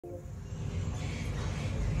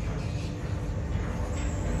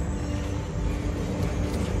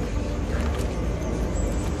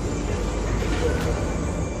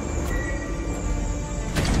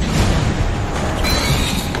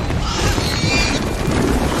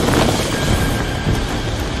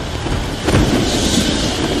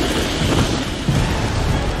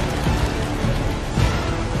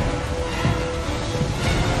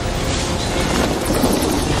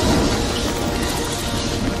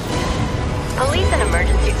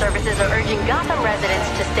emergency services are urging Gotham residents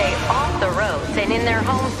to stay off the roads and in their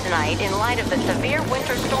homes tonight in light of the severe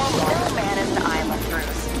winter storm still managed the island,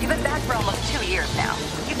 Bruce. You've been back for almost 2 years now.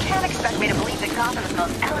 You can't expect me to believe that Gotham's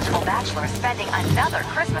most eligible bachelor is spending another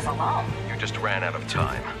Christmas alone. You just ran out of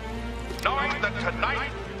time. Knowing that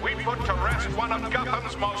tonight we put to rest one of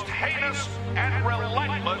Gotham's most heinous and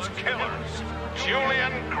relentless killers,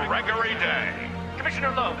 Julian Gregory Day.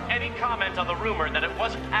 Commissioner Loeb, any comment on the rumor that it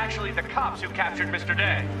wasn't actually the cops who captured Mr.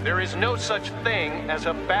 Day? There is no such thing as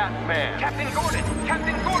a Batman. Captain Gordon!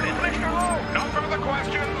 Captain Gordon! Commissioner Loeb! No further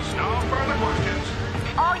questions, no further questions.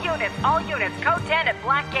 All units, code 10 at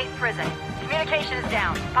Blackgate Prison. Communication is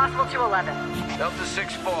down, possible to 11. Delta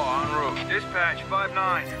 6-4 en route. Dispatch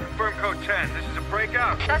 5-9. Confirm code 10. This is a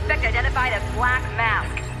breakout. Suspect identified as Black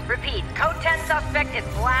Mask. Repeat, code 10 suspect is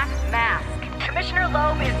Black Mask. Commissioner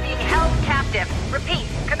Loeb is being held captive. Repeat,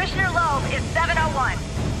 Commissioner Loeb is 701.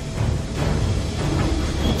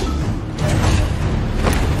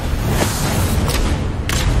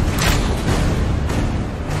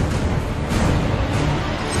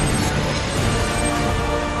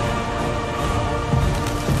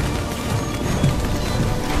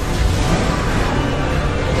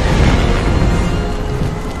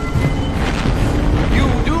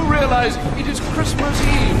 It is Christmas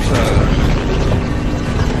Eve, sir.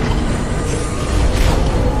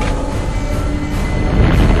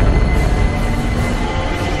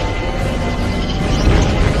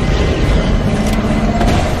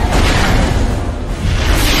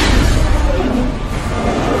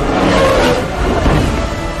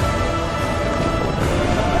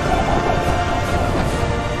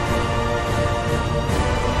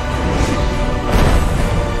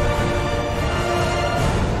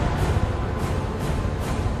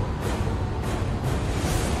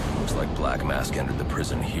 Black Mask entered the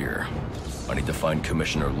prison here. I need to find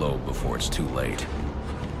Commissioner Loeb before it's too late.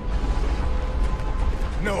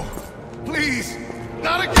 No, please,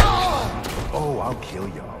 not again! Oh, I'll kill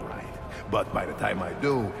you, all right. But by the time I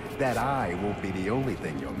do, that eye won't be the only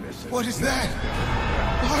thing you're missing. What is that?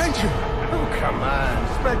 Behind you! Oh, come on.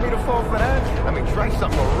 Expect me to fall for that? I mean, try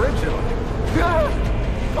something original.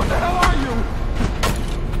 What the hell are you?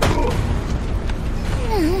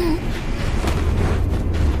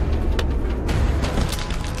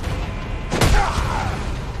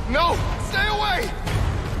 No! Stay away!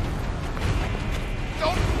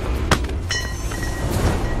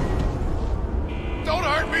 Don't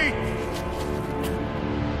hurt me!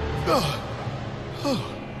 Oh.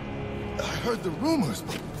 I heard the rumors,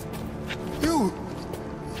 but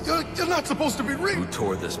you're not supposed to be real. Who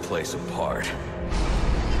tore this place apart?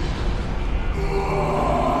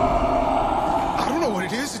 I don't know what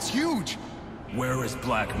it is. It's huge. Where is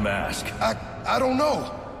Black Mask? I don't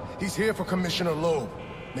know. He's here for Commissioner Loeb.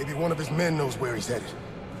 Maybe one of his men knows where he's headed.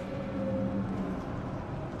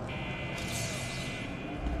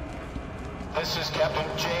 This is Captain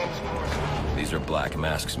James Gordon. These are Black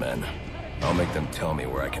Mask's men. I'll make them tell me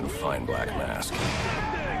where I can find Black Mask.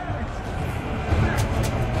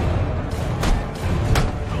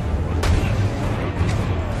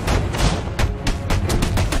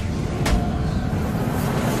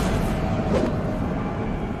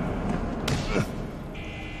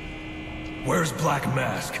 Where's Black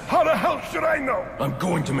Mask? How the hell should I know? I'm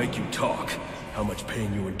going to make you talk. How much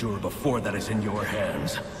pain you endure before that is in your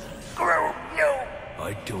hands. Screw you!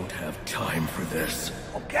 I don't have time for this.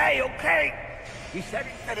 Okay. He's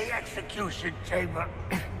heading to the execution chamber.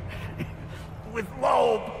 With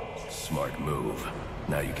Loeb. Smart move.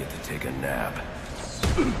 Now you get to take a nap.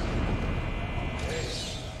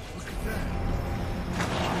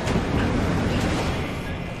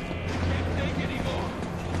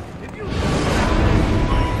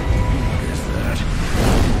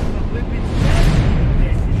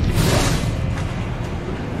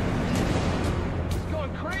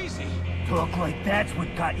 Look like that's what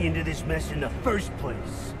got you into this mess in the first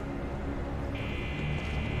place.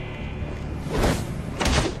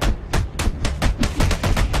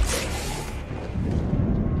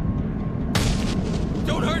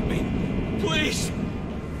 Don't hurt me! Please!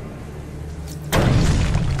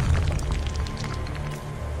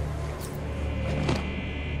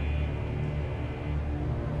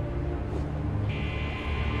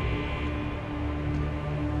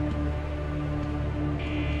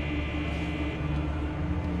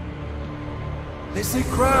 They say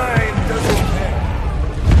crime doesn't care.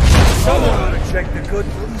 Someone ought to check the good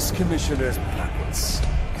police commissioner's pockets,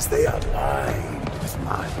 because they are lined with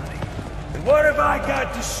my money. And what have I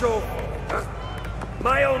got to show for it, huh?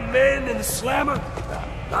 My own men in the slammer?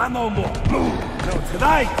 Not no more. No,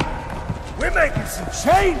 tonight, we're making some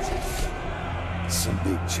changes. Some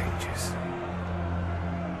big changes.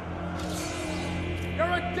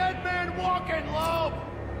 You're a dead man walking, Loeb!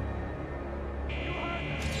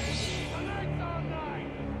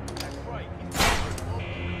 That's right.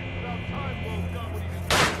 About time Loeb done what he's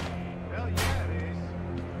doing. Hell yeah, it is.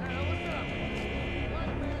 Now, what's up?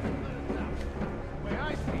 Black man split us out. The way I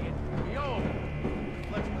see it, we owe him.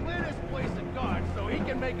 Let's clear this place of guards so he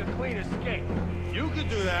can make a clean escape. You could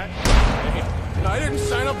do that. Hey, I didn't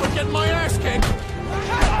sign up for getting my ass kicked.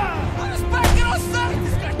 Put us back in our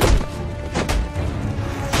sights!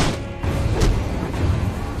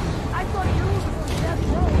 I thought you were from death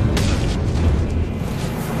row.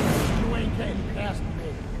 You ain't getting past me.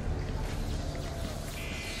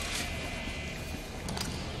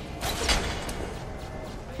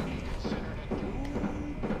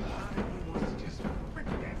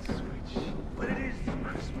 But it is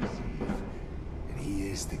Christmas Eve, and he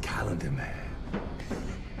is the calendar man.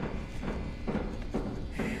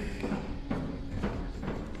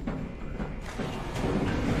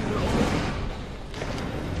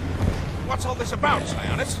 What's all this about,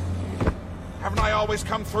 Sionis? Haven't I always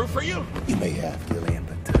come through for you? You may have, Gillian,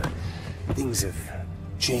 but things have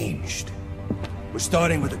changed. We're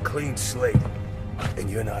starting with a clean slate, and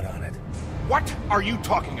you're not on it. What are you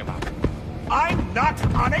talking about? I'm not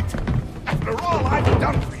on it? After all I've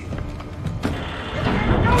done for you. You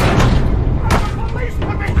can't do it! I'm a police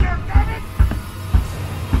commissioner, damn it!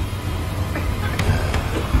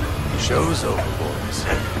 Show's over, boys.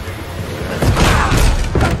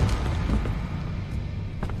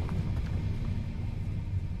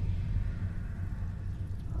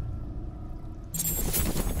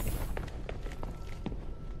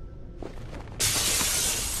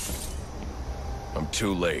 I'm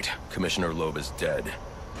too late. Commissioner Loeb is dead.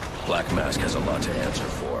 Black Mask has a lot to answer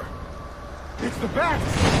for. It's the bat!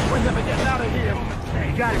 We're never getting out of here!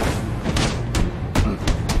 Hey, got it!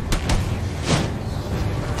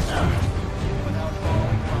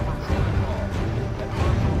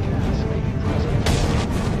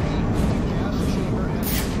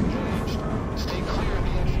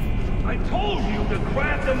 I told you to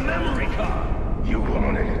grab the memory card! You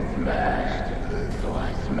wanted it smashed, so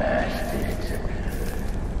I smashed it.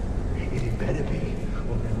 It better be.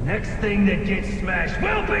 Well, the next thing that gets smashed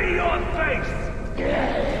will be your face!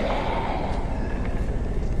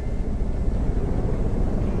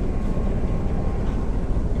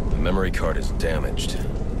 The memory card is damaged,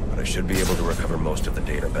 but I should be able to recover most of the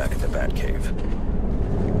data back at the Batcave.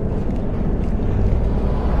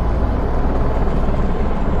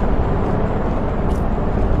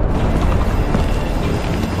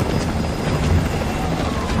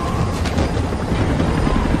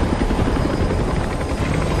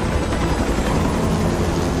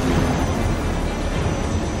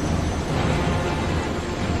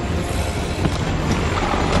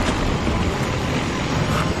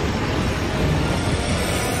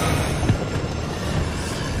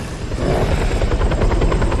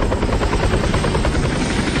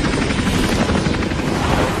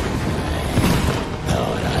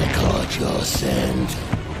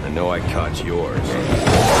 I know I caught yours.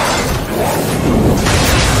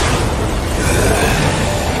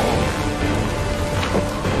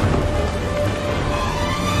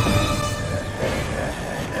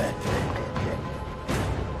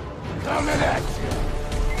 Coming at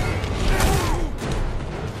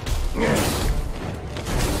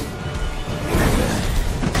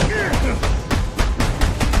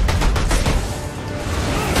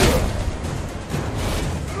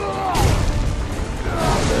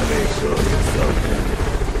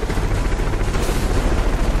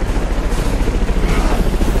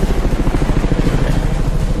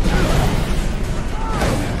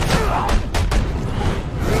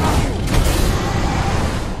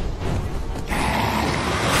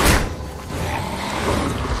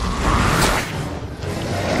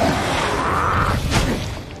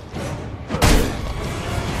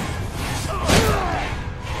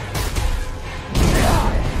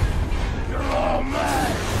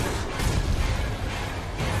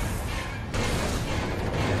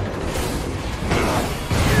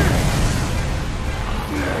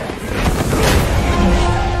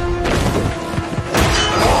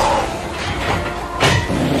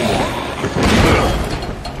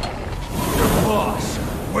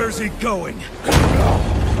Where's he going?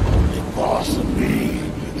 The boss of me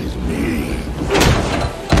is me.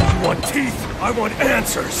 You want teeth? I want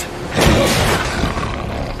answers.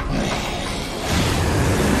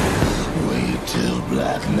 Wait till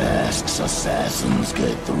Black Mask's assassins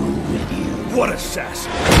get through with you. What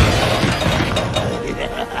assassin?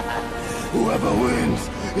 Whoever wins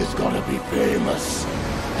is gonna be famous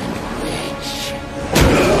and rich.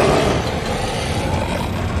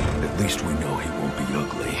 least we know he won't be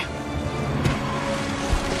ugly.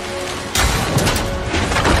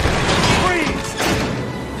 Freeze!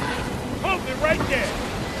 Hold it right there!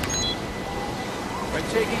 We're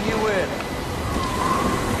taking you in.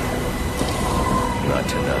 Not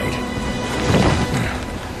tonight.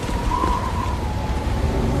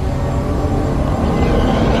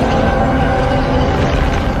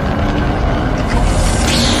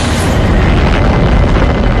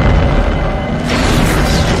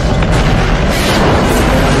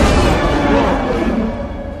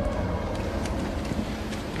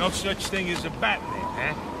 No such thing as a Batman,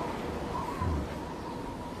 huh?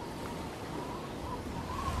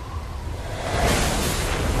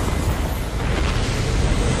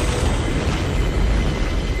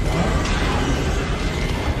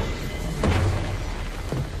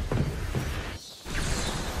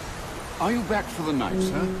 Are you back for the night,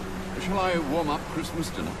 sir? Shall I warm up Christmas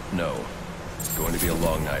dinner? No. It's going to be a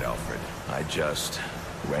long night, Alfred. I just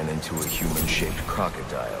ran into a human-shaped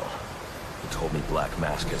crocodile. He told me Black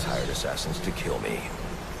Mask has hired assassins to kill me.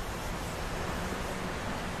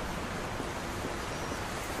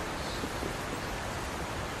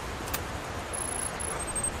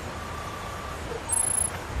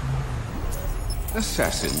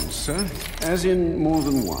 Assassins, sir? As in more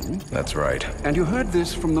than one? That's right. And you heard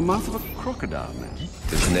this from the mouth of a crocodile, man?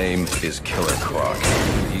 His name is Killer Croc.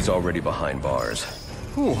 He's already behind bars.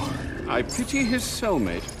 Oh, I pity his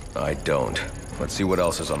cellmate. I don't. Let's see what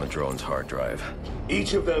else is on the drone's hard drive.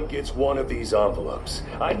 Each of them gets one of these envelopes.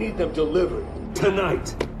 I need them delivered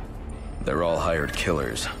tonight. They're all hired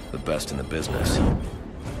killers, the best in the business.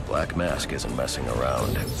 Black Mask isn't messing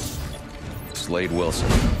around. Slade Wilson,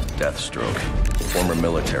 Deathstroke, former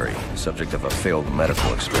military, subject of a failed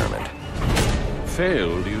medical experiment.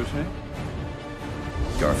 Failed, you say?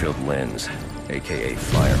 Garfield Linz, aka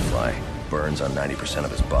Firefly, burns on 90%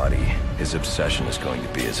 of his body. His obsession is going to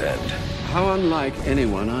be his end. How unlike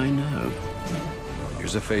anyone I know.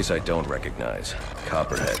 Here's a face I don't recognize.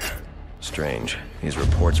 Copperhead. Strange. These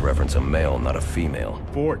reports reference a male, not a female.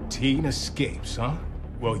 14 escapes, huh?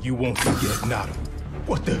 Well, you won't forget Nada.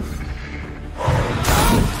 What the...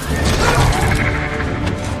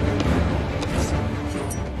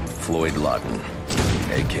 Floyd Lawton,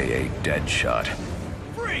 aka Deadshot.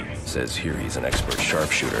 Says here he's an expert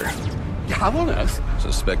sharpshooter. How on earth?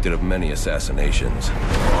 Suspected of many assassinations.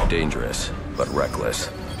 Dangerous, but reckless.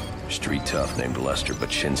 Street tough named Lester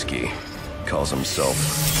Baczynski. Calls himself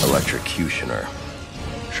Electrocutioner.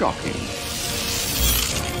 Shocking.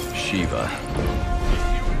 Shiva.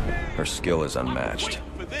 Her skill is unmatched.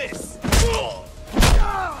 For this.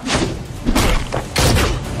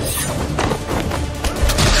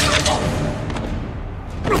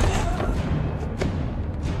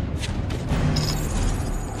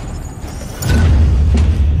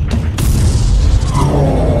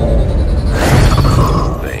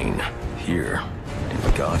 Bane, here in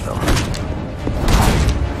Gotham.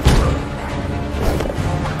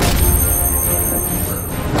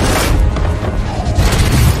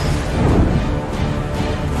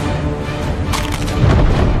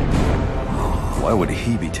 Why would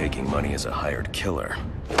he be taking money as a hired killer?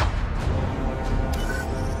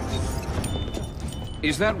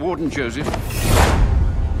 Is that Warden Joseph?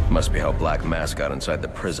 Must be how Black Mask got inside the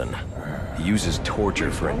prison. He uses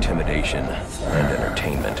torture for intimidation and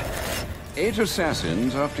entertainment. 8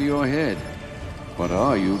 assassins after your head. What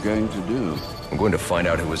are you going to do? I'm going to find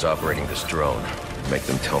out who is operating this drone. Make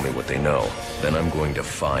them tell me what they know. Then I'm going to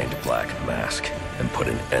find Black Mask and put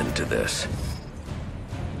an end to this.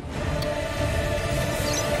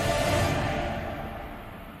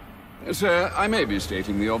 Sir, I may be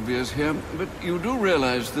stating the obvious here, but you do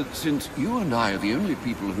realize that since you and I are the only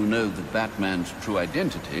people who know the Batman's true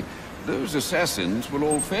identity, those assassins will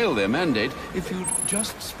all fail their mandate if you'd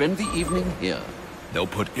just spend the evening here. They'll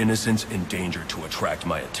put innocents in danger to attract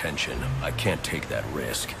my attention. I can't take that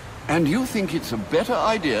risk. And you think it's a better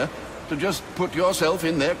idea to just put yourself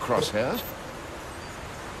in their crosshairs?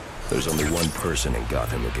 There's only one person in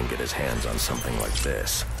Gotham who can get his hands on something like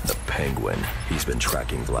this. The Penguin. He's been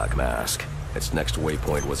tracking Black Mask. Its next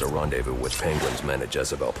waypoint was a rendezvous with Penguin's men at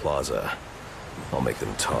Jezebel Plaza. I'll make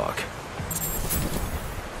them talk.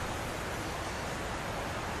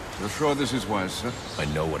 You're sure this is wise, sir? I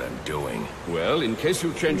know what I'm doing. Well, in case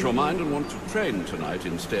you change your mind and want to train tonight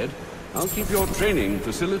instead, I'll keep your training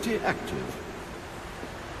facility active.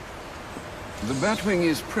 The Batwing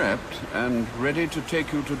is prepped and ready to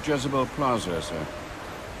take you to Jezebel Plaza, sir.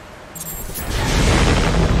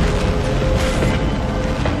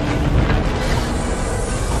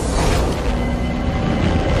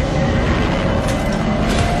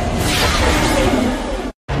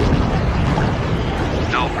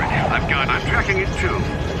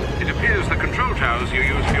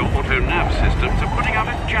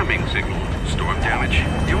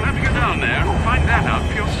 out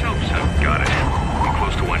for yourself, sir. Got it. We're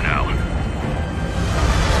close to one now.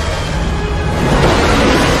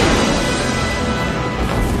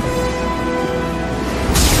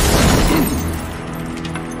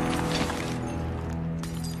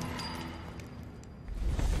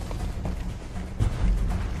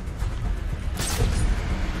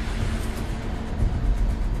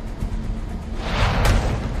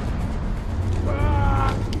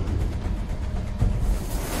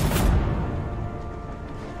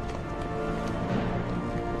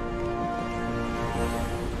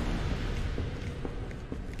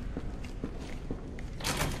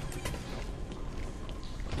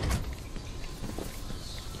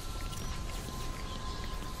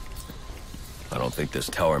 I don't think this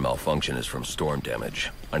tower malfunction is from storm damage.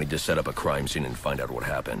 I need to set up a crime scene and find out what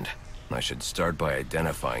happened. I should start by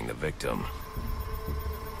identifying the victim.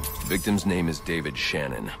 The victim's name is David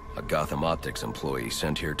Shannon, a Gamematics employee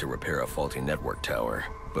sent here to repair a faulty network tower.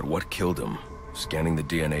 But what killed him? Scanning the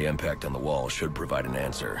DNA impact on the wall should provide an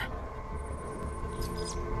answer.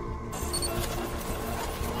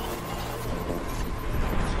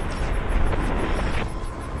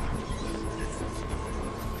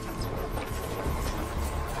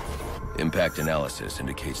 Impact analysis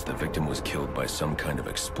indicates the victim was killed by some kind of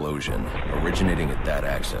explosion, originating at that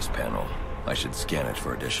access panel. I should scan it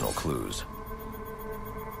for additional clues.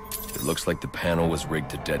 It looks like the panel was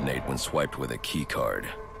rigged to detonate when swiped with a key card.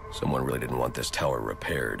 Someone really didn't want this tower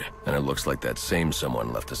repaired, and it looks like that same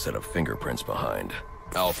someone left a set of fingerprints behind.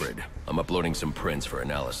 Alfred, I'm uploading some prints for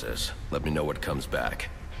analysis. Let me know what comes back.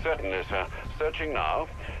 Certainly, sir. Searching now.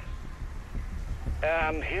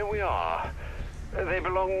 And here we are. They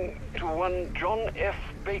belong to one John F.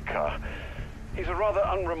 Baker. He's a rather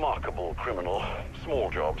unremarkable criminal.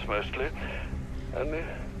 Small jobs, mostly. And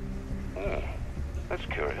that's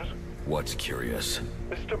curious. What's curious?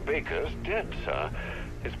 Mr. Baker's dead, sir.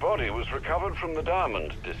 His body was recovered from the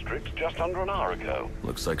Diamond District just under an hour ago.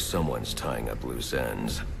 Looks like someone's tying up loose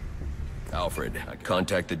ends. Alfred,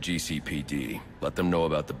 contact the GCPD. Let them know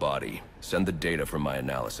about the body. Send the data from my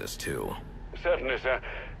analysis, too. Certainly, sir.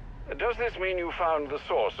 Does this mean you found the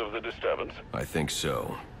source of the disturbance? I think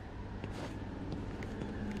so.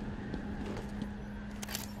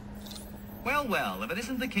 Well, well, if it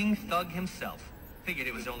isn't the King Thug himself. Figured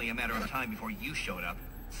it was only a matter of time before you showed up.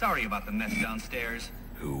 Sorry about the mess downstairs.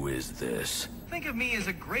 Who is this? Think of me as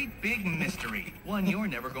a great big mystery. One you're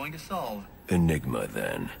never going to solve. Enigma,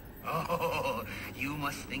 then. Oh, you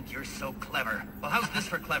must think you're so clever. Well, how's this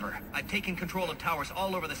for clever? I've taken control of towers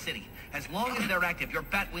all over the city. As long as they're active, your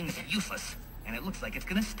Batwing's useless. And it looks like it's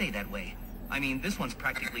gonna stay that way. I mean, this one's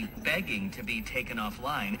practically begging to be taken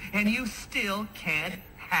offline, and you still can't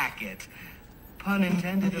hack it. Pun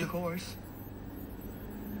intended, of course.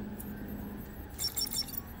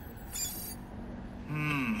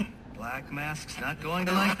 Black Mask's not going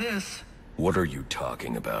to like this. What are you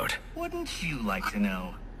talking about? Wouldn't you like to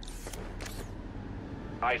know?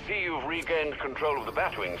 I see you've regained control of the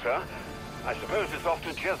Batwing, sir. I suppose it's off to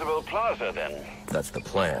Jezebel Plaza, then. That's the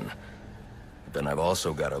plan. But then I've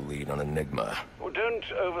also got a lead on Enigma. Well, don't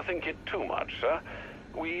overthink it too much, sir.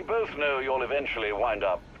 We both know you'll eventually wind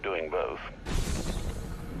up doing both.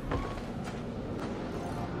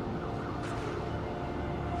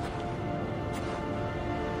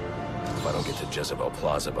 If I don't get to Jezebel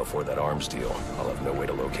Plaza before that arms deal, I'll have no way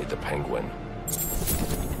to locate the Penguin.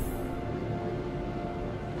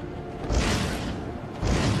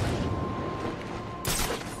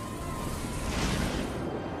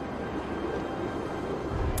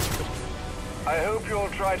 I hope you'll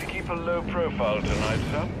try to keep a low profile tonight,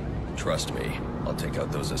 sir. Trust me, I'll take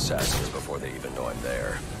out those assassins before they even know I'm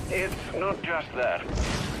there. It's not just that.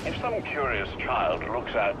 If some curious child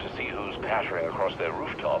looks out to see who's pattering across their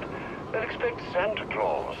rooftop, they'll expect Santa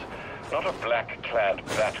Claus, not a black-clad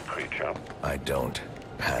bat creature. I don't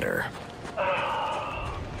patter.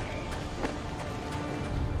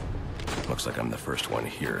 Looks like I'm the first one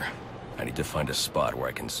here. I need to find a spot where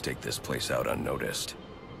I can stake this place out unnoticed.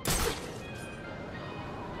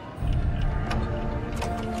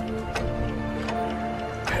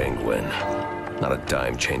 Penguin. Not a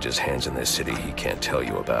dime changes hands in this city he can't tell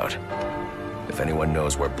you about. If anyone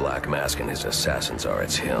knows where Black Mask and his assassins are,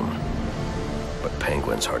 it's him. But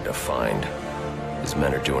Penguin's hard to find. His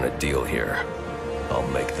men are doing a deal here. I'll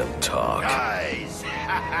make them talk. Guys!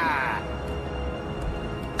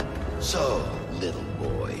 So, little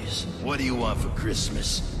boys, what do you want for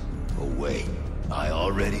Christmas? Oh wait, I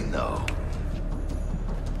already know.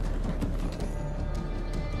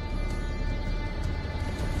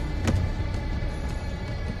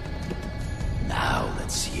 Now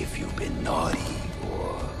let's see if you've been naughty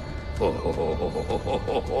or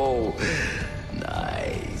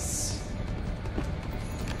Nice.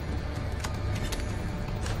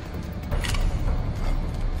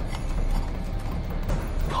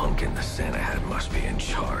 Punk in the Santa hat must be in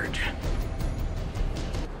charge.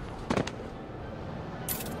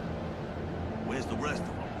 Where's the rest of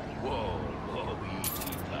them? Whoa, easy,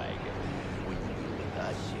 Tiger. When you deal with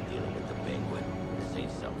us, you're dealing with the Penguin. This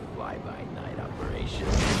ain't some fly-by-night operation.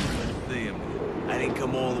 I didn't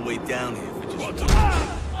come all the way down here for just one.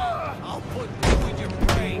 I'll put you in your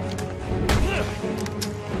brain.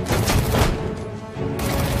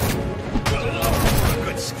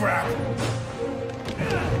 Good scrap.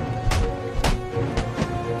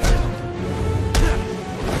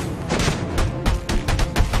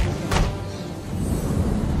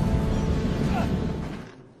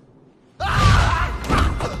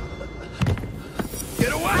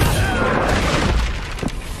 Get away!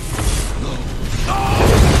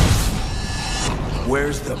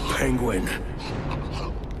 Where's the Penguin?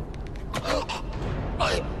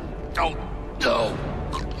 I don't know.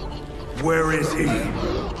 Where is he?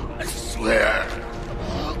 I swear.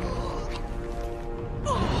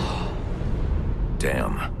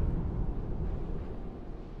 Damn.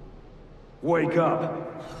 Wake up.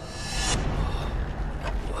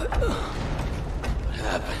 What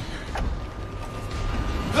happened?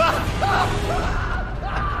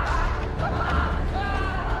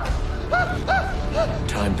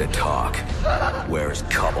 Time to talk. Where's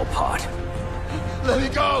Cobblepot? Let me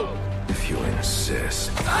go! If you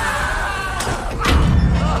insist.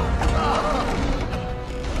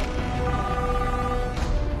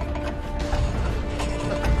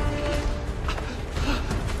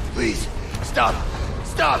 Please, stop!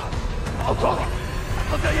 Stop! I'll talk.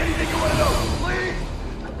 I'll tell you anything you want to know, please!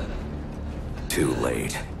 Too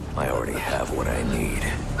late. I already have what I need.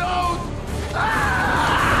 Don't!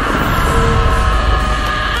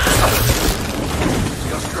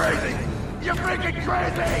 You're crazy! You're freaking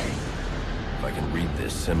crazy! If I can read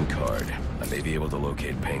this SIM card, I may be able to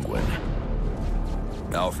locate Penguin.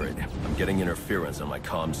 Alfred, I'm getting interference on my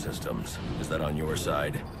comm systems. Is that on your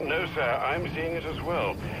side? No, sir. I'm seeing it as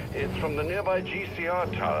well. It's from the nearby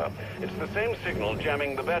GCR tower. It's the same signal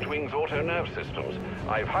jamming the Batwing's auto-nav systems.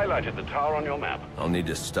 I've highlighted the tower on your map. I'll need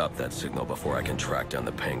to stop that signal before I can track down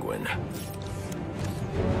the Penguin.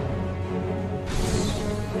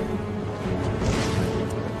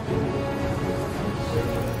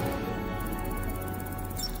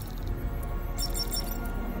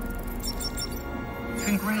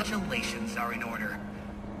 Congratulations are in order.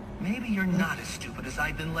 Maybe you're not as stupid as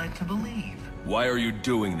I've been led to believe. Why are you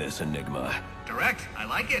doing this, Enigma? Direct, I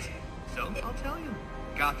like it. So, I'll tell you.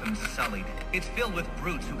 Gotham's sullied. It's filled with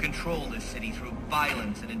brutes who control this city through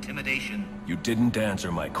violence and intimidation. You didn't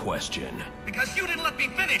answer my question. Because you didn't let me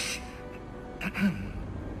finish!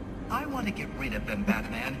 I want to get rid of them,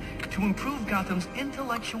 Batman, to improve Gotham's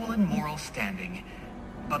intellectual and moral standing.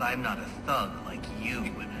 But I'm not a thug like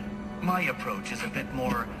you. My approach is a bit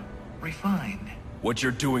more refined. What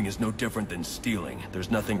you're doing is no different than stealing. There's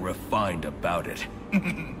nothing refined about it.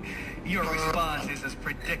 Your response is as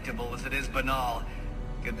predictable as it is banal.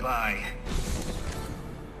 Goodbye.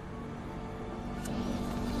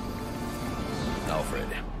 Alfred,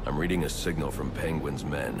 I'm reading a signal from Penguin's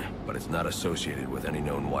men, but it's not associated with any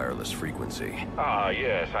known wireless frequency. Ah,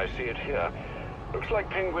 yes, I see it here. Looks like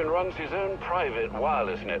Penguin runs his own private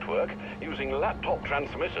wireless network, using laptop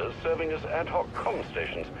transmitters serving as ad hoc comm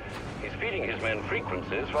stations. He's feeding his men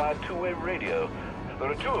frequencies via two-way radio. There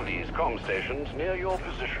are two of these comm stations near your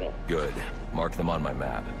position. Good. Mark them on my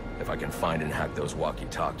map. If I can find and hack those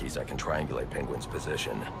walkie-talkies, I can triangulate Penguin's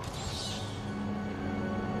position.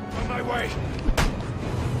 On my way!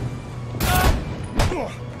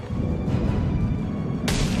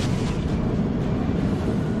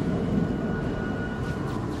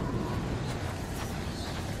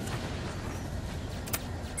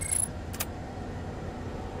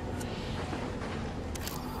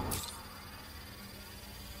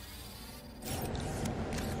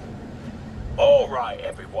 Alright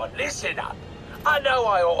everyone, listen up. I know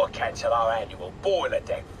I ought to cancel our annual boiler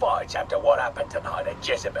deck fights after what happened tonight at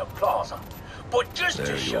Jezebel Plaza. But just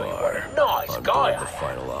to show you what a nice guy I am,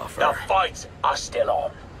 the fights are still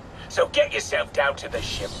on. So get yourself down to the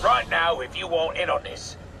ship right now if you want in on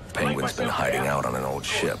this. Penguin's been hiding out on an old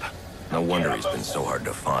ship. No wonder he's been so hard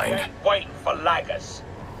to find. Waiting for laggers.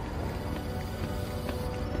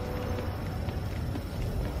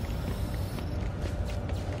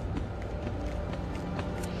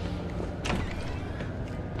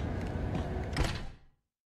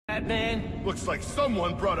 Looks like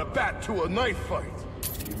someone brought a bat to a knife fight.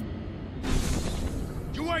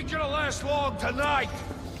 You ain't ain't gonna last long tonight!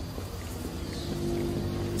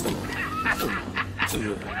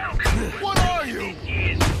 What are you?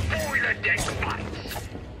 This is Boiler Deck Fights.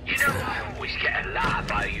 You know I always get a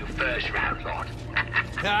laugh out of you first round lot.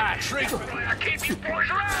 Ah, trick! I keep you boys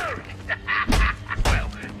around! Well,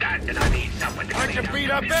 not that I need someone to I can beat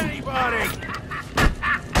up anybody!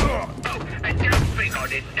 Oh, and don't think I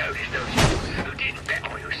didn't notice those who didn't bet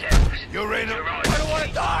on yourselves. You're in Your I don't want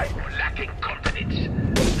to die! Or lacking confidence.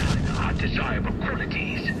 Undesirable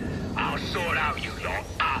qualities. I'll sort out you lot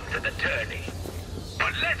after the tourney.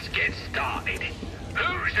 But let's get started.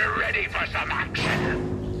 Who's ready for some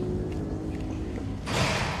action?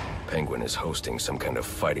 Penguin is hosting some kind of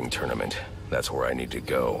fighting tournament. That's where I need to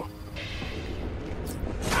go.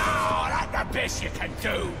 Oh, that's the best you can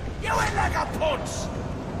do. You ain't like a punch.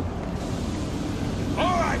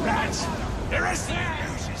 All right, lads. The rest of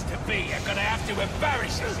you losers to be are gonna have to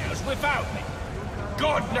embarrass yourselves without me.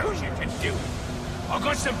 God knows you can do it. I've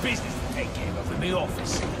got some business to take care of in the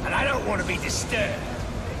office, and I don't want to be disturbed.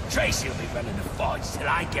 Tracy will be running the fights till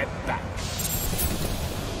I get back.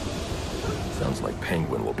 Sounds like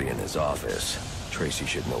Penguin will be in his office. Tracy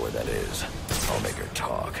should know where that is. I'll make her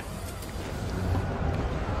talk.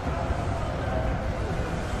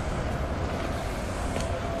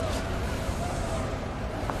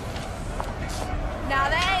 Now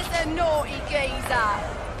there's a naughty geezer.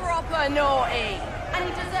 Proper naughty. And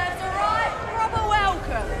he deserves a right proper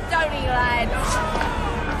welcome, don't he, lad?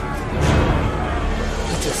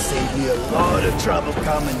 You just saved me a lot of trouble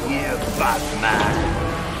coming here, Batman.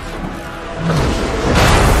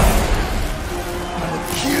 I'm gonna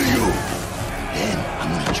kill you. Then I'm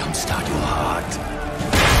gonna jumpstart your heart.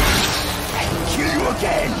 And kill you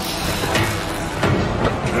again.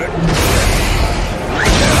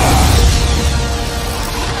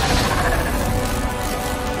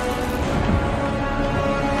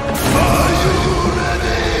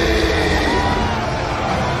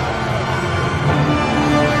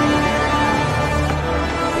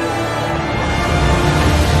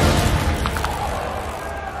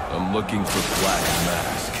 Looking for Black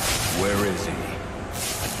Mask. Where is he?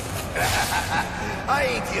 I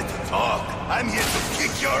ain't here to talk. I'm here to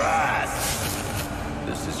kick your ass.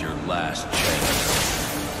 This is your last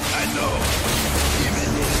chance. I know.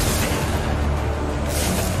 Even this.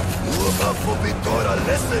 You're about to be taught a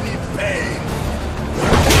lesson in pain.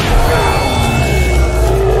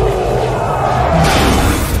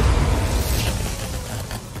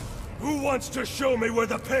 Who wants to show me where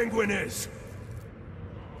the Penguin is?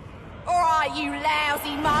 Alright, you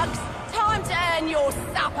lousy mugs. Time to earn your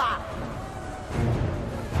supper.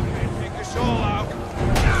 Can't take us all out.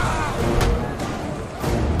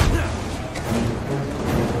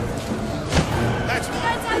 That's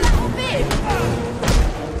a little bit.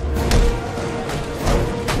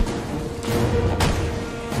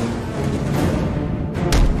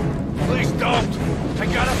 Please don't. I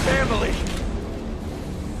got a family.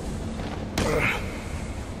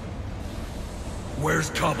 Where's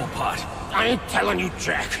Cobblepot? I ain't telling you,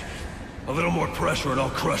 Jack. A little more pressure and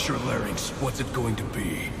I'll crush your larynx. What's it going to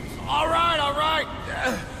be? All right.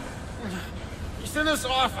 He's in his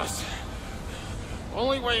office.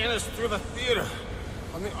 Only way in is through the theater,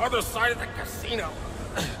 on the other side of the casino.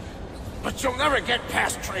 But you'll never get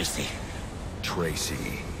past Tracy.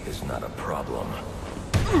 Tracy is not a problem.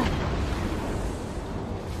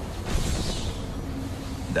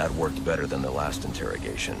 That worked better than the last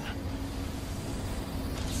interrogation.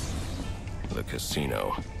 The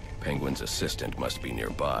casino. Penguin's assistant must be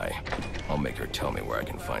nearby. I'll make her tell me where I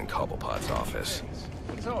can find Cobblepot's office.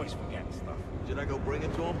 He's always forgetting stuff. Should I go bring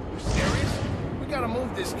it to him? You serious? We gotta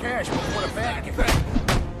move this cash before the bag gets back.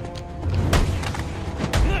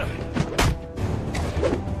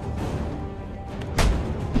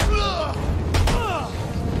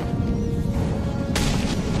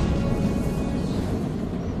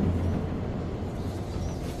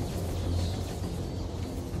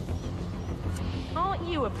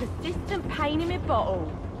 You a persistent pain in my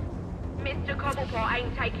bottle. Mr. Cobblepot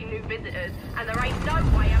ain't taking new visitors, and there ain't no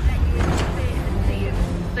way I'm letting you into the theatre and see him,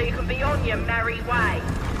 so you can be on your merry way.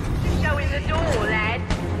 Just show him the door, lad.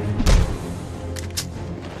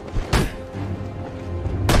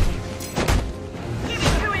 Give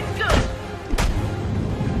it to him good.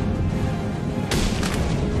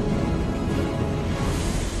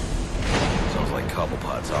 Sounds like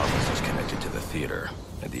Cobblepot's office is connected to the theater,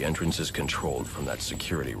 and the entrance is controlled from that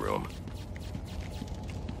security room.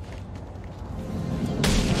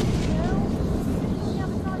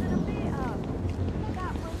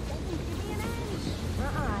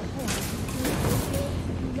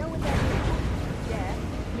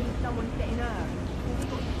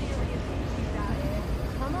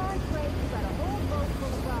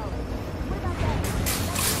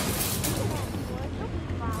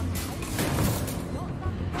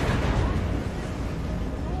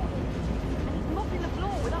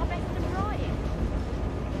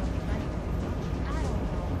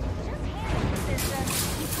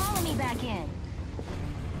 begin.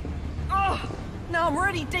 Oh, now I'm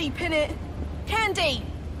really deep in it. Candy!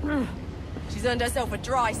 She's earned herself a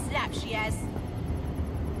dry slap, she has.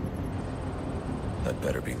 That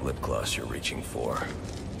better be lip gloss you're reaching for.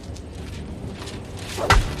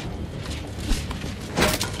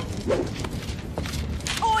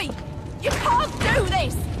 Oi! You can't do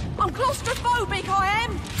this! I'm claustrophobic, I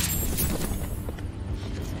am!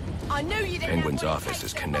 I knew you didn't. Penguin's office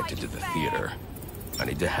is connected to the theater. I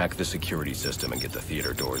need to hack the security system and get the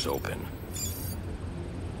theater doors open.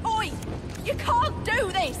 Oi! You can't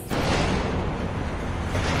do this!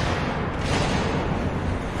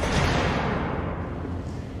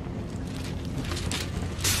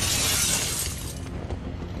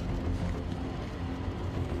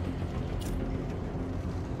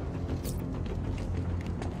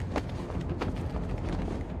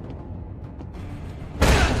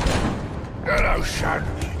 Hello, son.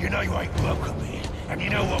 You know you ain't welcome here. And you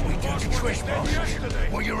know what we do to trespassers?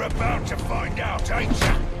 Well, you're about to find out, ain't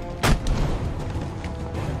you?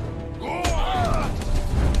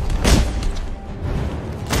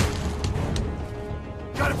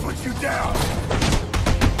 Gotta put you down!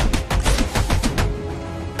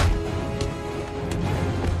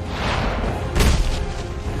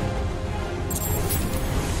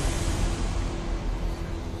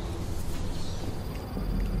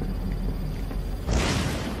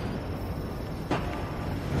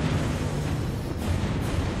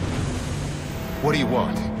 What do you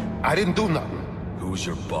want? I didn't do nothing. Who's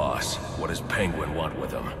your boss? What does Penguin want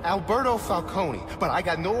with him? Alberto Falcone, but I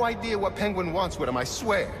got no idea what Penguin wants with him, I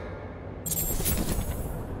swear.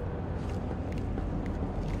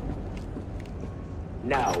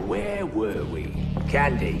 Now, where were we?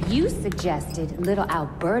 Candy? You suggested little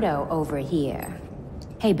Alberto over here.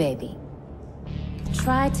 Hey, baby.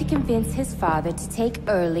 Tried to convince his father to take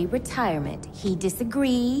early retirement. He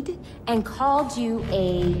disagreed and called you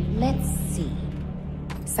a, let's see,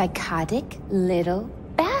 psychotic little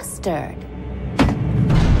bastard.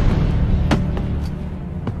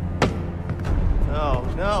 No,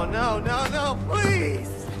 no, no, no, no, please!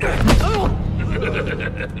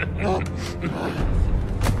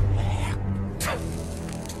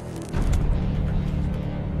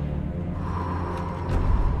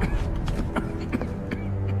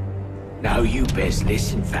 Now you best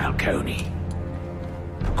listen, Falcone.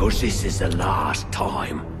 'Cause this is the last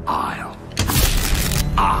time I'll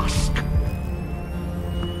ask.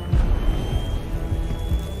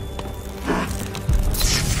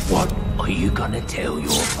 What are you gonna tell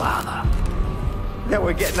your father? That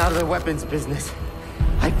we're getting out of the weapons business.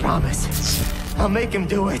 I promise. I'll make him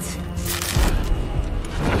do it.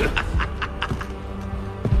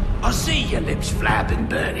 I see your lips flapping,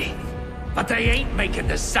 Bernie. But they ain't making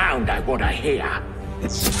the sound I want to hear.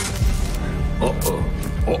 Uh-oh.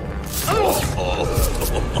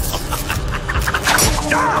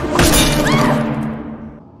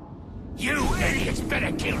 You idiots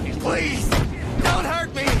better kill me. Please! Don't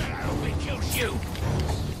hurt me! That only kills you.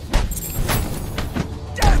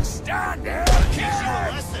 Don't stand there! Teach you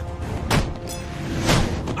a lesson.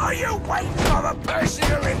 Are you waiting for a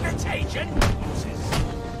personal invitation?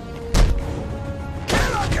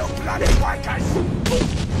 You bloody wankers!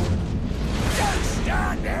 Don't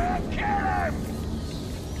stand there! Kill him!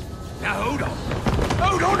 Now hold on.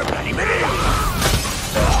 Hold on a bloody minute!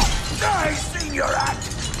 I seen your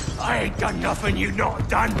act! I ain't done nothing you not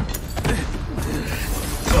done!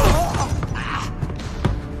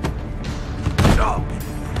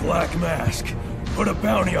 Black Mask. Put a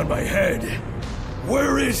bounty on my head.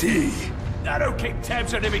 Where is he? I don't keep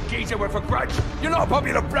tabs on every geezer with a grudge. You're not a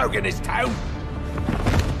popular bloke in this town.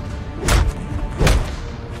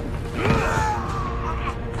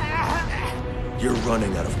 You're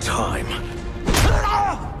running out of time.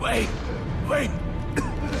 Wait.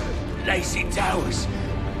 Lacey Towers.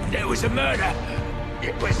 There was a murder.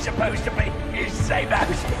 It was supposed to be his same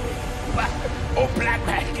house. Or Black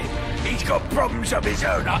Mask. He's got problems of his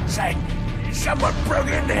own, I'd say. Someone broke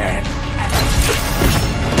in there.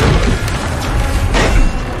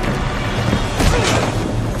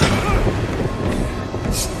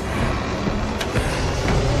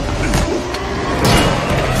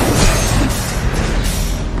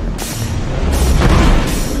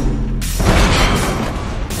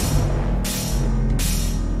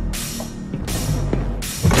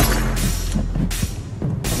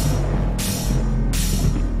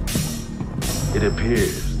 It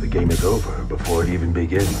appears the game is over before it even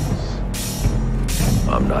begins.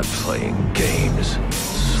 I'm not playing games,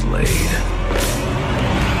 Slade.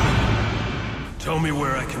 Tell me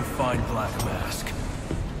where I can find Black Mask.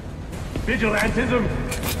 Vigilantism?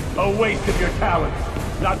 A waste of your talent.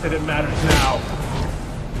 Not that it matters now.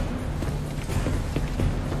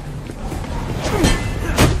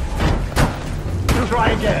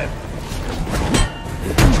 Try again.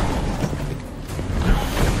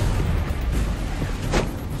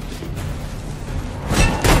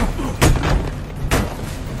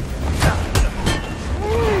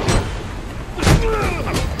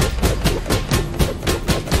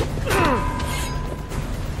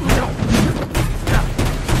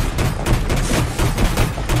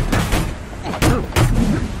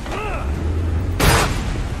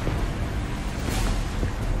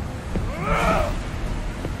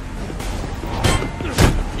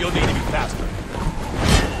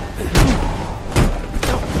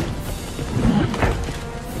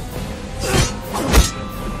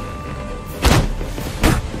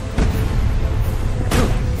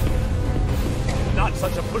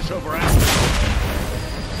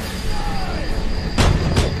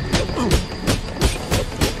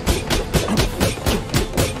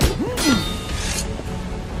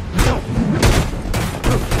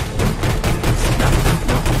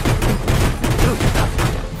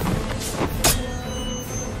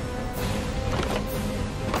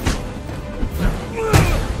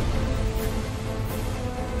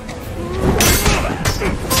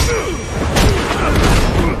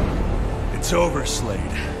 It's over, Slade.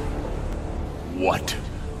 What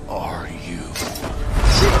are you?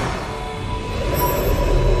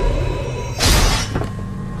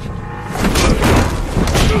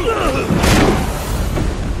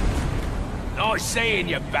 Nice seeing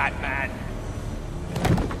you, Batman.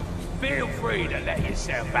 Feel free to let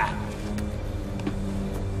yourself out.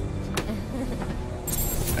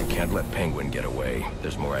 I can't let Penguin get away.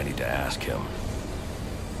 There's more I need to ask him.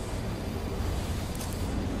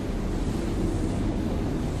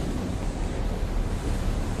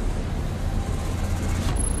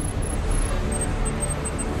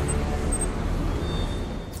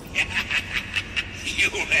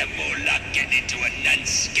 You'll have more luck getting into a nun's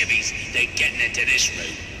skivvies than getting into this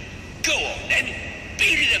room. Go on then,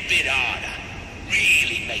 beat it a bit harder.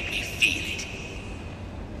 Really make me feel it.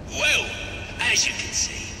 Well, as you can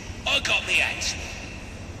see, I got the answer.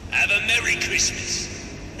 Have a Merry Christmas,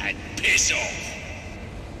 and piss off.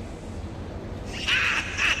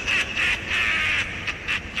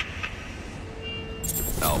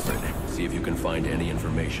 Alfred, see if you can find any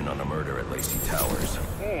information on a murder at Lacey Towers.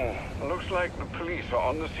 Looks like the police are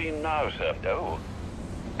on the scene now, sir. Oh,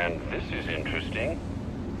 and this is interesting.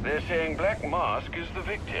 They're saying Black Mask is the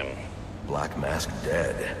victim. Black Mask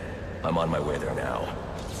dead. I'm on my way there now.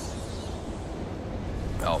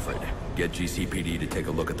 Alfred, get GCPD to take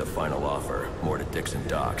a look at the final offer. More to Dixon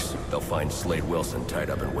Docks. They'll find Slade Wilson tied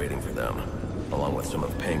up and waiting for them, along with some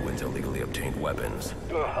of Penguin's illegally obtained weapons.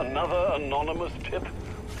 Another anonymous tip?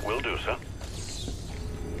 Will do, sir.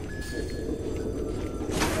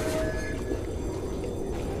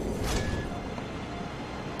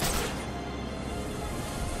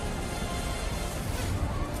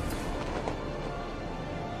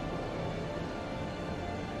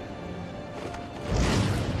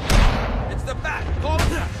 It's the Bat! Go!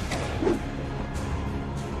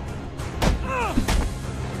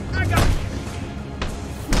 I got you!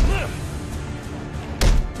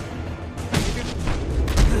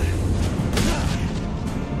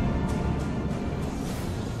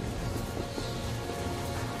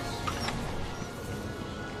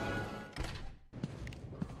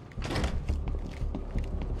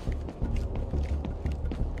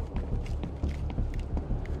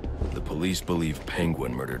 Police believe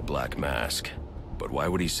Penguin murdered Black Mask, but why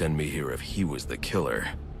would he send me here if he was the killer?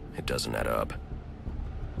 It doesn't add up.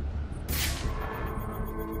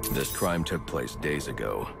 This crime took place days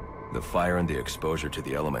ago. The fire and the exposure to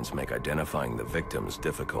the elements make identifying the victims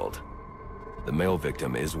difficult. The male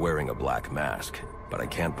victim is wearing a black mask, but I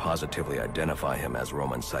can't positively identify him as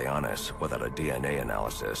Roman Sionis without a DNA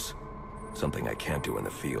analysis. Something I can't do in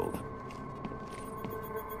the field.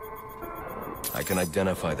 I can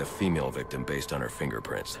identify the female victim based on her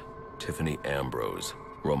fingerprints. Tiffany Ambrose,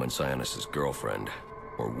 Roman Sionis' girlfriend,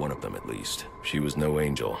 or one of them at least. She was no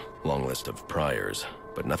angel, long list of priors,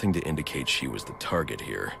 but nothing to indicate she was the target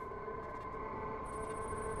here.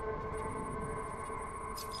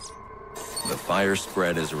 The fire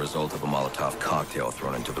spread as a result of a Molotov cocktail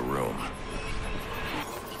thrown into the room.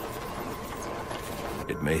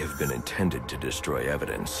 It may have been intended to destroy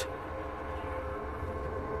evidence.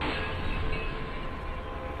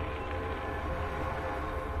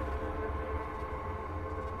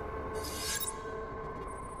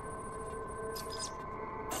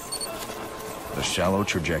 The shallow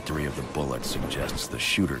trajectory of the bullet suggests the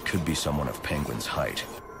shooter could be someone of Penguin's height.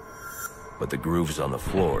 but the grooves on the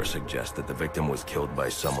floor suggest that the victim was killed by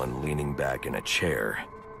someone leaning back in a chair.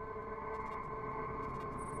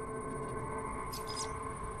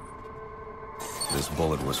 This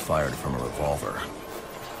bullet was fired from a revolver.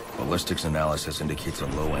 Ballistics analysis indicates a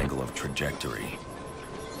low angle of trajectory.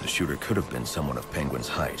 The shooter could have been someone of Penguin's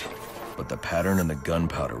height, but the pattern in the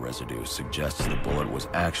gunpowder residue suggests the bullet was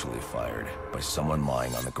actually fired by someone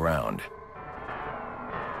lying on the ground.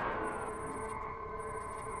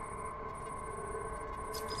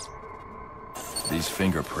 These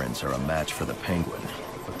fingerprints are a match for the Penguin,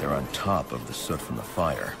 but they're on top of the soot from the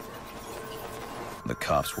fire. The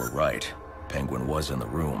cops were right. Penguin was in the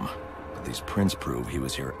room, but these prints prove he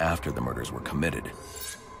was here after the murders were committed.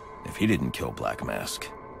 If he didn't kill Black Mask,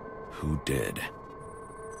 who did?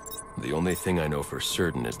 The only thing I know for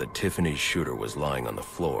certain is that Tiffany's shooter was lying on the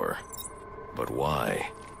floor. But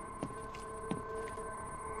why?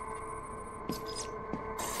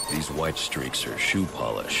 These white streaks are shoe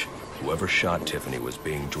polish. Whoever shot Tiffany was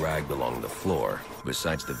being dragged along the floor.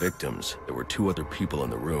 Besides the victims, there were 2 other people in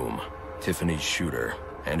the room. Tiffany's shooter,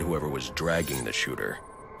 and whoever was dragging the shooter.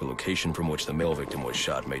 The location from which the male victim was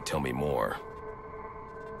shot may tell me more.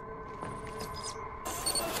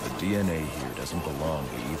 The DNA here doesn't belong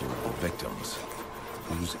to either of the victims.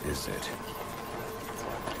 Whose is it?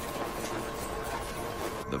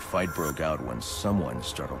 The fight broke out when someone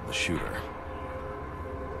startled the shooter.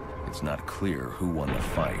 It's not clear who won the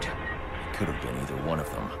fight. It could have been either one of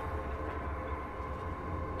them.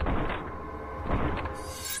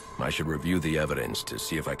 I should review the evidence to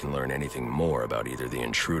see if I can learn anything more about either the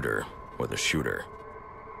intruder or the shooter.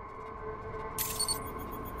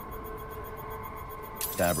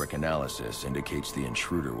 Fabric analysis indicates the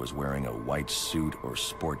intruder was wearing a white suit or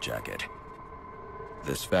sport jacket.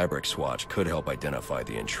 This fabric swatch could help identify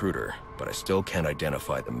the intruder, but I still can't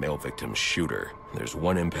identify the male victim's shooter. There's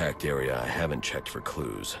one impact area I haven't checked for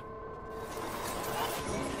clues.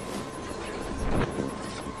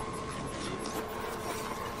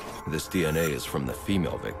 This DNA is from the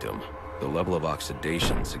female victim. The level of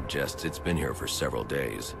oxidation suggests it's been here for several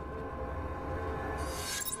days.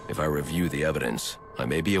 If I review the evidence, I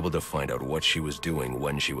may be able to find out what she was doing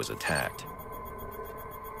when she was attacked.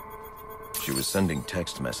 She was sending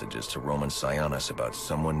text messages to Roman Sionis about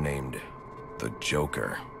someone named the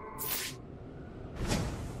Joker.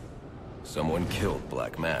 Someone killed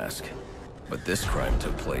Black Mask, but this crime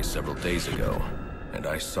took place several days ago, and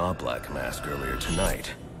I saw Black Mask earlier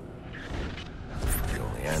tonight. The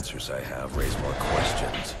only answers I have raise more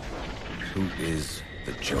questions. Who is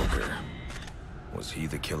the Joker? Was he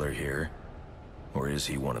the killer here? Or is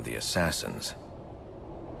he one of the assassins?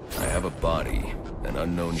 I have a body, an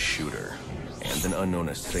unknown shooter, and an unknown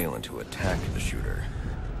assailant who attacked the shooter.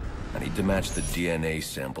 I need to match the DNA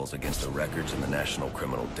samples against the records in the National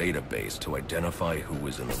Criminal Database to identify who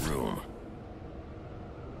was in the room.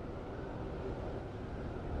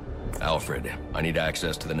 Alfred, I need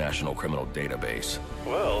access to the National Criminal Database.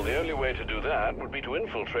 Well, the only way to do that would be to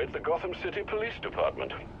infiltrate the Gotham City Police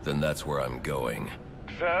Department. Then that's where I'm going.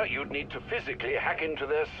 Sir, you'd need to physically hack into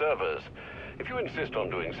their servers. If you insist on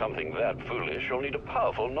doing something that foolish, you'll need a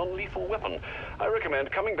powerful, non-lethal weapon. I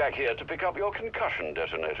recommend coming back here to pick up your concussion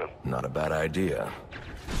detonator. Not a bad idea.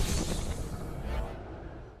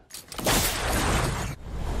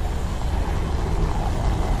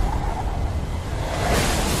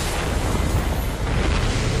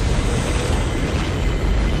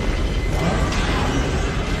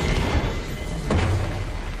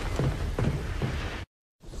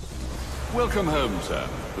 Welcome home, sir.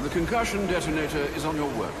 The concussion detonator is on your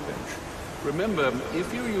workbench. Remember,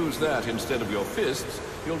 if you use that instead of your fists,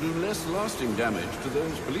 you'll do less lasting damage to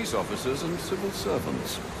those police officers and civil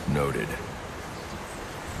servants. Noted.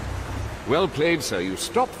 Well played, sir. You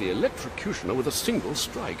stopped the electrocutioner with a single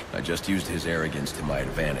strike. I just used his arrogance to my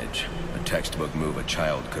advantage. A textbook move a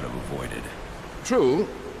child could have avoided. True,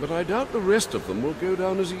 but I doubt the rest of them will go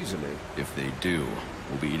down as easily. If they do,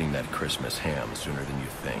 we'll be eating that Christmas ham sooner than you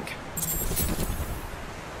think.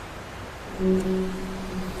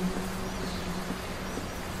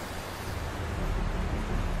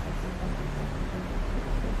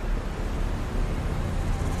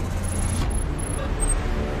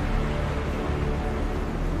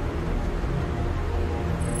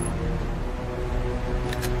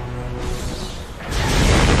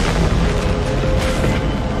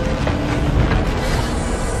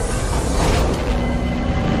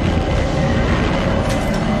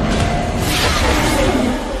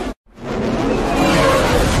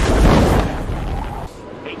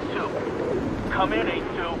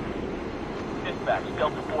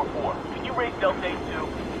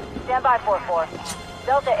 Stand by, 4-4.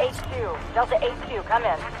 Delta HQ. Delta HQ, come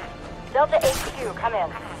in. Delta HQ, come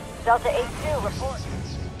in. Delta HQ, report.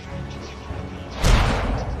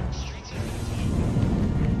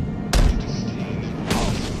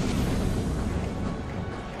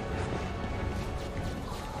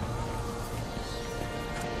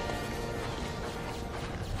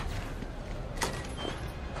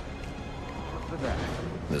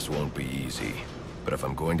 This won't be easy, but if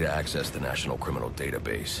I'm going to access the National Criminal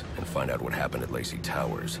Database and find out what happened at Lacey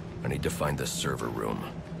Towers, I need to find the server room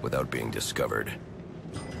without being discovered.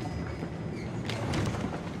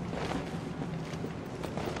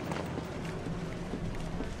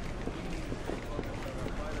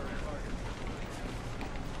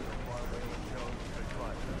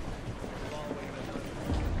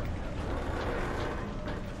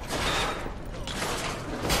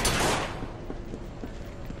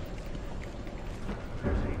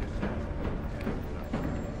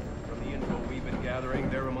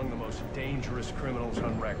 They're among the most dangerous criminals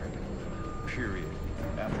on record. Period.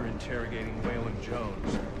 After interrogating Wayland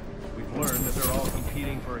Jones, we've learned that they're all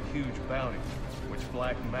competing for a huge bounty, which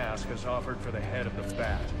Black Mask has offered for the head of the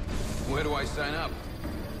Bat. Where do I sign up?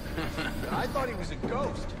 I thought he was a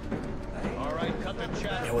ghost. All right, cut the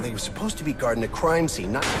chat. Yeah, well, they were supposed to be guarding a crime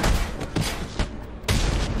scene, not...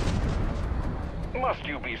 Must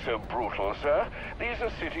you be so brutal, sir? These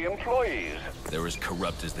are city employees. They're as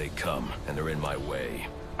corrupt as they come, and they're in my way.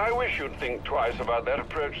 I wish you'd think twice about that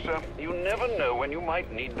approach, sir. You never know when you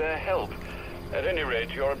might need their help. At any rate,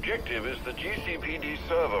 your objective is the GCPD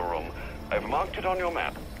server room. I've marked it on your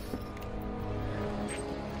map.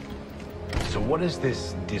 So what does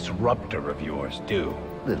this disruptor of yours do?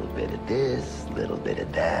 Little bit of this, little bit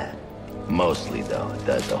of that. Mostly, though, it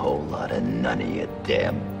does a whole lot of none of your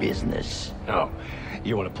damn business. Oh,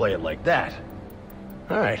 you want to play it like that?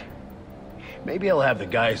 All right. Maybe I'll have the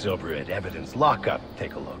guys over at Evidence Lockup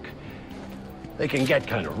take a look. They can get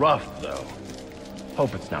kind of rough, though.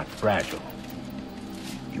 Hope it's not fragile.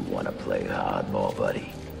 You want to play hardball,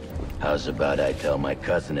 buddy? How's about I tell my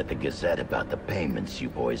cousin at the Gazette about the payments you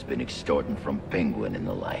boys been extorting from Penguin and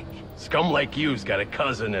the like? Scum like you's got a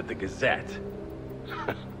cousin at the Gazette.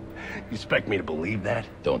 You expect me to believe that?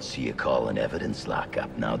 Don't see you calling Evidence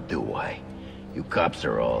Lockup, now do I? You cops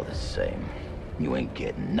are all the same. You ain't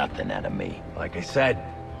getting nothing out of me. Like I said,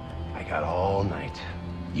 I got all night.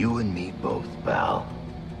 You and me both, pal.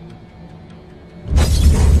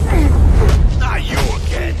 Not you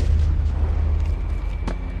again!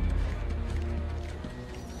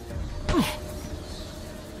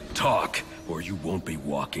 Talk, or you won't be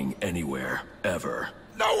walking anywhere, ever.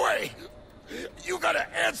 No way! You gotta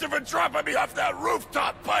answer for dropping me off that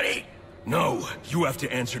rooftop, buddy! No, you have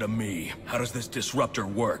to answer to me. How does this disruptor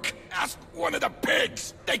work? Ask one of the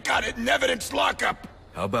pigs! They got it in Evidence Lockup!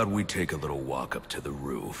 How about we take a little walk up to the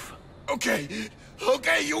roof? Okay,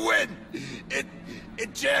 you win!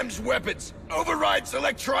 It jams weapons, overrides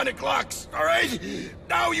electronic locks, alright?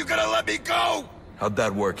 Now you gotta let me go! How'd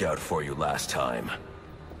that work out for you last time?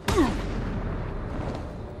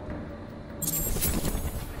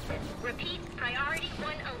 Repeat, priority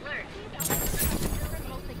 1 alert.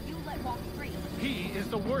 He is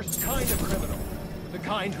the worst kind of criminal. The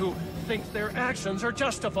kind who thinks their actions are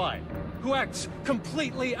justified. Who acts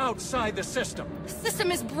completely outside the system. The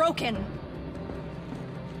system is broken.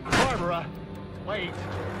 Barbara, wait.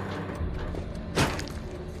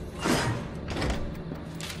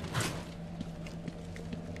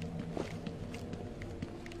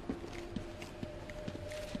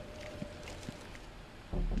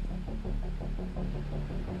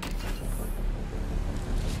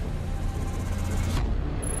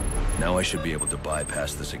 Now I should be able to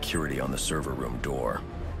bypass the security on the server room door.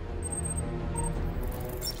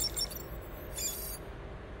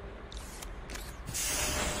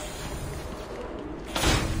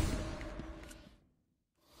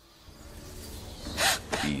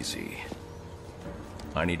 Easy.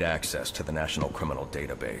 I need access to the National Criminal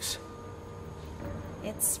Database.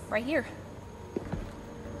 It's right here.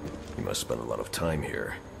 You must spend a lot of time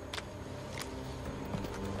here.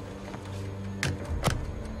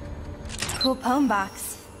 Cool poem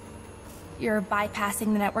box. You're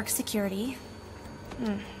bypassing the network security.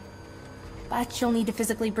 But you'll need to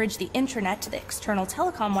physically bridge the intranet to the external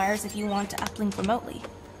telecom wires if you want to uplink remotely.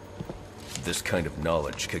 This kind of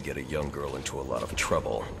knowledge could get a young girl into a lot of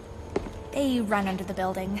trouble. They run under the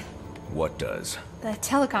building. What does? The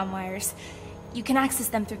telecom wires. You can access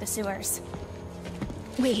them through the sewers.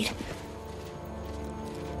 Wait.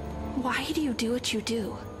 Why do you do what you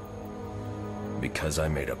do? Because I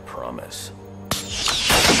made a promise.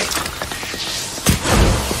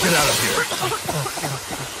 Get out of here!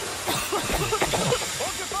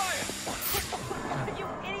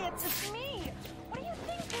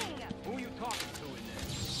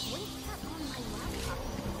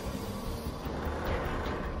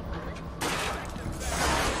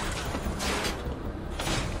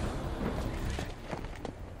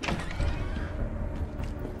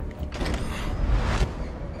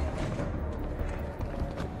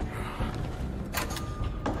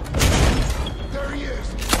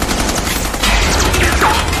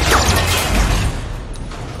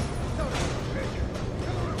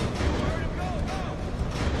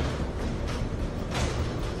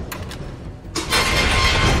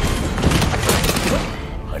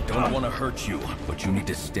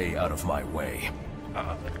 stay out of my way.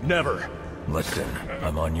 Never. Listen,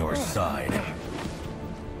 I'm on your side.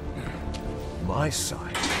 My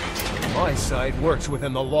side? My side works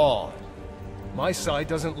within the law. My side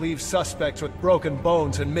doesn't leave suspects with broken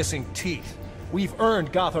bones and missing teeth. We've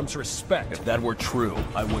earned Gotham's respect. If that were true,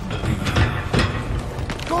 I wouldn't believe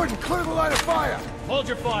you. Gordon, clear the line of fire! Hold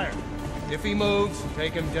your fire. If he moves,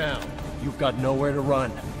 take him down. You've got nowhere to run.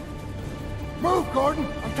 Move, Gordon!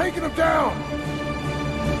 I'm taking him down!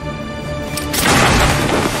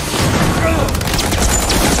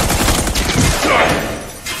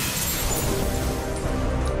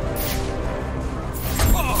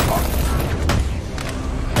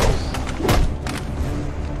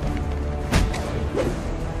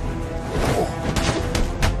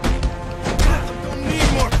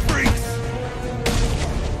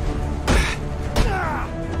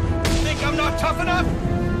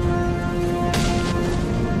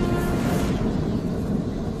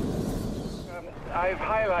 I've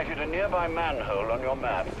highlighted a nearby manhole on your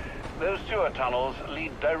map. Those sewer tunnels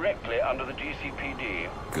lead directly under the GCPD.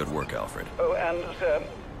 Good work, Alfred. Oh, and, sir,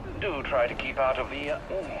 do try to keep out of the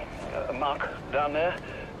muck down there.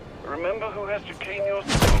 Remember who has to clean your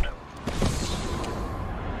suit.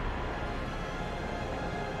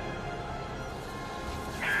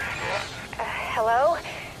 Hello?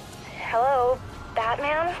 Hello,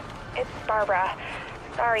 Batman? It's Barbara.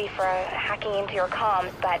 Sorry for hacking into your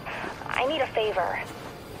comms, but I need a favor.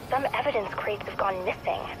 Some evidence crates have gone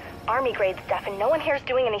missing. Army-grade stuff, and no one here's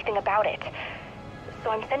doing anything about it. So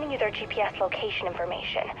I'm sending you their GPS location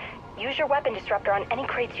information. Use your weapon disruptor on any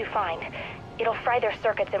crates you find. It'll fry their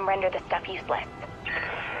circuits and render the stuff useless.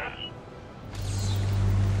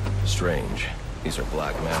 Strange. These are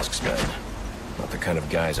Black Mask's men. Not the kind of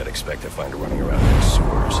guys I'd expect to find running around in the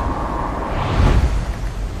sewers.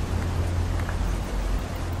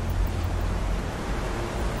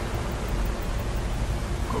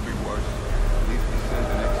 Could be worse. At least he sends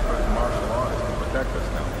an expert martial artist to protect us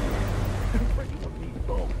down here. For you and me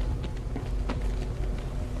both.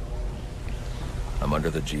 I'm under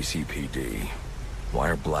the GCPD. Why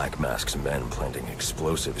are Black Mask's men planting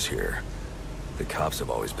explosives here? The cops have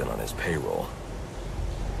always been on his payroll.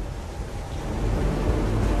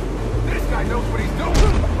 This guy knows what he's doing!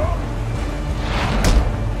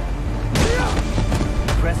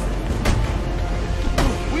 Impressive.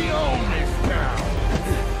 We own this town!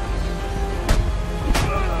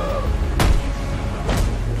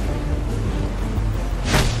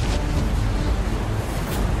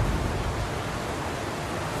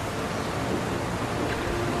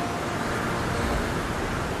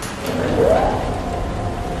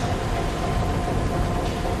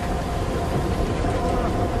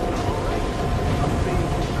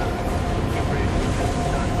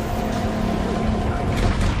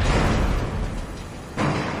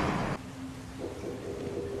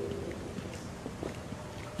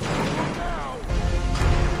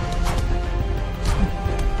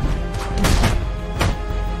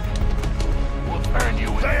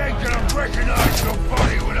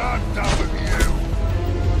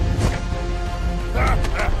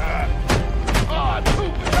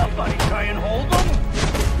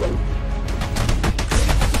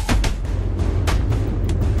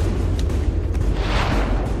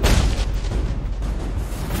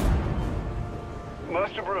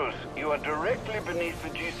 Master Bruce, you are directly beneath the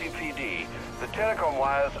GCPD. The telecom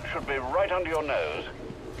wires should be right under your nose.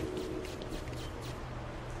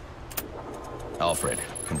 Alfred,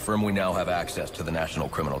 confirm we now have access to the National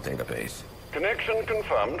Criminal Database. Connection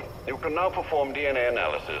confirmed. You can now perform DNA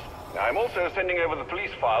analysis. I'm also sending over the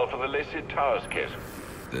police file for the Lacey Towers case.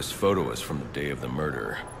 This photo is from the day of the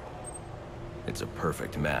murder. It's a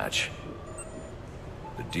perfect match.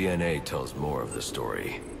 The DNA tells more of the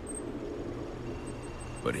story.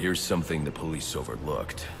 But here's something the police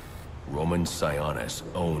overlooked. Roman Sionis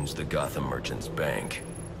owns the Gotham Merchants Bank.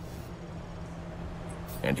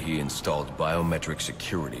 And he installed biometric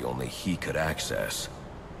security only he could access.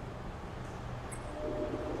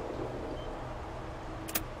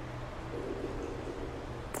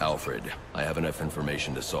 Alfred, I have enough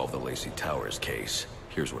information to solve the Lacey Towers case.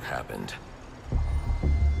 Here's what happened.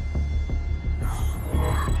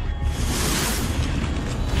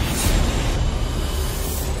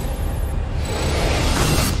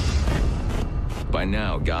 By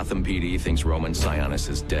now, Gotham PD thinks Roman Sionis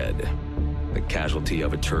is dead. The casualty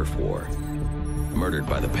of a turf war. Murdered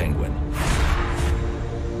by the Penguin.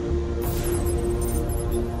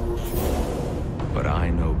 But I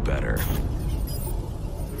know better.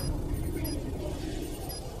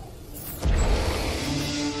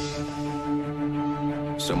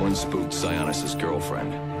 Someone spooked Sionis'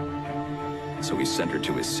 girlfriend. so he sent her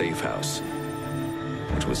to his safe house,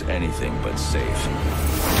 which was anything but safe.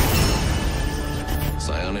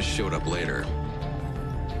 Sionis showed up later,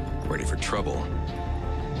 ready for trouble,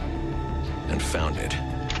 and found it.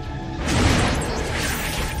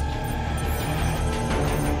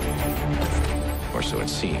 Or so it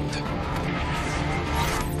seemed.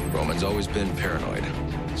 Roman's always been paranoid.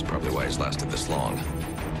 That's probably why he's lasted this long.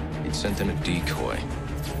 He'd sent in a decoy,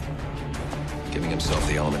 giving himself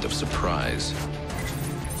the element of surprise,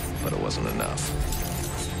 but it wasn't enough.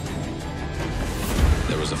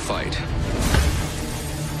 There was a fight.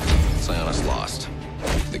 Sionis lost.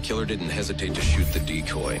 The killer didn't hesitate to shoot the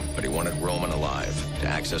decoy, but he wanted Roman alive to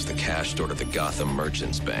access the cash stored at the Gotham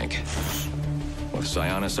Merchants Bank. With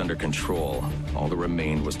Sionis under control, all that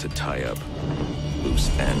remained was to tie up loose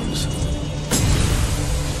ends.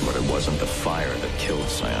 But it wasn't the fire that killed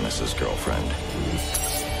Sionis' girlfriend.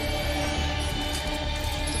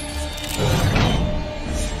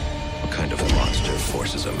 What kind of monster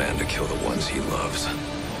forces a man to kill the ones he loves?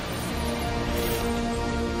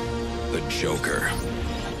 The Joker.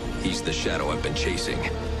 He's the shadow I've been chasing.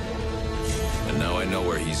 And now I know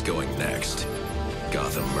where he's going next.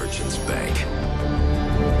 Gotham Merchants Bank.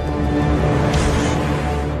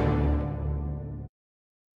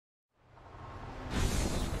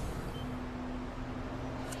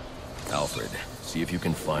 Alfred, see if you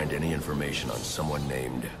can find any information on someone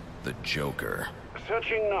named the Joker.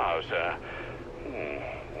 Searching now, sir.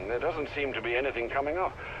 There doesn't seem to be anything coming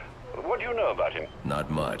up. What do you know about him? Not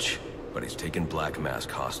much, but he's taken Black Mask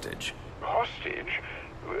hostage. Hostage?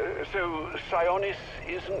 So Sionis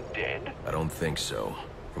isn't dead? I don't think so.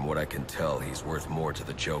 From what I can tell, he's worth more to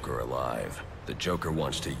the Joker alive. The Joker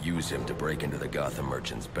wants to use him to break into the Gotham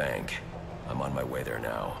Merchants Bank. I'm on my way there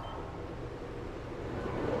now.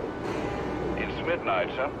 It's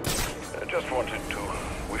midnight, sir. Just wanted to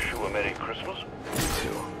wish you a Merry Christmas. You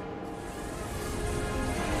too.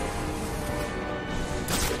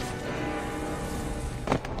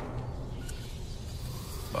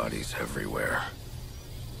 Bodies everywhere.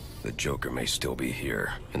 The Joker may still be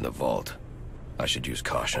here, in the vault. I should use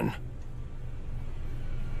caution.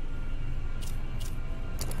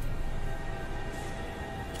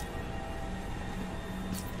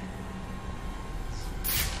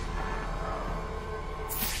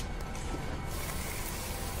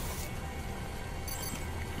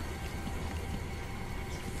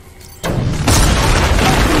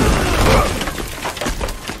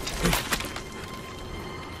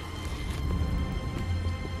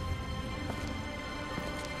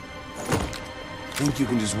 Think you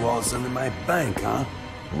can just waltz under my bank, huh?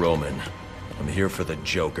 Roman, I'm here for the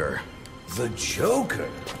Joker. The Joker?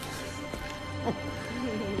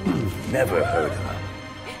 Never heard of him.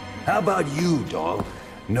 How about you, dog?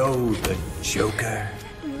 Know the Joker?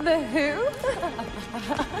 The who?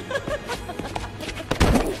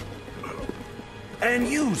 And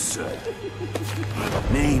you, sir?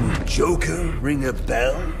 Name Joker ring a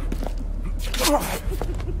bell?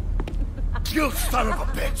 You son of a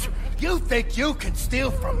bitch! You think you can steal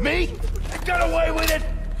from me? You got away with it?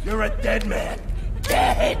 You're a dead man.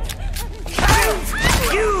 Dead! And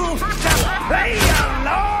you to play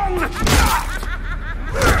along?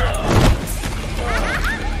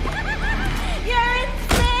 You're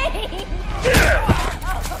insane!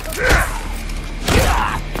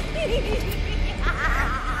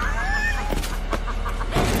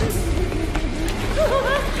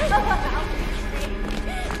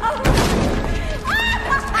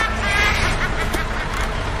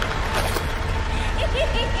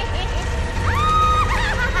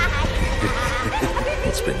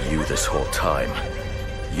 It's been you this whole time.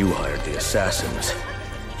 You hired the assassins.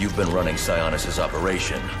 You've been running Sionis'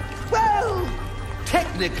 operation. Well,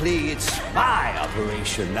 technically it's my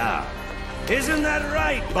operation now. Isn't that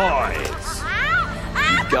right, boys?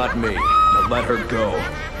 You got me. Now let her go.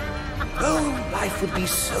 Oh, life would be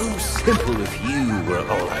so simple if you were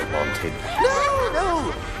all I wanted.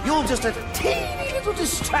 No, you're just a teeny little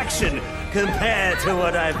distraction compared to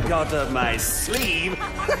what I've got up my sleeve.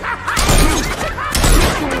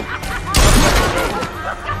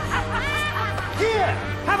 Here,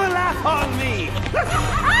 have a laugh on me.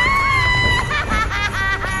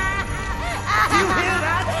 You hear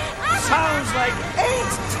that? Sounds like 8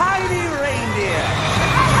 tiny reindeer.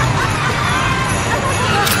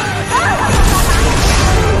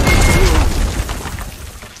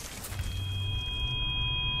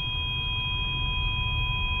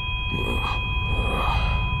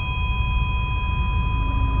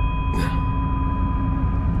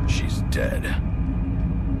 She's dead.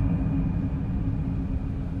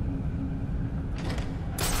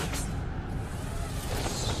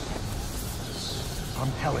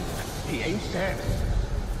 I'm telling you, he ain't dead.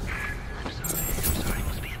 I'm sorry, it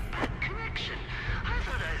must be a bad connection. I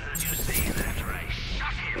thought I heard you say that after I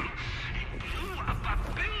shot him and blew up a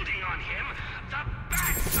building on him, the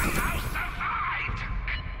bat somehow survived!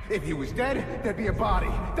 If he was dead, there'd be a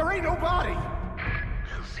body. There ain't no body!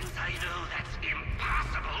 Well, since I know that's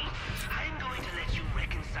impossible, I'm going to let you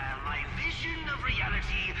reconcile my vision of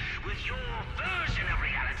reality with your version of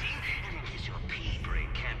reality, and in case your pea brain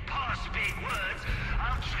can't parse big words,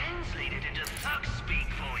 I'll translate it into thug speak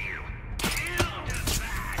for you. Killed the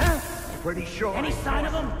bat! Pretty sure. Any sign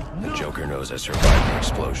of him? The Joker knows I survived the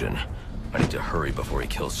explosion. I need to hurry before he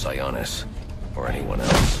kills Sionis. Or anyone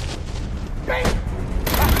else.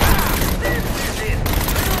 This is it!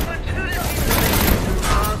 An opportunity to make you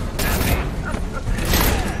happy.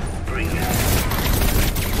 Bring it.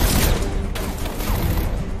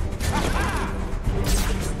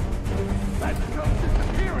 That joke's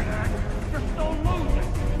disappearing, Act. You're still losing.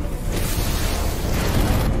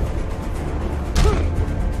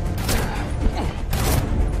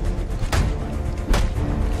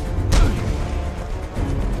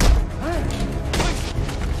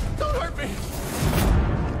 Don't hurt me.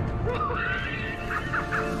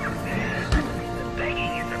 The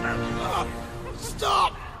begging is about to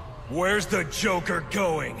Stop! Where's the Joker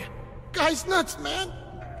going? Guy's nuts, man.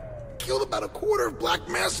 Killed about a quarter of Black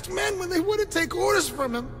Mask's men when they wouldn't take orders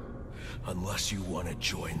from him. Unless you want to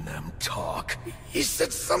join them, talk. He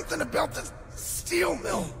said something about the steel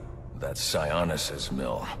mill. That's Sionis'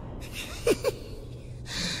 mill.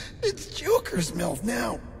 It's Joker's mill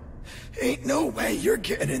now. Ain't no way you're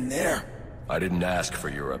getting in there. I didn't ask for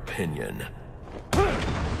your opinion.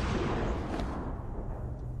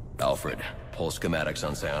 Alfred, pull schematics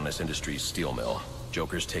on Sionis Industries steel mill.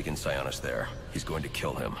 Joker's taken Sionis there. He's going to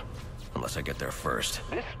kill him. Unless I get there first.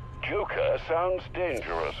 This Joker sounds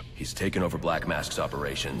dangerous. He's taken over Black Mask's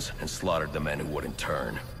operations and slaughtered the men who wouldn't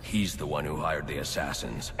turn. He's the one who hired the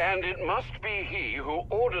assassins. And it must be he who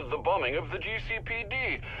ordered the bombing of the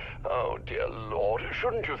GCPD. Oh, dear Lord.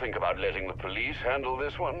 Shouldn't you think about letting the police handle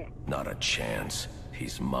this one? Not a chance.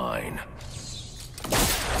 He's mine.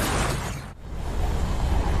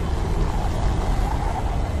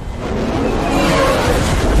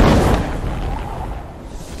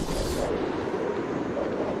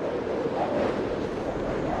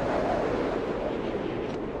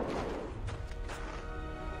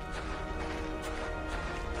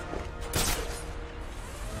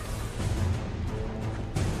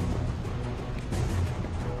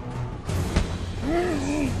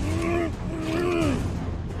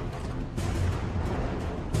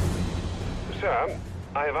 Sir,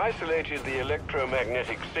 I have isolated the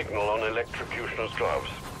electromagnetic signal on Electrocutioner's gloves.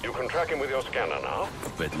 You can track him with your scanner now. A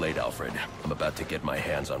bit late, Alfred. I'm about to get my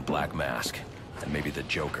hands on Black Mask. And maybe the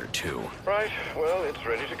Joker, too. Right. Well, it's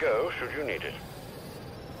ready to go, should you need it.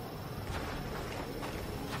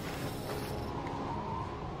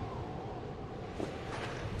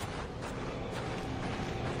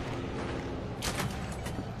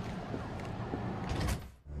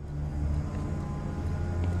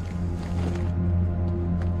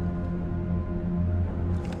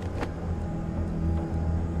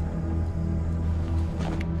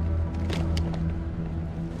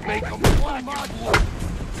 Make him black.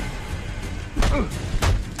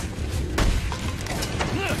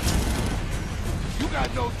 You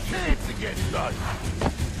got no chance to get done.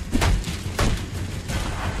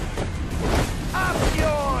 I'm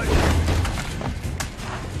yours.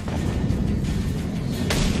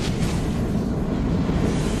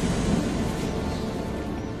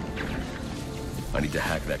 I need to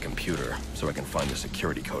hack that computer so I can find the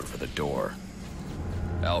security code for the door.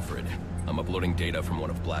 Alfred, I'm uploading data from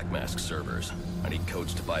one of Black Mask's servers. I need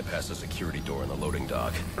codes to bypass the security door in the loading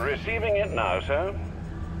dock. Receiving it now, sir.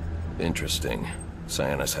 Interesting.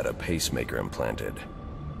 Sionis had a pacemaker implanted.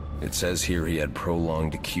 It says here he had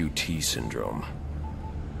prolonged QT syndrome.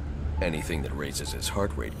 Anything that raises his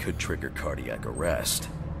heart rate could trigger cardiac arrest.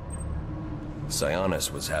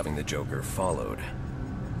 Sionis was having the Joker followed.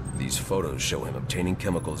 These photos show him obtaining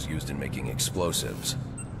chemicals used in making explosives.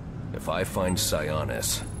 If I find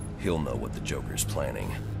Sionis, he'll know what the Joker's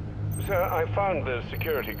planning. Sir, I found the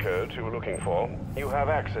security codes you were looking for. You have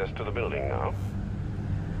access to the building now.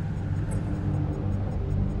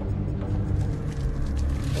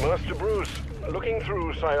 Master Bruce, looking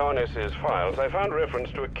through Sionis' files, I found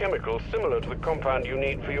reference to a chemical similar to the compound you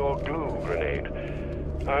need for your glue grenade.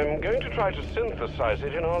 I'm going to try to synthesize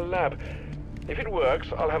it in our lab. If it works,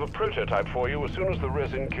 I'll have a prototype for you as soon as the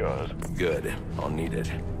resin cures. Good. I'll need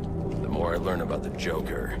it. The more I learn about the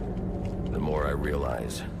Joker, the more I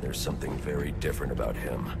realize there's something very different about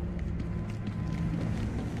him.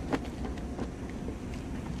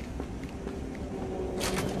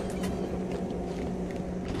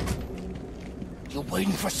 You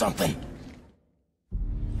waiting for something?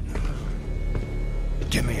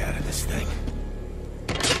 Get me out of this thing.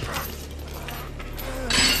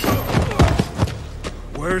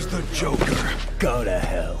 Where's the Joker? Go to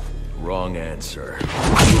hell. Wrong answer.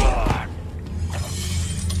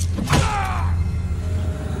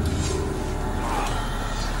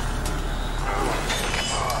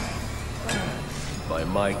 By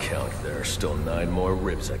my count, there are still 9 more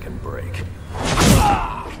ribs I can break.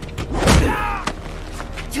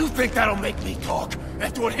 You think that'll make me talk?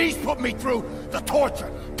 After what he's put me through, the torture,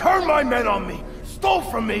 turned my men on me, stole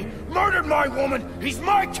from me, murdered my woman, he's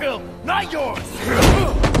my kill, not yours!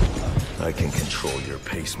 I can control your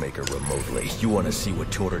pacemaker remotely. You want to see what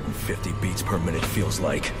 250 beats per minute feels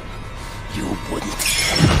like? You wouldn't.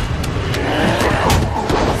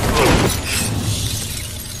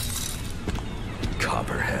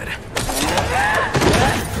 Copperhead.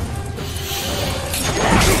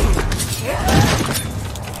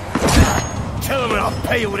 Tell him and I'll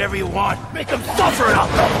pay you whatever you want. Make him suffer and I'll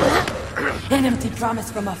cover. An empty promise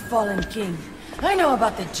from a fallen king. I know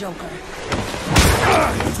about the Joker.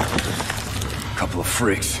 Couple of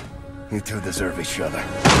freaks. You two deserve each other.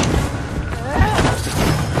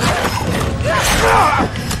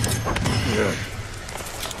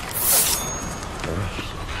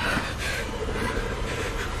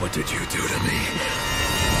 What did you do to me?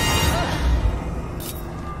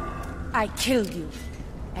 I killed you.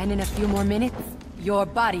 And in a few more minutes, your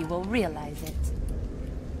body will realize it.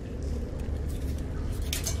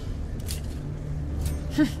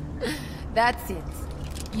 That's it.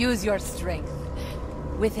 Use your strength.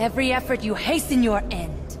 With every effort, you hasten your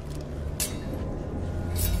end.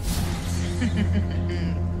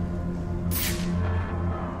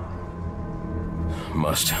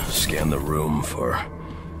 Must scan the room for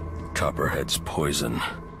Copperhead's poison.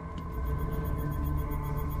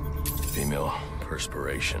 Female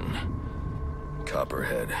perspiration.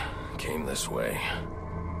 Copperhead came this way.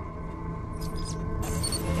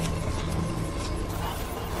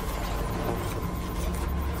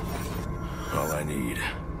 All I need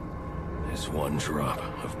is 1 drop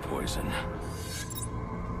of poison.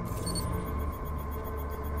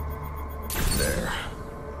 There.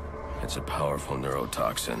 It's a powerful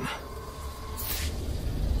neurotoxin.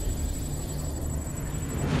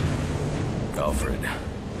 Alfred.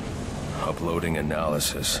 Uploading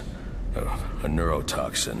analysis of a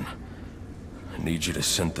neurotoxin. I need you to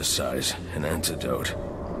synthesize an antidote.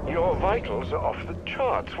 Your vitals are off the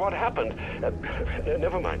charts. What happened?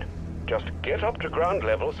 Never mind. Just get up to ground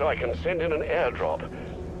level so I can send in an airdrop.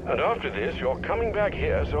 And after this, you're coming back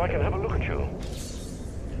here so I can have a look at you.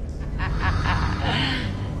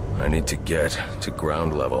 I need to get to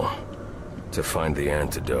ground level to find the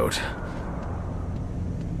antidote.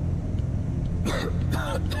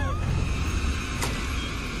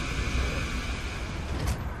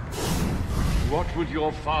 What would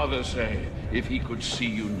your father say if he could see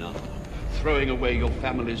you now, throwing away your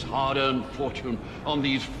family's hard-earned fortune on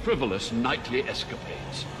these frivolous nightly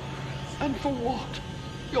escapades? And for what?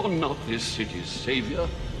 You're not this city's savior.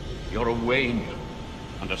 You're a Wayne,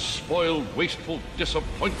 and a spoiled, wasteful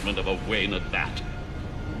disappointment of a Wayne at that.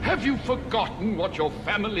 Have you forgotten what your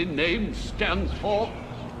family name stands for?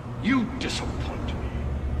 You disappoint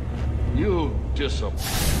me. You disappoint.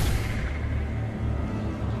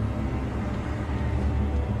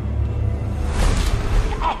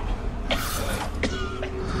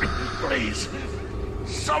 Please,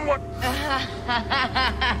 someone...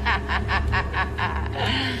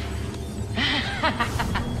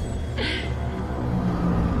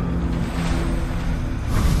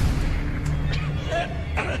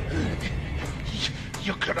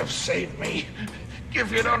 You could have saved me.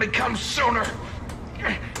 If you'd only come sooner.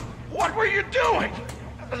 What were you doing?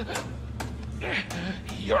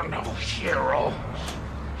 You're no hero.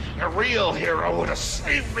 A real hero would have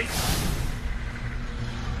saved me.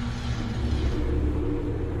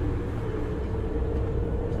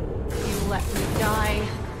 You let me die.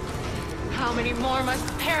 How many more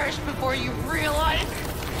must perish before you realize?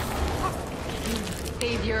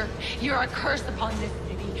 Savior, you're a curse upon this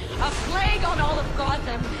city. A plague on all of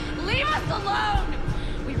Gotham. Leave us alone!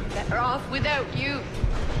 We'd be better off without you.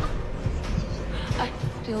 I'd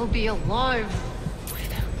still be alive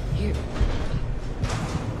without you.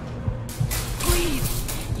 Please,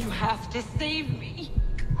 you have to save me.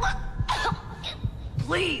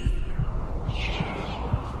 Please.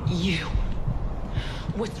 You.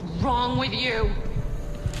 What's wrong with you?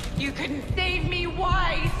 You couldn't save me.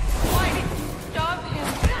 Why? Why did you stop him?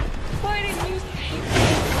 Why didn't you save me?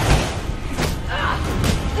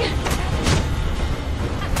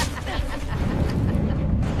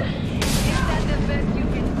 Is that the best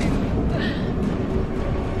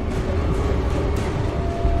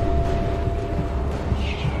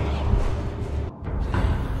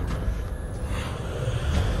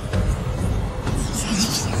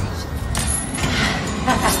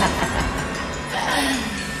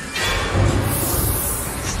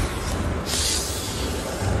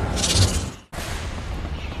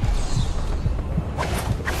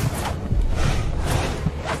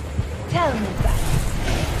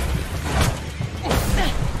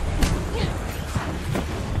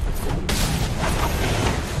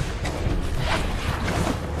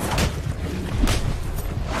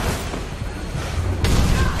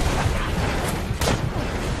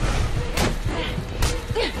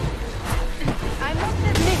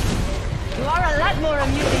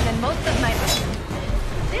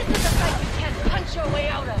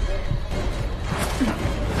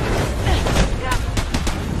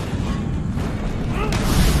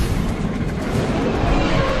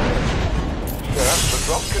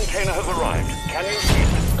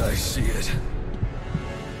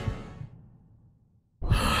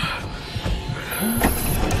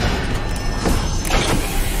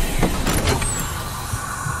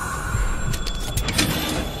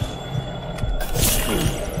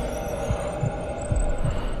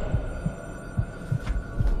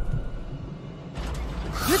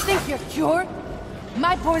You think you're cured?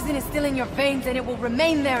 My poison is still in your veins and it will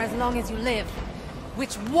remain there as long as you live.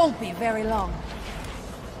 Which won't be very long.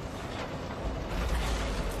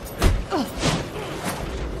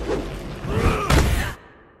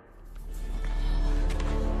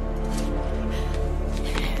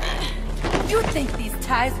 You think these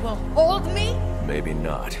ties will hold me? Maybe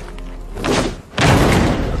not.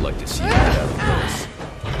 I'd like to see you get out of this.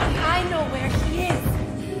 I know where he is.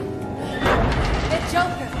 The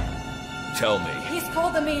Joker. Tell me. He's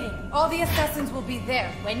called a meeting. All the assassins will be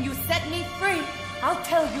there. When you set me free, I'll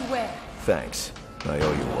tell you where. Thanks. I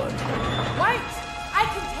owe you one. Wait! I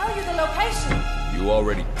can tell you the location. You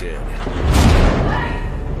already did.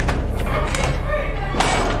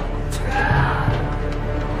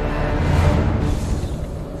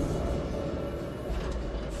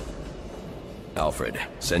 Alfred,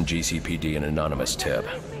 send GCPD an anonymous tip.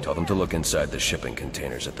 Tell them to look inside the shipping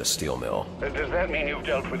containers at the steel mill. Does that mean you've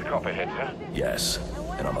dealt with Copperhead, sir? Yes,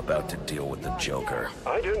 and I'm about to deal with the Joker.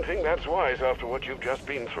 I don't think that's wise after what you've just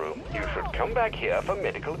been through. You should come back here for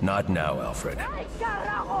medical... Not now, Alfred.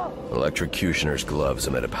 Electrocutioner's gloves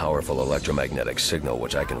emit a powerful electromagnetic signal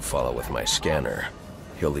which I can follow with my scanner.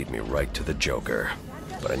 He'll lead me right to the Joker.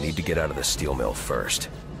 But I need to get out of the steel mill first.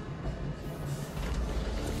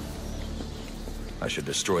 I should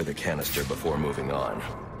destroy the canister before moving on.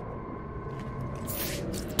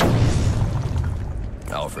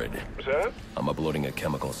 Alfred. Sir? I'm uploading a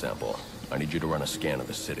chemical sample. I need you to run a scan of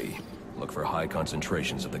the city. Look for high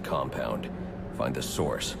concentrations of the compound. Find the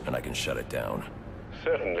source, and I can shut it down.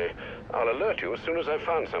 Certainly. I'll alert you as soon as I've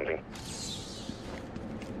found something.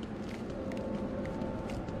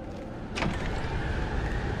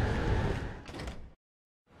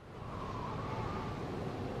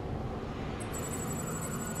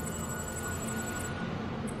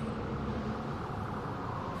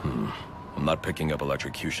 I'm not picking up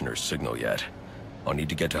Electrocutioner's signal yet. I'll need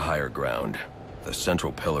to get to higher ground. The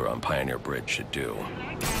central pillar on Pioneer Bridge should do.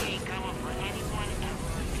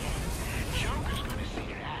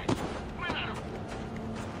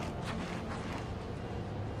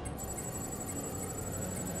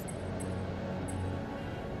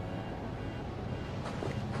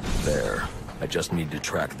 There. I just need to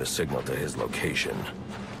track the signal to his location.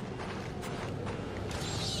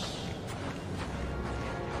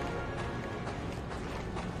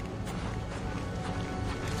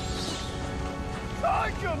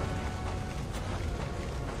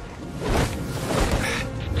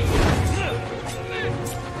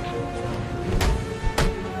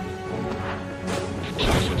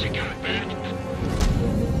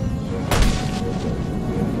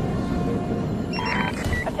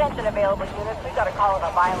 Attention available units. We got a call of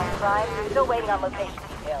a violent crime. Still waiting on location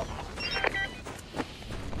details.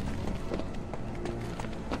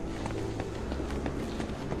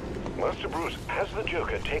 Master Bruce, has the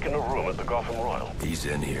Joker taken a room at the Gotham Royal? He's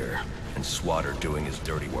in here, and SWAT are doing his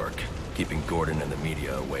dirty work, keeping Gordon and the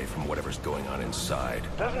media away from whatever's going on inside.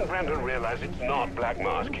 Doesn't Brandon realize it's not Black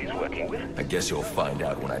Mask he's working with? I guess you'll find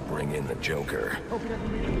out when I bring in the Joker.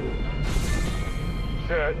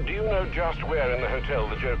 Sir, do you know just where in the hotel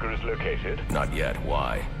the Joker is located? Not yet.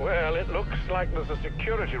 Why? Well, it looks like there's a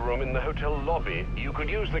security room in the hotel lobby. You could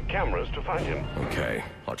use the cameras to find him. Okay,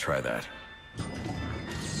 I'll try that.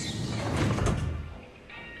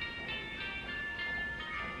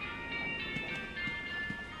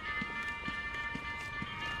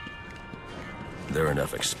 There are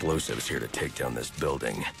enough explosives here to take down this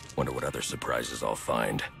building. Wonder what other surprises I'll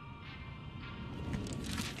find.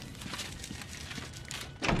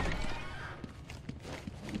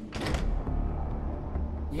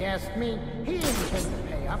 You ask me, he ain't intending to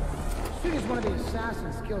pay up. As soon as one of the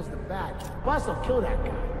assassins kills the bat, boss will kill that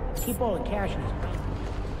guy. Keep all the cash in his bank.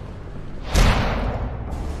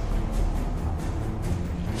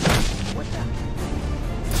 What the?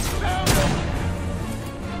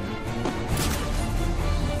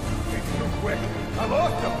 Too quick. I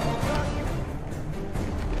lost him.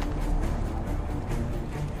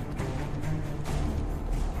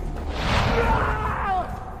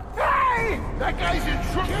 That guy's in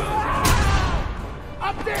trouble!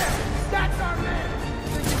 Up there! That's our man!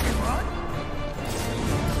 Think you can run?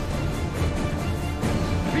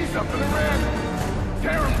 He's up and around!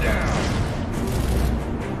 Tear him down!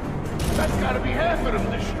 That's gotta be half of them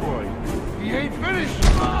destroyed! He ain't finished!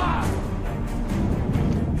 Ah!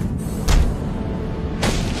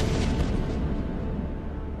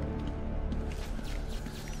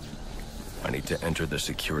 I need to enter the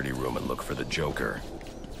security room and look for the Joker.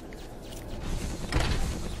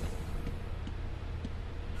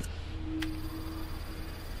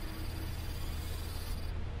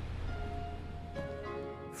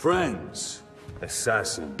 Friends,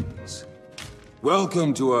 assassins,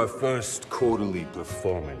 welcome to our first quarterly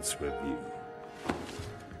performance review.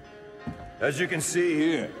 As you can see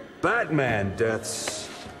here, Batman deaths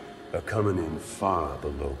are coming in far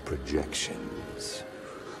below projections.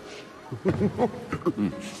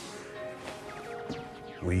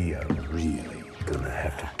 We are really gonna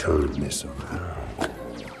have to turn this around.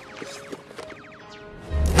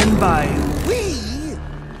 And by we,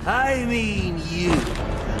 I mean you.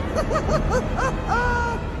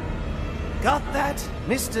 Got that,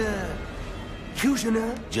 Mr.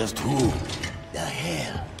 Fusioner? Just who the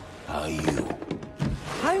hell are you?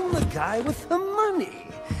 I'm the guy with the money.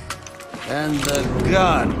 And the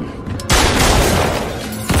gun.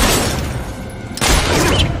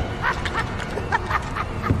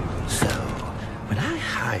 So, when I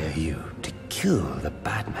hire you to kill the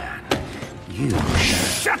Batman, you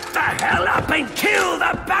shut the hell up and kill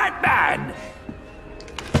the Batman!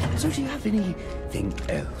 So do you have anything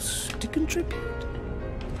else to contribute?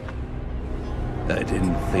 I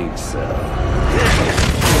didn't think so.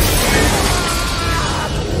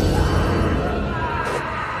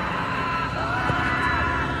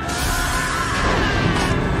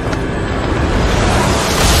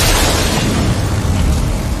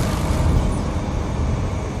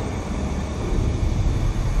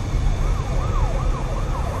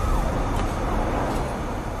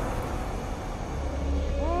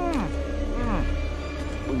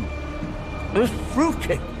 This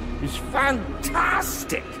fruitcake is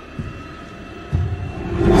fantastic!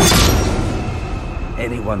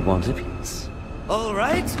 Anyone want a piece? All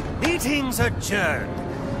right, meeting's adjourned.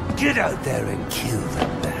 Get out there and kill the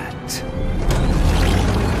bat.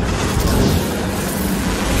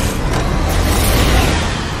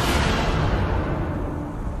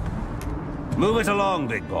 Move it along,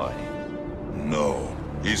 big boy. No,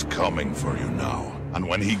 he's coming for you now. And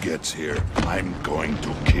when he gets here, I'm going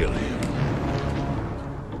to kill him.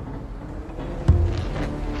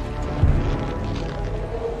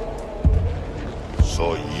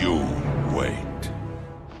 So you wait.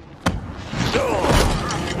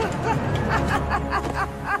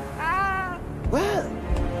 Well,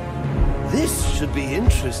 this should be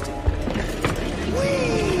interesting.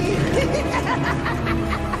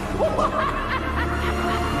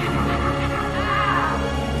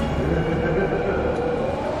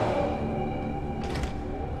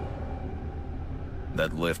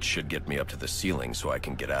 That lift should get me up to the ceiling so I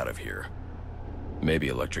can get out of here. Maybe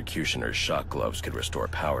Electrocutioner's shock gloves could restore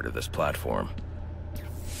power to this platform.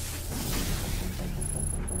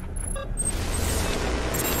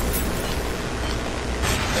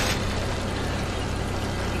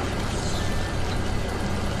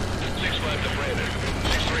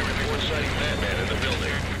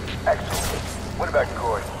 Excellent. What about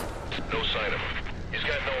Gordon? No sign of him. He's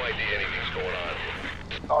got no idea anything's going on.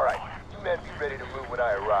 All right. You men be ready to move when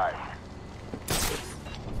I arrive.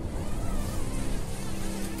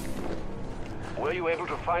 Were you able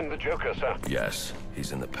to find the Joker, sir? Yes,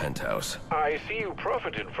 he's in the penthouse. I see you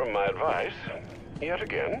profited from my advice. Yet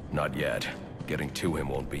again. Not yet. Getting to him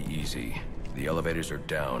won't be easy. The elevators are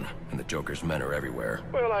down, and the Joker's men are everywhere.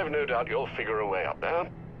 Well, I've no doubt you'll figure a way up there.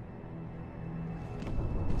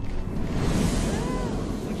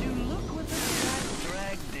 Would you look what the cat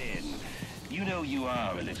dragged in? You know you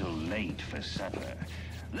are a little late for supper.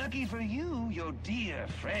 Lucky for you, your dear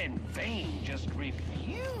friend Bane just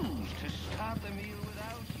refused to start the meal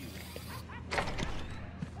without you.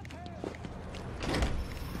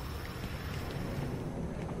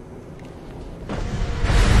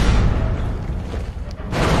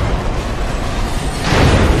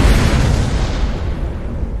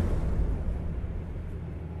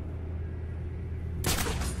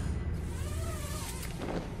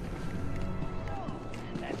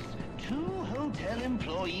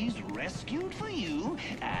 Employees rescued for you,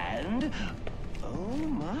 and oh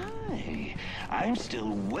my, I'm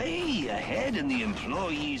still way ahead in the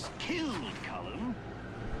employees killed column.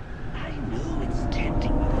 I know it's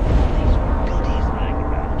tempting with all these goodies lying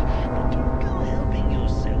around, but don't go helping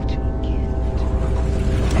yourself to a gift.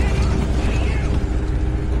 Hey, you!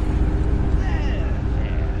 There,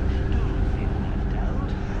 don't feel left out.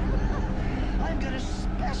 I've got a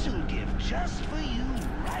special gift just for you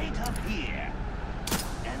right up here.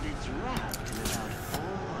 And it's wrapped in about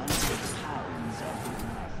 400 pounds of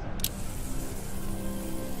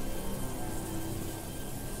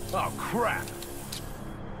muscle. Oh, crap!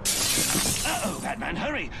 Uh-oh, Batman,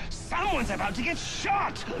 hurry! Someone's about to get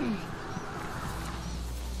shot!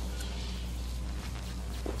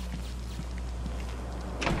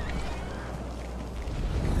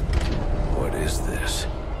 What is this?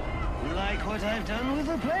 Like what I've done with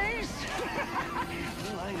the place?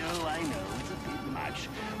 Oh, I know, it's a bit much.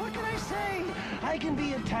 What can I say? I can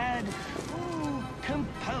be a tad,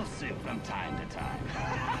 compulsive from time to time.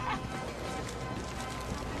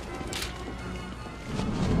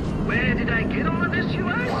 Where did I get all of this, you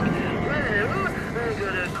ask? Well, I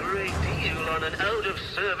got a great deal on an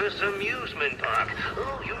out-of-service amusement park.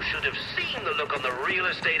 Oh, you should have seen the look on the real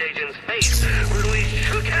estate agent's face when we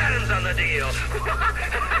shook hands on the deal.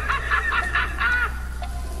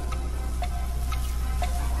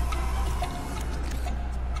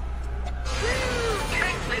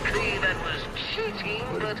 Technically, that was cheating,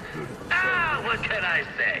 but what can I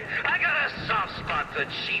say? I got a soft spot for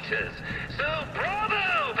cheaters. So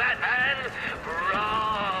bravo, Batman!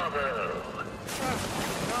 Bravo!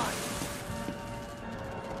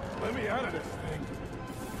 Let me out of this thing.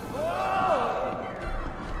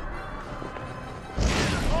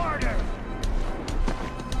 Harder!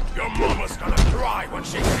 Your mama's gonna cry when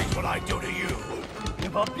she sees what I do to you.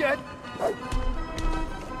 Give up yet?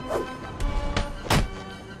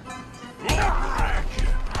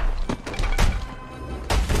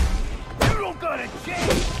 You don't got a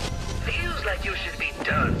chance! Feels like you should be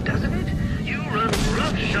done, doesn't it? You run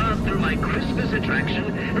roughshod through my Christmas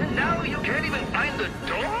attraction, and now you can't even find the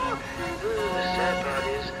door? The sad part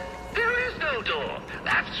is, there is no door.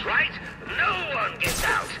 That's right, no one gets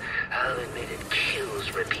out. I'll admit it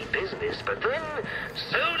kills repeat business, but then,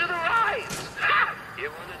 so do the rides. Ha! You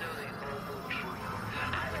wanna know the awful truth?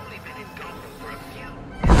 I've only been in Gotham for a few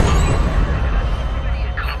I've already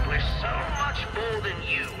accomplished so much more than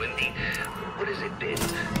you in the, what has it been,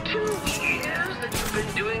 2 years that you've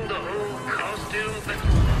been doing the whole costume thing?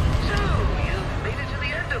 So, you've made it to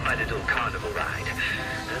the end of my little carnival ride.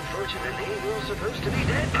 Unfortunately, you're supposed to be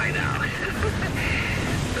dead by now.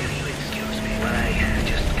 Will you excuse me while I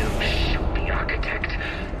just go shoot the architect?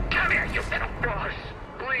 Come here, you little boss!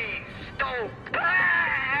 Please, don't! Ah!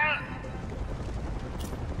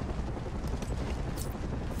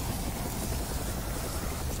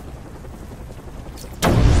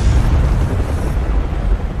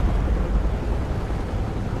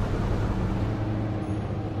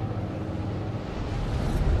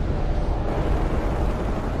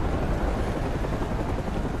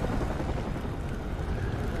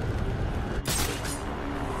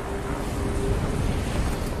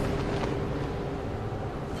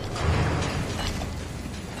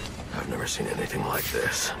 Never seen anything like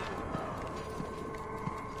this.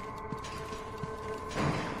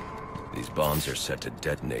 These bombs are set to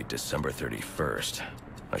detonate December 31st.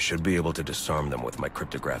 I should be able to disarm them with my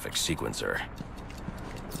cryptographic sequencer.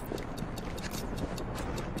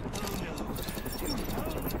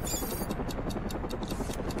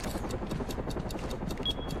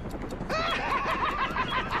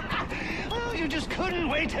 Oh, you just couldn't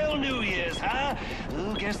wait till New Year's, huh?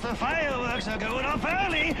 Oh, guess the fireworks are going off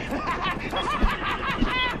early.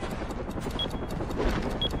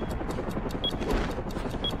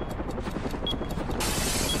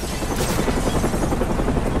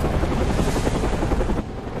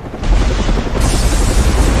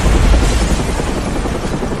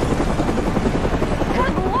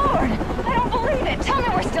 Good Lord! I don't believe it! Tell me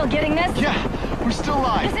we're still getting this! Yeah, we're still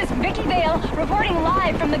live. This is Vicky Vale reporting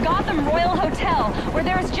live from the Gotham Royal Hotel, where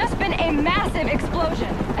there has just been a massive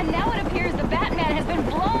explosion. And now it appears the Batman has been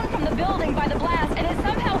blown from the building by the blast and is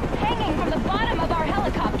somehow hanging from the bottom of our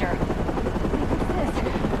helicopter. What's this?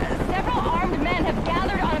 Several armed men have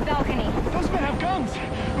gathered on a balcony. Those men have guns.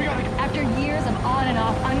 We gotta... After years of on and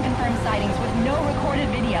off unconfirmed sightings with no recorded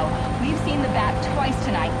video, we've seen the Bat twice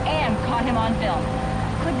tonight and caught him on film.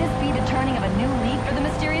 Could this be the turning of a new leaf for the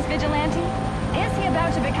mysterious vigilante? Is he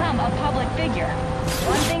about to become a public figure?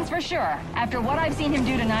 One thing's for sure, after what I've seen him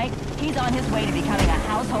do tonight, he's on his way to becoming a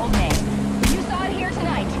household name. You saw it here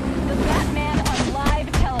tonight, the Batman on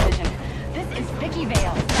live television. This is Vicky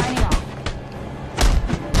Vale signing off.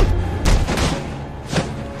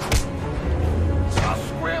 I'll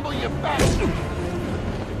scramble you back!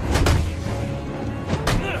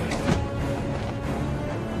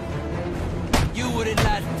 You wouldn't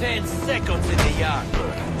last 10 seconds in the yard.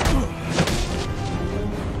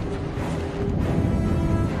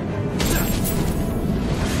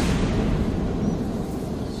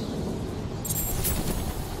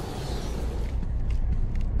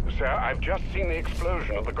 Sir, I've just seen the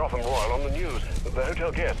explosion of the Gotham Royal on the news. The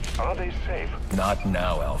hotel guests, are they safe? Not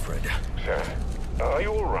now, Alfred. Sir, are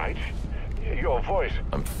you all right? Your voice...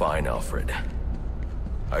 I'm fine, Alfred.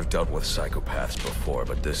 I've dealt with psychopaths before,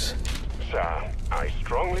 but this... Sir, I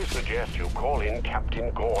strongly suggest you call in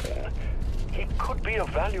Captain Gordon. He could be a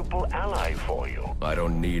valuable ally for you. I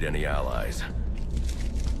don't need any allies.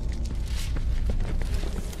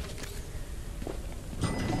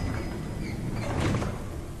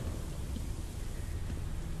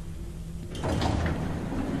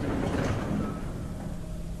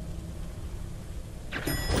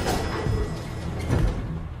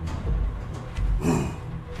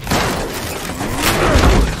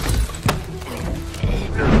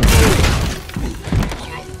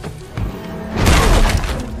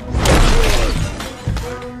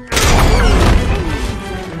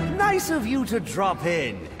 you to drop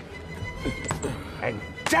in. And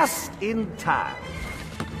just in time.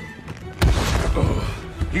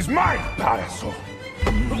 He's mine, Paraso.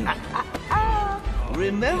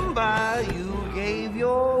 Remember, you gave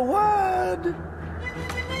your word.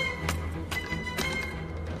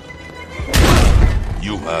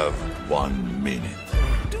 You have 1 minute.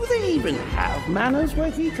 Do they even have manners where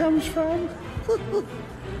he comes from?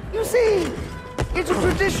 You see, it's a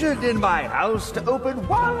tradition in my house to open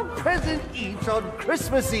one present each on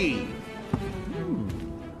Christmas Eve.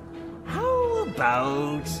 How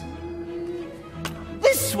about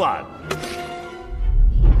this one?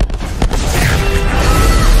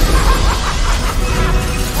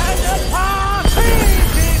 And a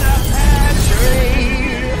partridge in a pear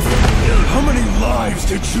tree. How many lives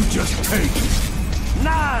did you just take?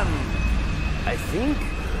 None. I think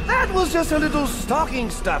that was just a little stocking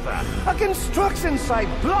stuffer. A construction site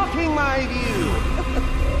blocking my view.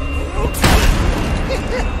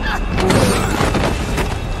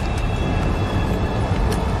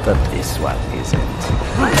 But this one isn't.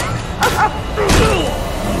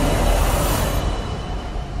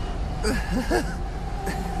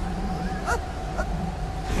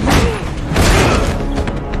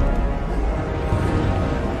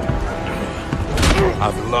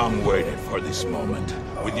 I've long waited for this moment.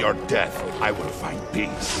 With your death, I will find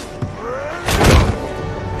peace.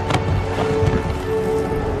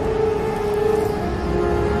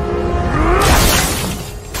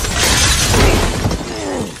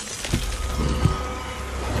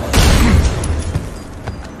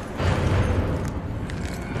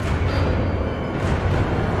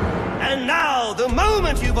 And now, the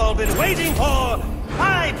moment you've all been waiting for,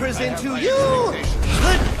 I present to you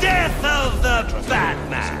the death of the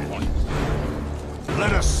Batman.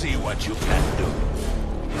 Let us see what you can do.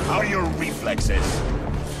 How are your reflexes?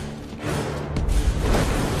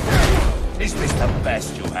 Is this the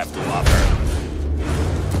best you have to offer?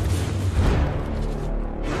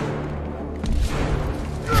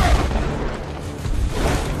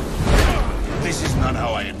 This is not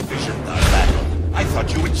how I envisioned our battle. I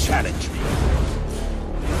thought you would challenge me.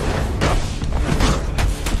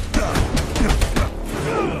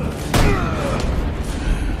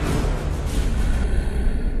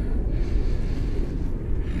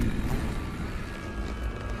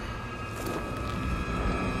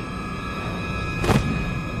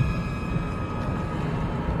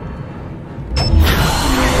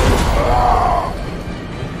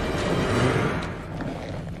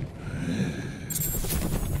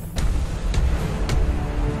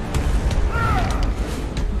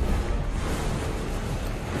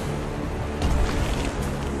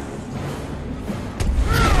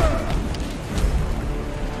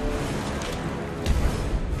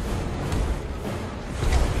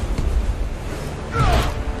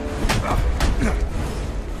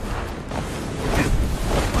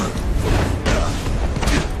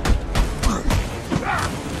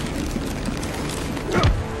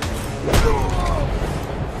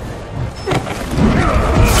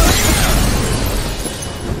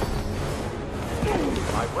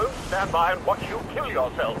 By and watch you kill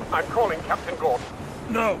yourself. I'm calling Captain Gordon.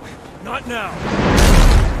 No, not now.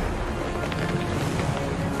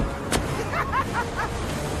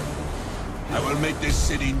 I will make this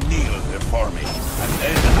city kneel before me, and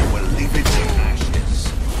then I will leave it in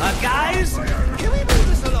ashes. Guys, can we move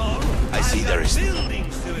this along? I see there is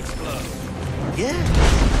buildings to explode.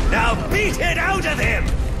 Yeah. Now beat it out of him!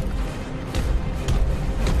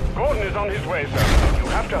 Gordon is on his way, sir. You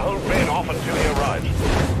have to hold Ben off until he arrives.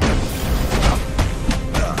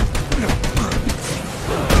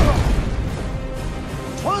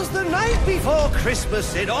 'Twas the night before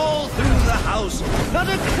Christmas, and all through the house, not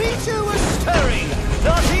a creature was stirring,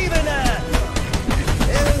 not even a...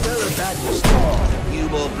 Well, a bad mistake. Few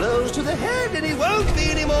more blows to the head, and he won't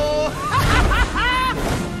be anymore.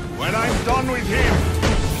 When I'm done with him,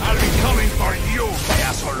 I'll be coming for you,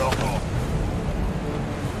 Payaso Loco.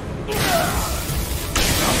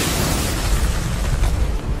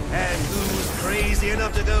 And who's crazy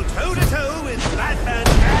enough to go toe-to-toe with Batman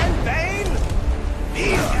and Bane?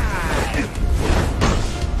 These guys!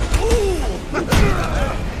 Ooh!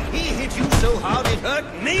 He hit you so hard it hurt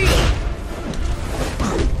me!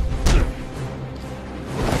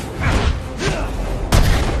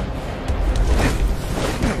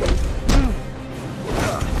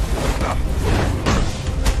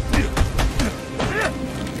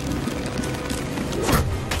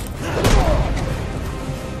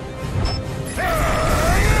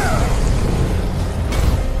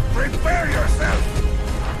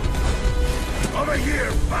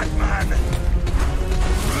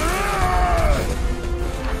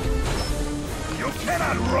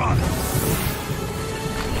 cannot run!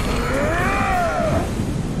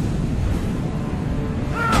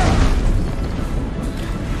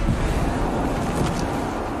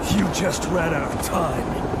 You just ran out of time.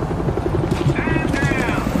 Stand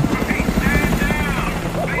down! Stand down!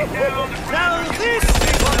 Face down on the ground! Now this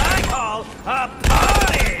is what I call a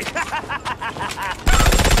party!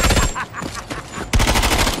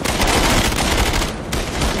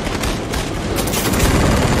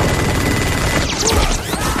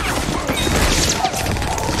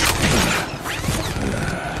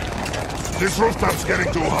 This rooftop's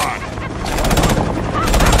getting too hot.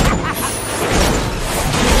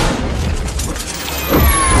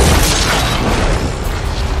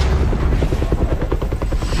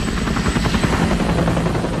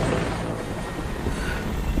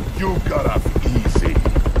 You got off easy.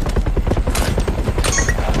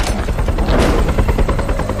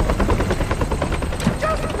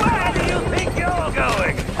 Just where do you think you're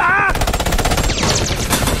going, huh?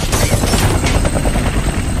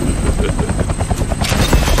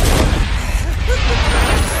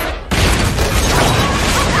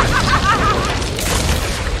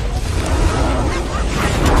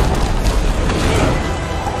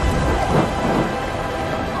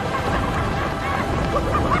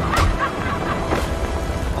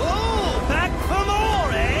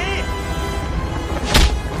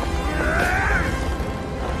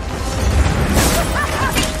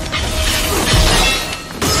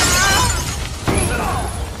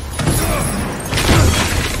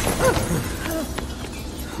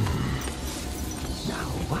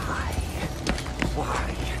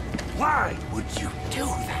 Why would you do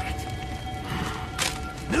that?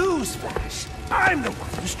 Newsflash! I'm the one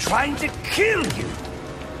who's trying to kill you!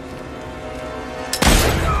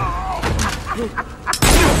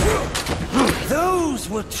 Those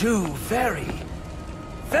were two very,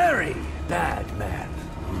 very bad men.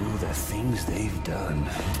 Ooh, the things they've done.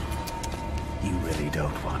 You really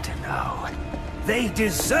don't want to know. They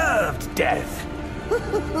deserved death.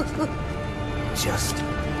 Just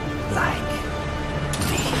like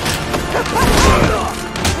me.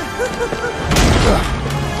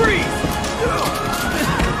 Freeze!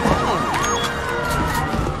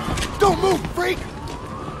 Don't move, freak!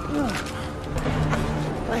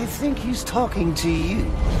 I think he's talking to you.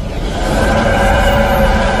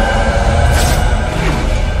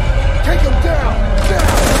 Take him down!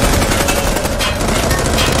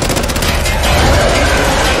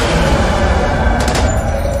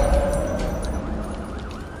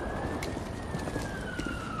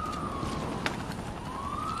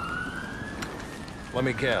 Let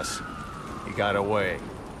me guess. He got away.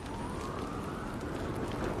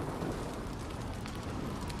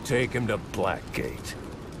 Take him to Blackgate.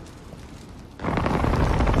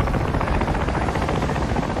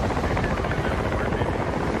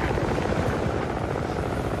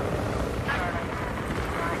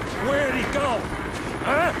 Where'd he go?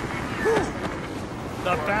 Huh? Who?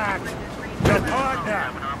 The Bat. Your partner.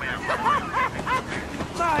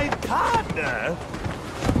 My partner?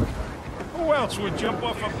 Who else would jump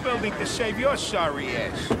off a building to save your sorry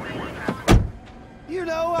ass? You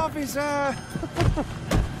know, officer. I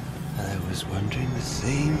was wondering the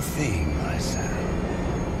same thing myself.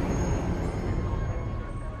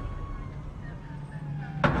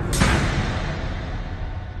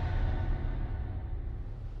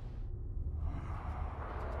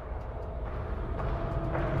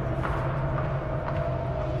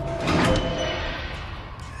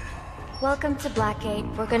 Welcome to Blackgate.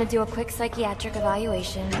 We're gonna do a quick psychiatric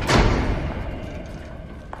evaluation.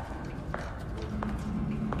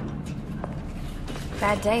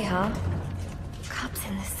 Bad day, huh? Cops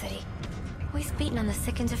in this city. Always beating on the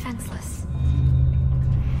sick and defenseless.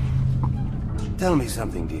 Tell me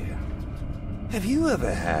something, dear. Have you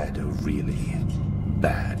ever had a really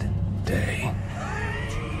bad day?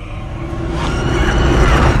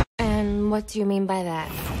 And what do you mean by that?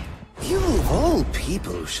 You of all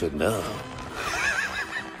people should know.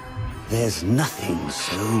 There's nothing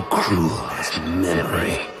so cruel as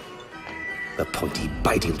memory. The pointy,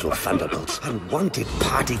 biting little thunderbolts, unwanted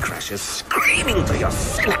party crashers screaming through your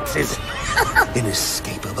synapses.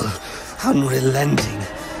 Inescapable, unrelenting,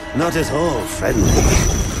 not at all friendly.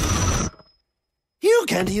 You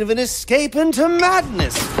can't even escape into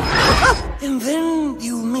madness. And then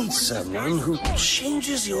you meet someone who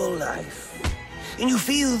changes your life. And you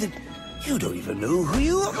feel that you don't even know who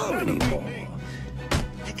you are anymore.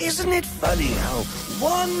 Isn't it funny how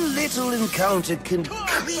one little encounter can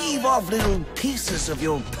cleave off little pieces of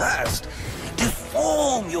your past,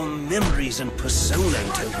 deform your memories and persona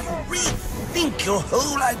until you rethink your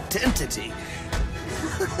whole identity?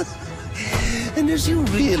 And as you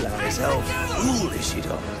realize how foolish it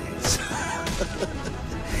all is,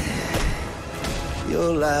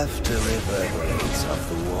 your laughter reverberates off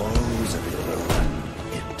the walls of your own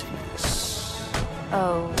emptiness.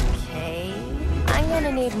 Okay. I'm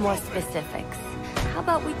gonna need more specifics. How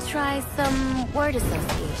about we try some word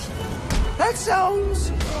association? That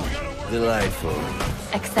sounds delightful.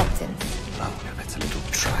 Acceptance. Oh, now that's a little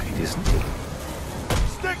trite, isn't it?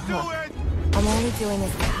 Stick to it! I'm only doing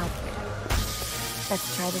this to help you.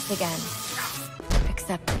 Let's try this again.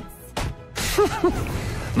 Acceptance.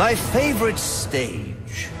 My favorite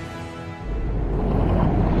stage.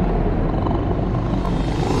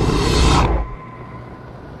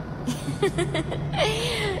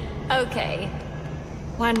 Okay.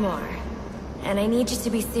 One more. And I need you to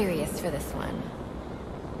be serious for this one.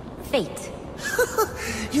 Fate.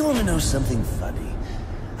 You want to know something funny?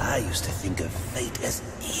 I used to think of fate as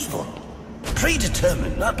evil.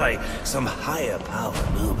 Predetermined, not by some higher power,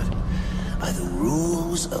 no, but by the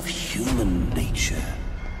rules of human nature.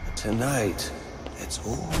 Tonight, it's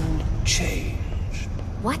all changed.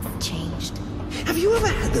 What's changed? Have you ever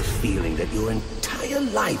had the feeling that your entire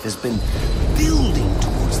life has been building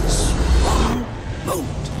towards this one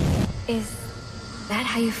moment? Is that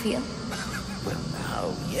how you feel? Well,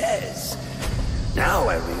 now, yes. Now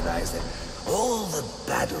I realize that all the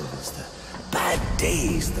battles, the bad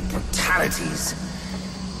days, the brutalities,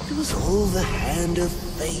 it was all the hand of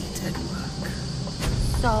fate at work.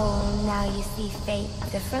 So now you see fate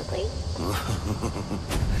differently?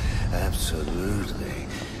 Absolutely.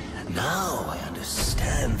 Now I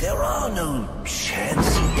understand. There are no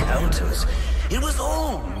chance encounters. It was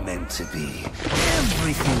all meant to be.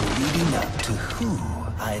 Everything leading up to who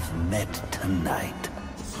I've met tonight.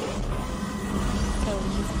 So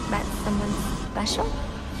you've met someone special?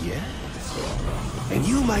 Yes. And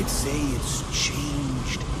you might say it's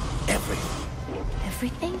changed everything.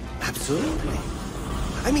 Everything? Absolutely.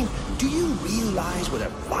 I mean, do you realize what a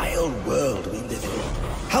vile world we live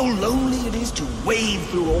in? How lonely it is to wade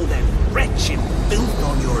through all that wretched filth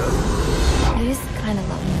on your own? It is kind of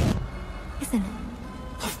lonely, isn't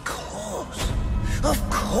it? Of course. Of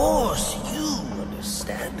course, you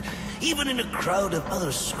understand. Even in a crowd of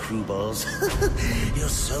other screwballs. You're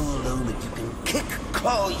so alone that you can kick,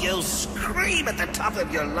 claw, yell, scream at the top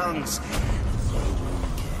of your lungs. And no one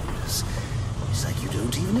cares. It's like you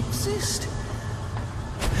don't even exist.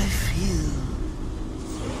 I feel...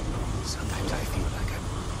 Sometimes I feel like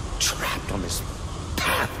I'm trapped on this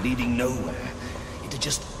path leading nowhere. Into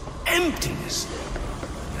just emptiness.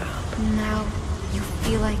 Now you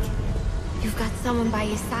feel like you've got someone by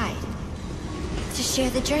your side to share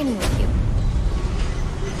the journey with you.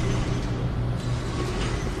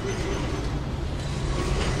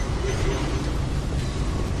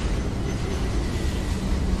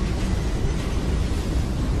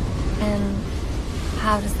 And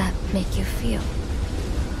how does that make you feel?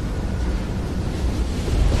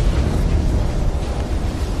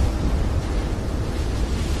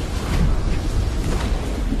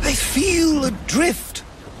 I feel adrift,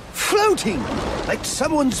 floating, like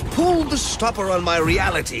someone's pulled the stopper on my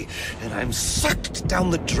reality, and I'm sucked down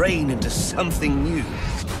the drain into something new.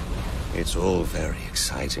 It's all very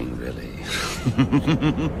exciting, really.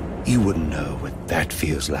 You wouldn't know what that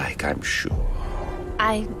feels like, I'm sure.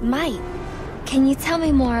 I might. Can you tell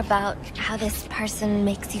me more about how this person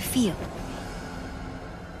makes you feel?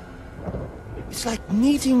 It's like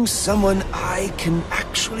meeting someone I can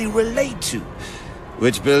actually relate to.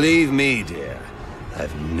 Which, believe me, dear,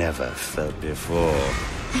 I've never felt before.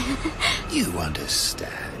 You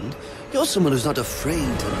understand? You're someone who's not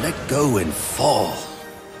afraid to let go and fall.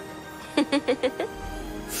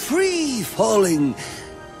 Free falling,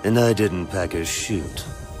 and I didn't pack a chute.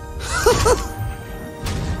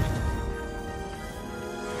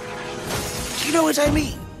 Do you know what I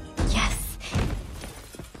mean? Yes.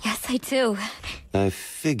 Yes, I do. I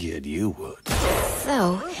figured you would.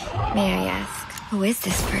 So, may I ask, who is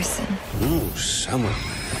this person? Oh, someone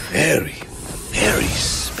very, very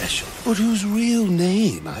special. But whose real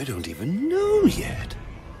name I don't even know yet.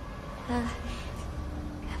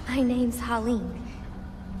 My name's Harleen.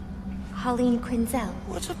 Harleen Quinzel.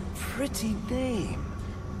 What a pretty name.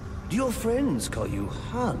 Do your friends call you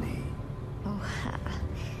Harley? Oh,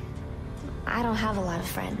 I don't have a lot of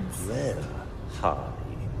friends. Well,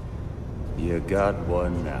 Harley, you got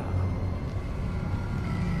one now.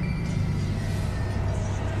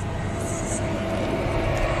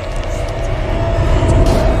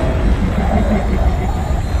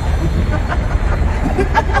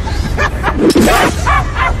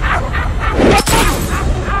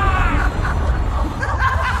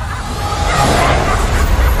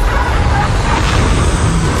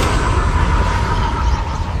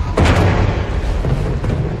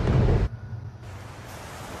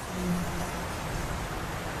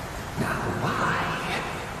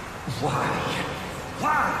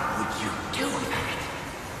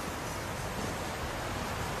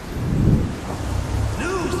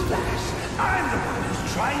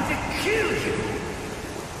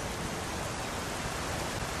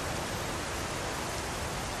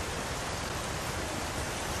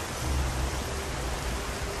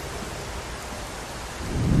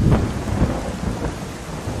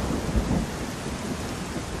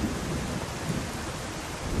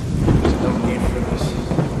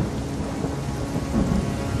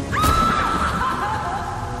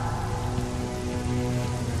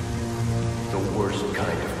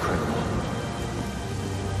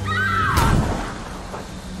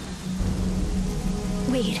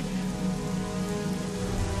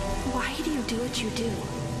 you do?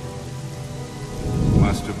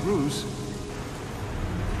 Master Bruce,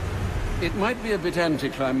 it might be a bit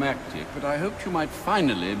anticlimactic, but I hoped you might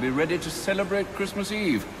finally be ready to celebrate Christmas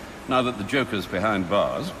Eve, now that the Joker's behind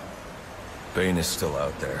bars. Bane is still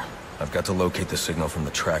out there. I've got to locate the signal from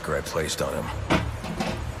the tracker I placed on him.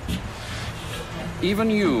 Even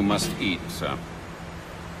you must eat, sir.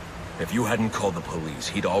 If you hadn't called the police,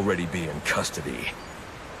 he'd already be in custody.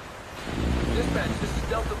 Dispatch, this is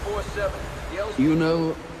Delta 47. You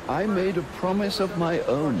know, I made a promise of my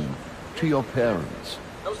own to your parents.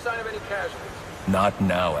 No sign of any casualties. Not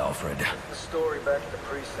now, Alfred. The story back at the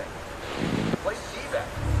precinct. Place CVAC.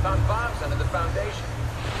 Found bombs under the foundation.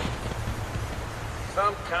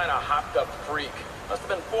 Some kind of hopped-up freak. Must have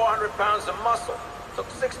been 400 pounds of muscle. Took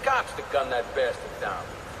 6 cops to gun that bastard down.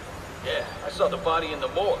 Yeah, I saw the body in the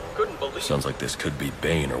morgue. Couldn't believe it. Sounds like this could be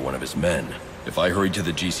Bane or one of his men. If I hurry to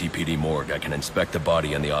the GCPD morgue, I can inspect the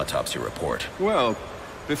body and the autopsy report. Well,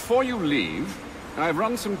 before you leave, I've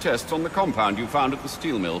run some tests on the compound you found at the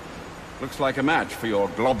steel mill. Looks like a match for your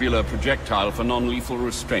globular projectile for non-lethal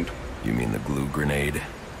restraint. You mean the glue grenade?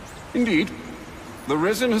 Indeed. The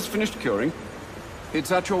resin has finished curing.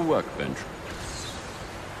 It's at your workbench.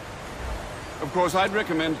 Of course, I'd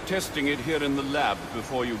recommend testing it here in the lab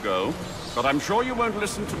before you go, but I'm sure you won't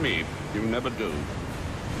listen to me. You never do.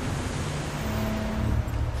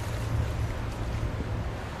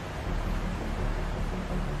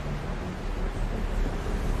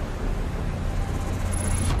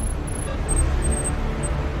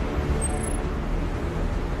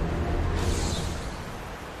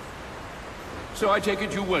 So I take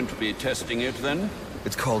it you won't be testing it, then?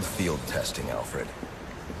 It's called field testing, Alfred.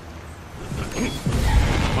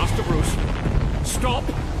 Master Bruce, stop!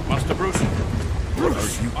 Master Bruce.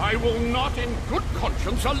 Bruce, I will not in good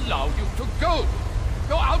conscience allow you to go.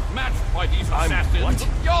 You're outmatched by these assassins. What?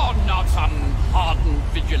 You're not some hardened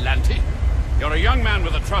vigilante. You're a young man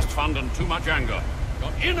with a trust fund and too much anger.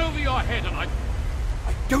 You're in over your head, and I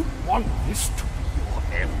don't want this to be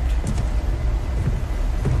your end.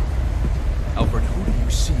 Alfred, who do you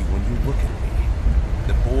see when you look at me?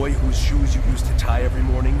 The boy whose shoes you used to tie every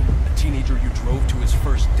morning? The teenager you drove to his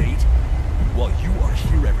first date? While you are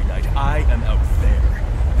here every night, I am out there.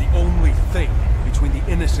 The only thing between the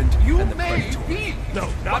innocent and the predatory.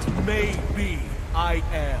 No, not maybe. I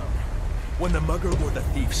am. When the mugger or the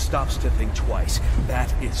thief stops to think twice,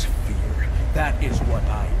 that is fear. That is what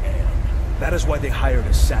I am. That is why they hired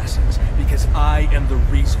assassins, because I am the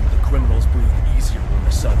reason the criminals breathe easier when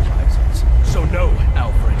the sun rises. So no,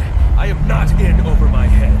 Alfred, I am not in over my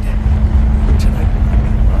head. Tonight will not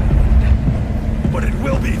be my end, but it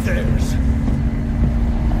will be theirs.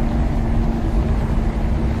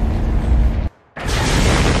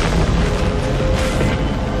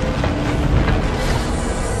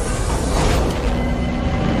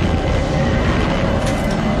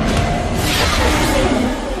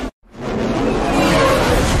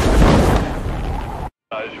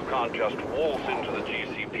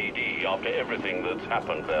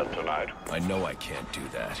 Happened there tonight. I know I can't do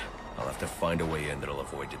that. I'll have to find a way in that'll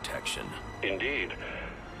avoid detection. Indeed.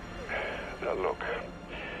 Look,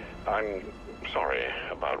 I'm sorry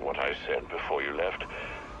about what I said before you left.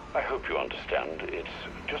 I hope you understand. It's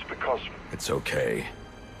just because... It's okay.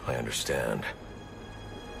 I understand.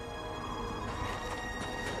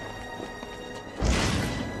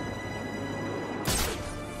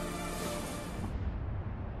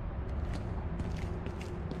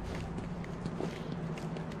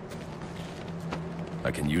 I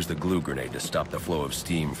can use the glue grenade to stop the flow of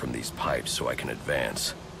steam from these pipes so I can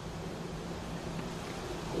advance.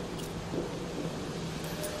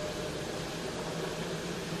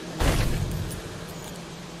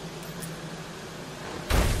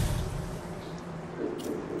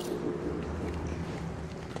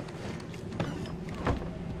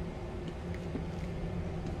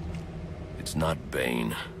 It's not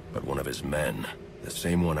Bane, but one of his men. The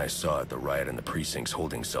same one I saw at the riot in the precinct's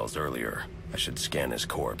holding cells earlier. I should scan his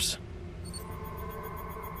corpse.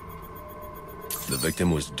 The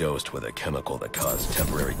victim was dosed with a chemical that caused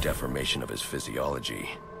temporary deformation of his physiology.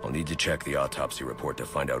 I'll need to check the autopsy report to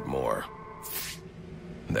find out more.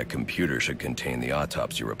 That computer should contain the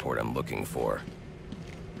autopsy report I'm looking for.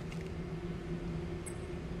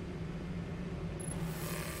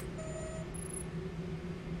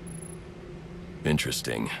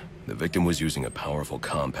 Interesting. The victim was using a powerful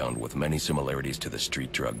compound with many similarities to the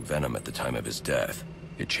street drug Venom at the time of his death.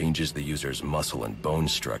 It changes the user's muscle and bone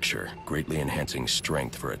structure, greatly enhancing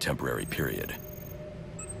strength for a temporary period.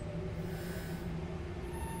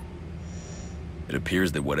 It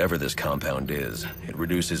appears that whatever this compound is, it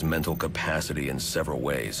reduces mental capacity in several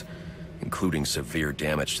ways. including severe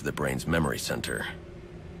damage to the brain's memory center.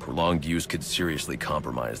 Prolonged use could seriously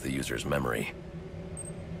compromise the user's memory.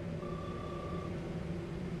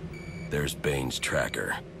 There's Bane's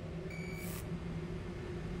tracker.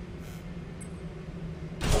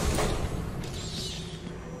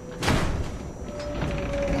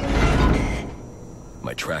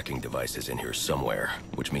 My tracking device is in here somewhere,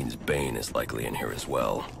 which means Bane is likely in here as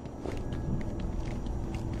well.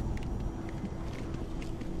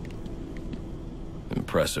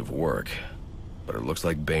 Impressive work, but it looks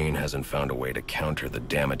like Bane hasn't found a way to counter the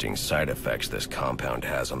damaging side effects this compound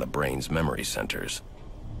has on the brain's memory centers.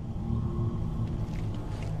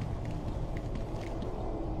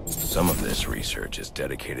 Some of this research is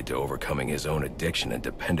dedicated to overcoming his own addiction and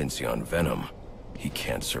dependency on venom. He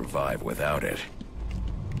can't survive without it.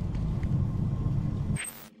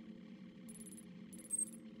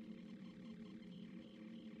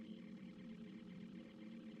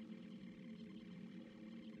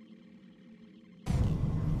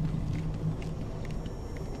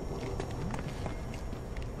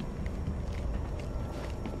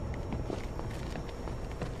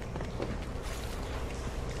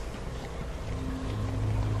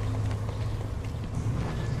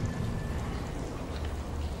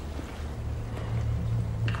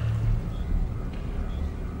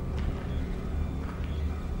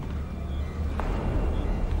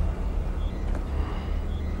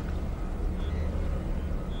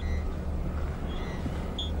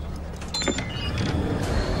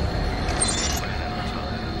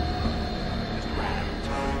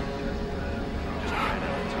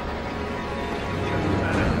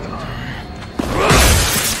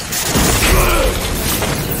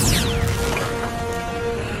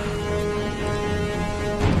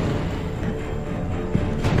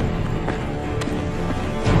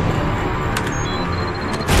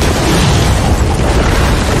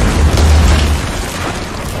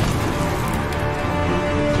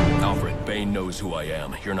 Who I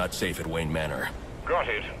am. You're not safe at Wayne Manor. Got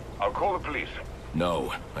it. I'll call the police.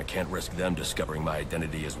 No, I can't risk them discovering my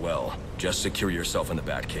identity as well. Just secure yourself in the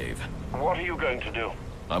Batcave. What are you going to do?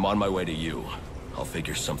 I'm on my way to you. I'll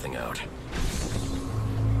figure something out.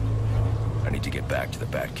 I need to get back to the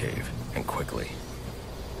Batcave, and quickly.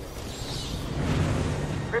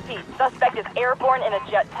 Repeat, suspect is airborne in a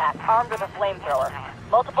jetpack, armed with a flamethrower.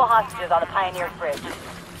 Multiple hostages on the Pioneers Bridge.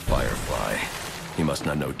 Firefly. He must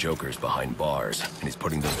not know Joker's behind bars, and he's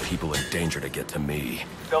putting those people in danger to get to me.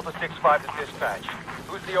 Delta 6-5 to dispatch.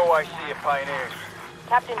 Who's the OIC at Pioneers?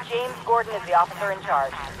 Captain James Gordon is the officer in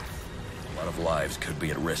charge. A lot of lives could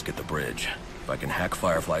be at risk at the bridge. If I can hack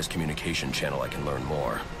Firefly's communication channel, I can learn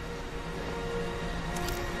more.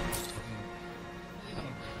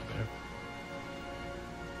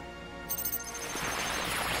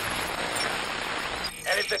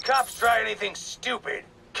 And if the cops try anything stupid,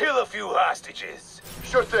 kill a few hostages.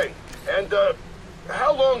 Sure thing. And,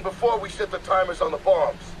 how long before we set the timers on the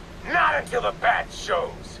bombs? Not until the bat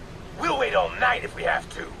shows. We'll wait all night if we have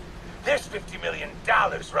to. There's $50 million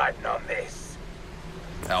riding on this.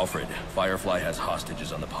 Alfred, Firefly has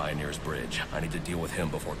hostages on the Pioneers Bridge. I need to deal with him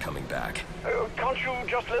before coming back. Can't you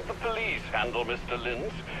just let the police handle Mr.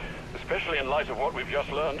 Linz? Especially in light of what we've just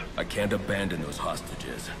learned. I can't abandon those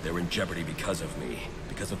hostages. They're in jeopardy because of me.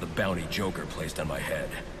 Because of the bounty Joker placed on my head.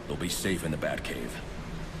 They'll be safe in the Batcave.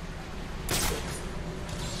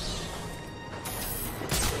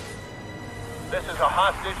 This is a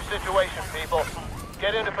hostage situation, people.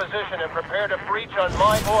 Get into position and prepare to breach on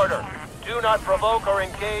my order. Do not provoke or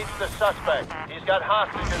engage the suspect. He's got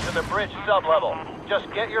hostages in the bridge sub-level. Just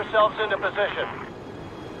get yourselves into position.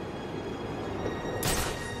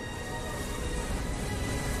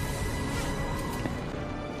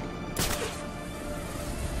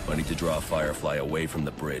 I need to draw Firefly away from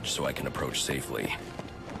the bridge so I can approach safely.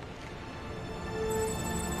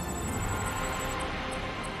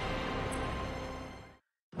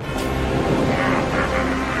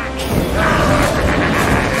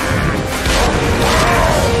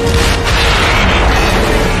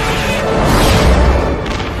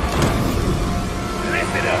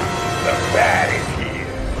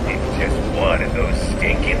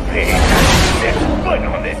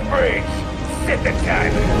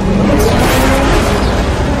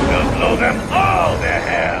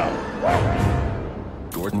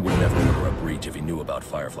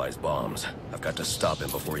 Firefly's bombs. I've got to stop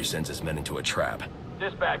him before he sends his men into a trap.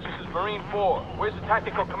 Dispatch, this is Marine 4. Where's the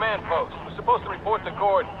tactical command post? We're supposed to report to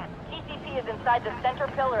Gordon. TCP is inside the center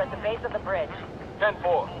pillar at the base of the bridge. 10-4.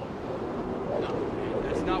 No,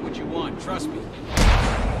 that's not what you want, trust me.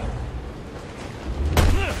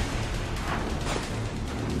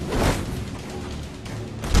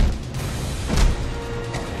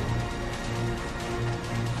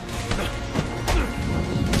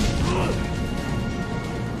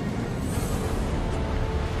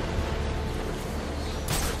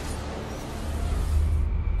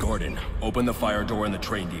 Gordon, open the fire door in the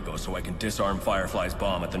train depot so I can disarm Firefly's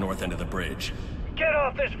bomb at the north end of the bridge. Get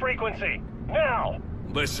off this frequency! Now!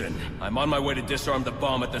 Listen, I'm on my way to disarm the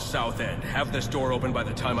bomb at the south end. Have this door open by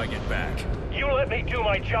the time I get back. You let me do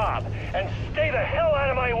my job, and stay the hell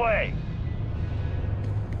out of my way!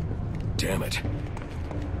 Damn it.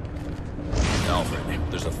 Alfred,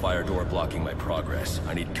 there's a fire door blocking my progress.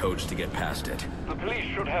 I need codes to get past it. The police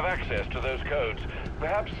should have access to those codes.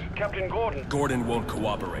 Perhaps Captain Gordon... Gordon won't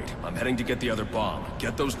cooperate. I'm heading to get the other bomb.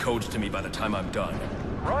 Get those codes to me by the time I'm done.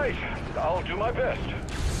 Right. I'll do my best.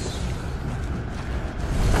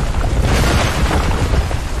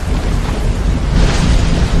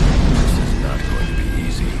 This is not going to be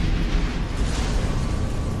easy.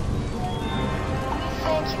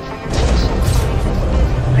 Thank you for your patience.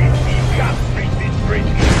 Let these cops break this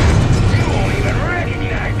bridge. You won't even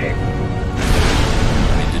recognize it.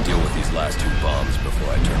 I need to deal with these last two bombs before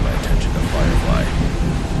I turn my attention to Firefly.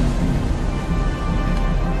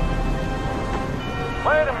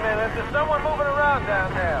 Wait a minute, there's someone moving around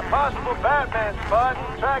down there. Possible Batman spot,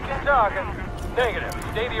 tracking target. Negative.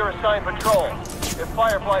 Stay to your assigned patrol. If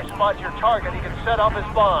Firefly spots your target, he can set off his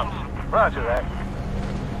bombs. Roger that.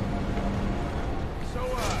 So,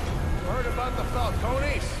 heard about the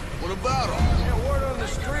Falcones? What about him? Yeah, word on the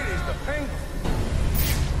street is the Penguin.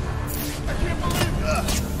 I can't believe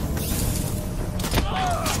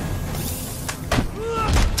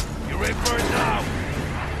You ready for it now?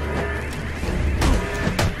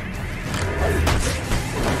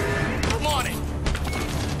 Come on in.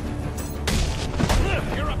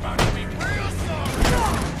 You're about to be real sorry.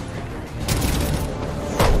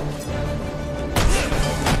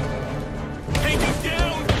 Take him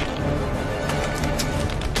down.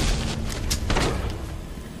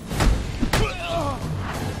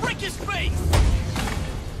 Break his face.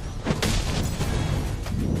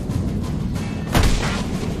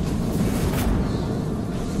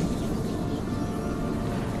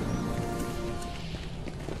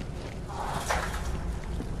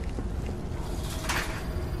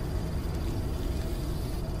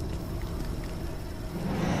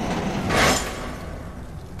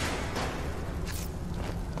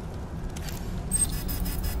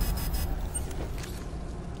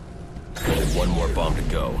 Only one more bomb to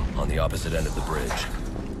go, on the opposite end of the bridge.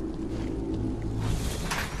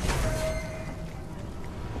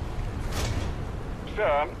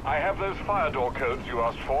 Sir, I have those fire door codes you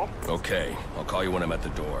asked for. Okay, I'll call you when I'm at the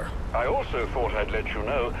door. I also thought I'd let you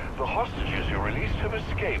know the hostages you released have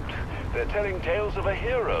escaped. They're telling tales of a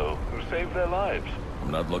hero who saved their lives.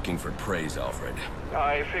 I'm not looking for praise, Alfred.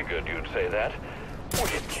 I figured you'd say that.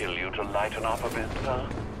 Would it kill you to lighten up a bit, sir?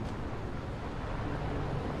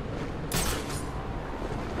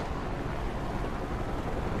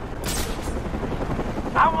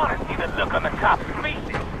 I want to see the look on the cops'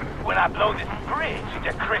 faces when I blow this bridge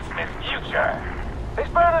into Christmas future. He's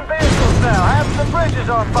burning vehicles now. Half the bridge is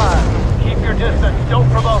on fire. Keep your distance. Don't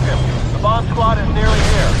provoke him. The bomb squad is nearly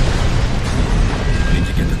here. I need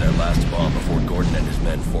to get to their last bomb before Gordon and his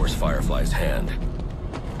men force Firefly's hand.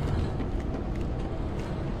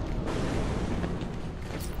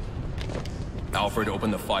 Alfred,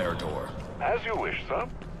 open the fire door. As you wish, sir.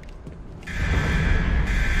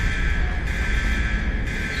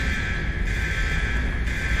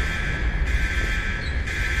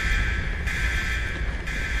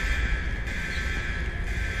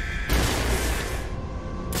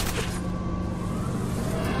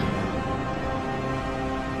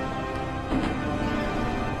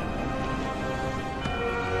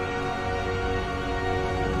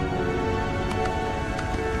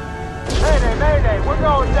 Mayday, we're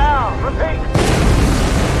going down. Repeat.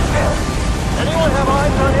 Anyone have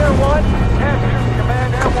eyes on Air 1? Answer.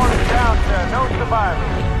 Command Air 1 is down, sir. No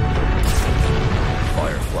survivors.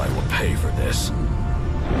 Firefly will pay for this.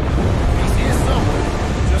 He's here somewhere.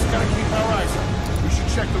 Just gotta keep our eyes on him. We should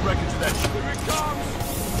check the wreckage of that ship. Here it comes!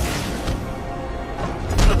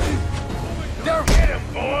 There, get him,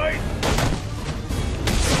 boys!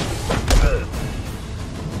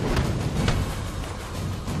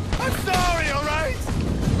 I'm sorry, all right?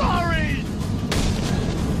 Sorry!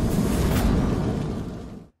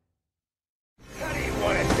 How do you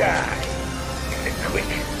want to die? In the quick,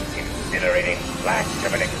 incinerating flash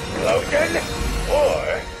of an explosion?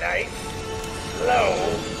 Or nice, slow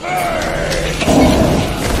burn?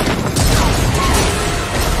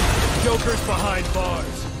 Joker's behind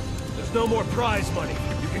bars. There's no more prize money.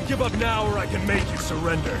 You can give up now or I can make you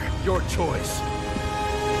surrender. Your choice.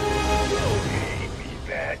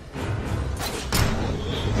 That.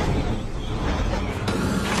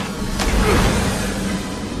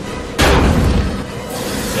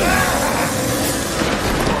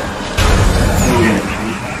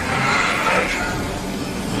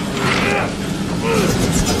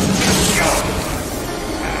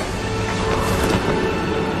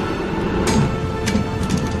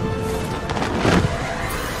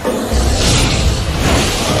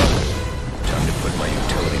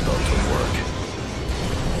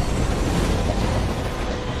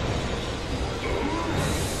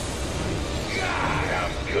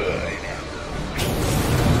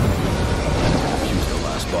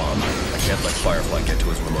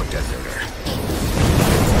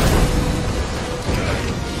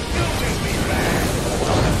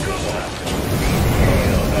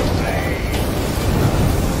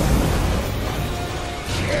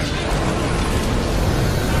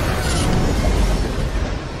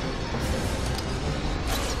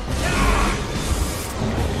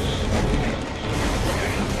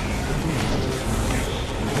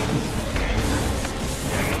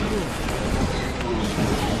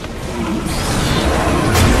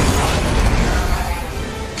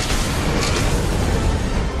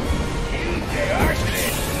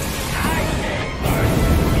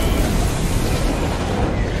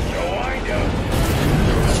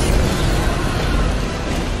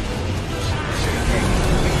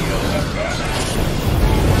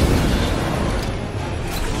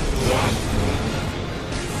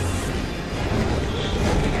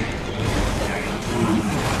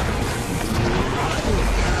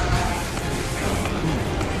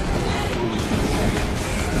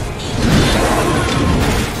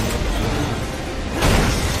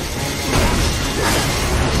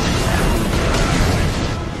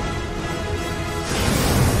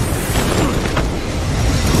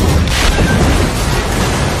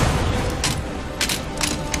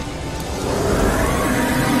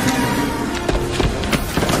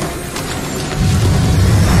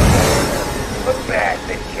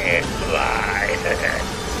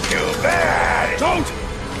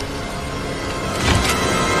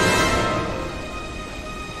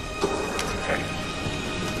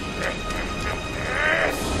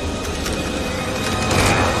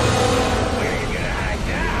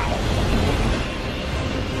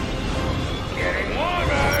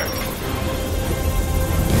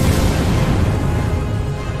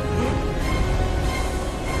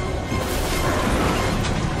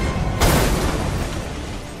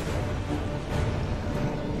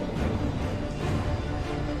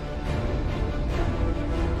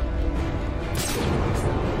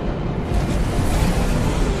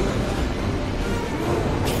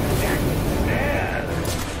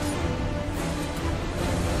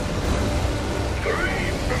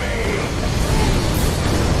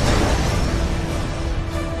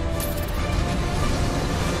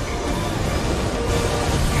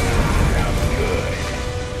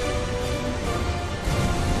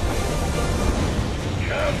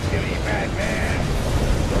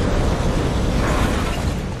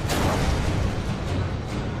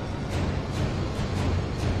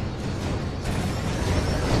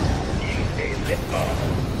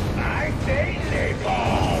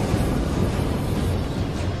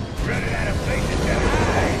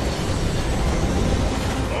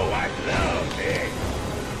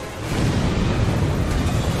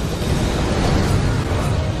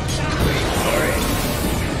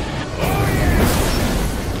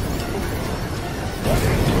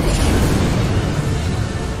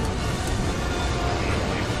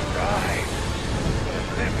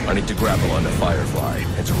 I need to grapple onto Firefly.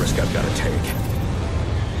 It's a risk I've got to take.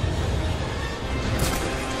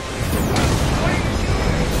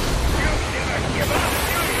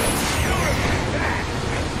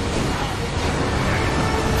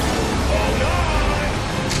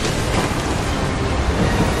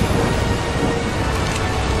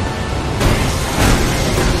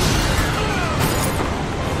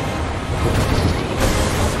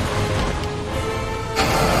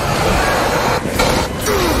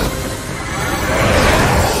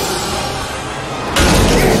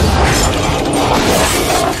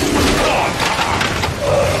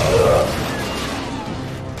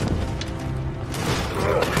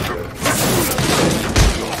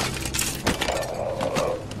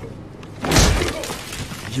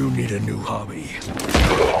 You need a new hobby.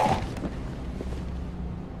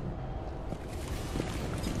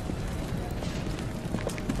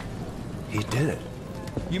 He did it.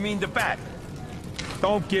 You mean the bat?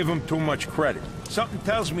 Don't give him too much credit. Something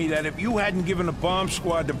tells me that if you hadn't given the bomb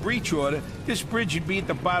squad the breach order, this bridge would be at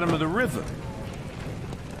the bottom of the river.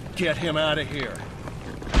 Get him out of here.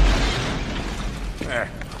 There.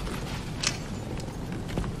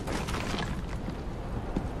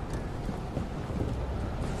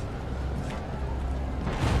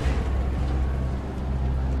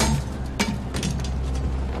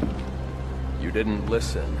 You didn't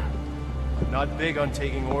listen. I'm not big on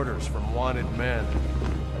taking orders from wanted men.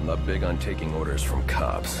 I'm not big on taking orders from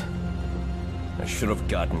cops. I should have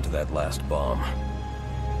gotten to that last bomb.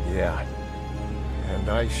 Yeah. And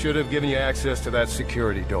I should have given you access to that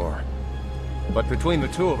security door. But between the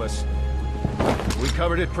two of us, we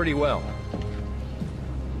covered it pretty well.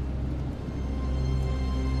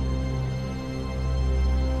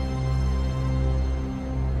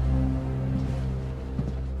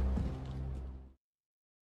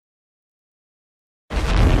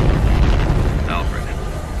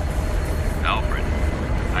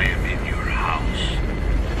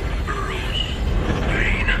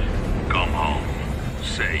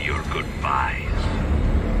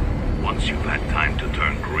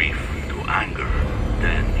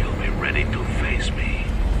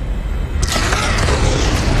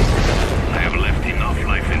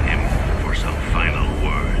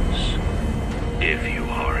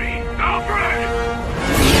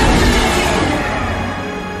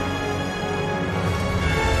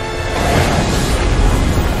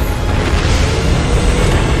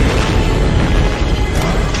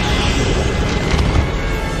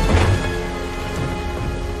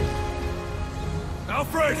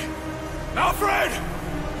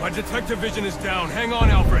 Detective vision is down. Hang on,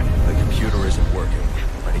 Alfred. The computer isn't working.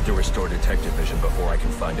 I need to restore detective vision before I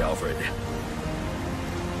can find Alfred.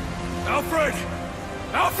 Alfred!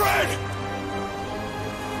 Alfred!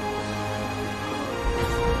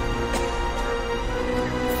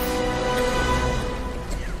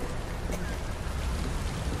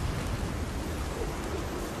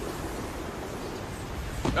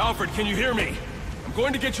 Alfred, can you hear me? I'm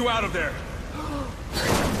going to get you out of there.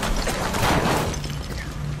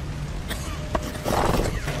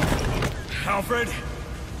 Alfred!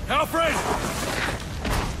 Alfred!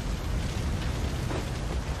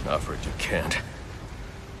 Alfred, you can't.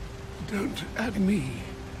 Don't add me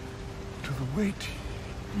to the weight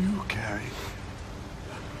you carry.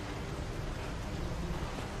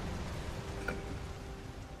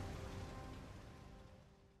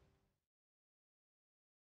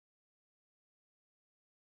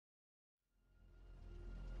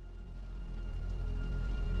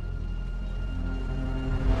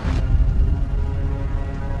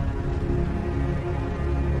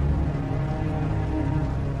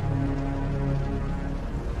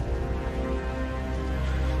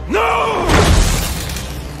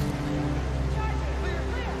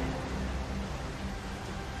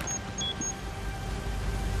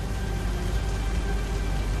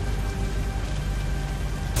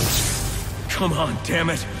 Come on, damn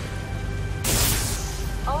it!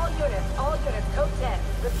 All units, code 10.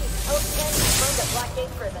 Repeat, code 10 confirmed at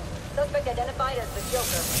Blackgate Prison. Suspect identified as the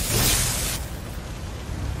Joker.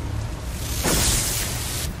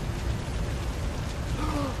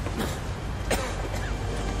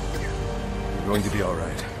 You're going to be all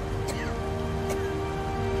right.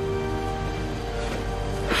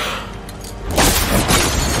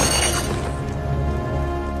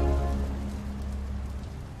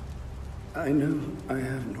 I know I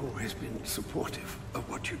haven't always been supportive of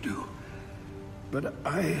what you do, but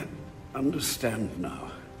I understand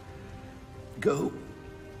now. Go.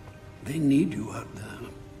 They need you out there.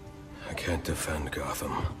 I can't defend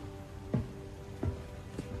Gotham.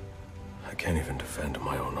 I can't even defend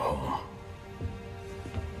my own home.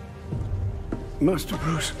 Master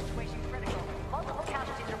Bruce. Multiple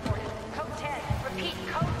casualties reported. Code 10. Repeat,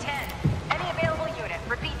 code 10. Any available unit.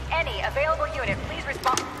 Repeat, any available unit. Please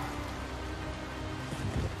respond.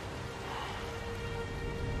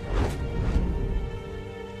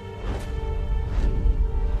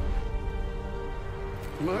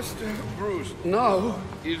 Master Bruce, now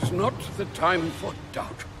is not the time for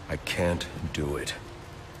doubt. I can't do it.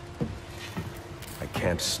 I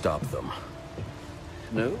can't stop them.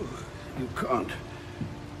 No, you can't.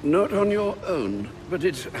 Not on your own, but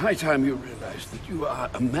it's high time you realize that you are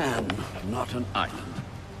a man, not an island.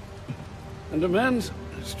 And a man's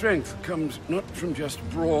strength comes not from just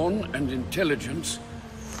brawn and intelligence,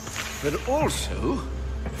 but also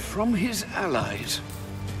from his allies.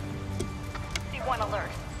 One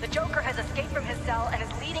alert. The Joker has escaped from his cell and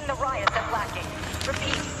is leading the riots at Blackgate.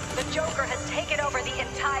 Repeat, the Joker has taken over the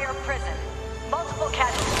entire prison. Multiple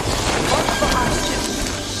casualties. Multiple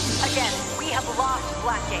hostages. Again, we have lost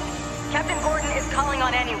Blackgate. Captain Gordon is calling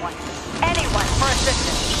on anyone. Anyone for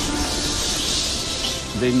assistance.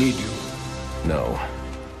 They need you. No.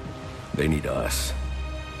 They need us.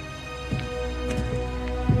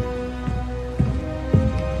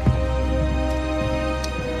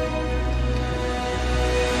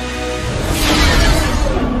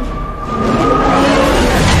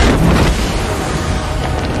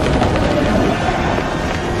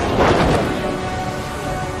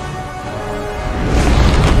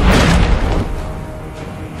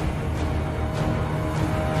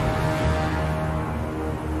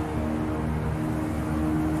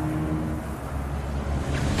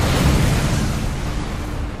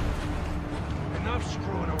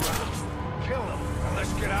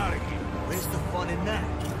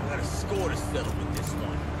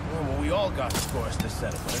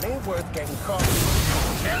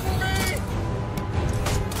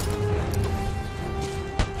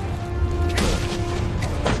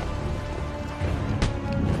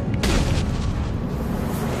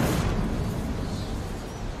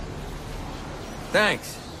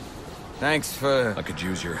 Thanks for... I could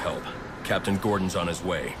use your help. Captain Gordon's on his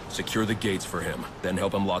way. Secure the gates for him, then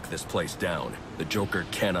help him lock this place down. The Joker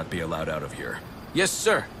cannot be allowed out of here. Yes,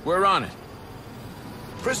 sir. We're on it.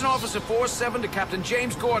 Prison Officer 4-7 to Captain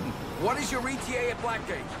James Gordon. What is your ETA at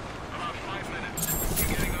Blackgate? About 5 minutes. You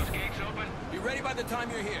getting those gates open? Be ready by the time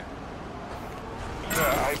you're here.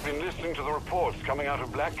 I've been listening to the reports coming out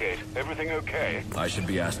of Blackgate. Everything okay? I should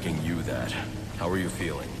be asking you that. How are you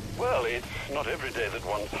feeling? Well, it's not every day that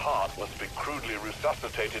one's heart must be crudely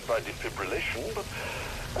resuscitated by defibrillation, but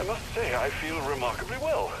I must say I feel remarkably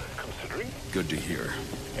well, considering. Good to hear.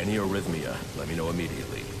 Any arrhythmia, let me know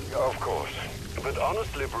immediately. Of course. But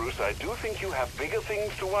honestly, Bruce, I do think you have bigger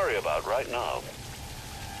things to worry about right now.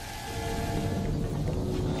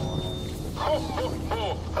 Ho, ho,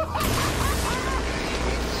 ho!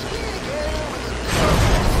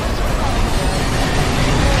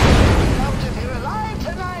 Out of here alive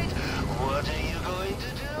tonight! What are you going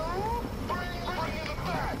to do? Bring the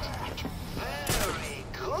bat! Very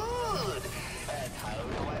good! And how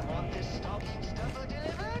do I want this stocking stuffer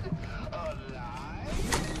delivered? Alive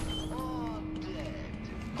or dead?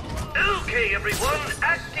 Okay, everyone,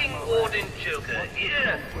 Acting Warden Joker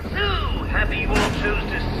here. So happy you all chose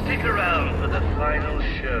to stick around for the final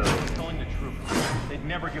show. Telling the truth, they'd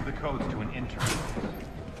never give the codes to an intern.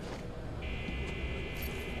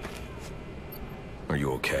 Are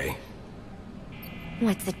you okay?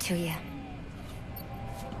 What's it to you?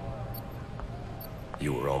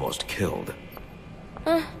 You were almost killed.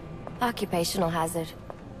 Occupational hazard.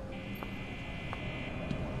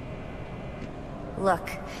 Look,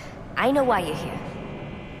 I know why you're here.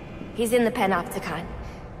 He's in the Panopticon,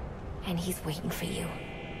 and he's waiting for you.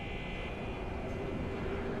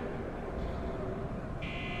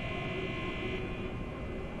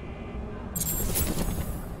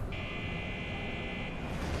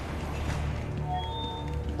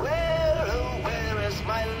 Where is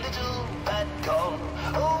my little bat gone?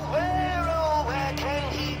 Oh, where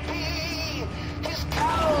can he be? His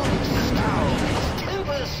cowl, his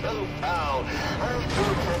temper so foul. I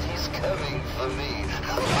hope that he's coming for me.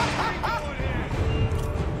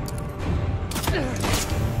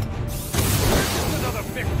 Another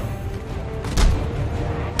victim!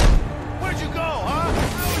 Where'd you go, huh?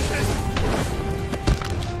 How is this?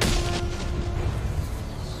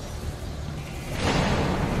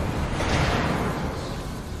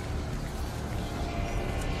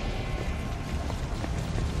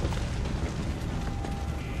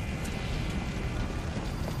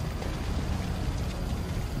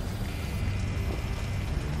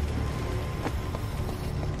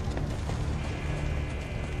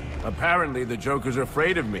 Apparently, the Joker's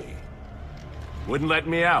afraid of me. Wouldn't let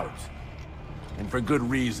me out. And for good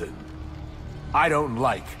reason. I don't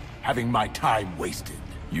like having my time wasted.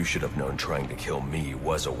 You should have known trying to kill me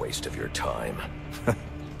was a waste of your time.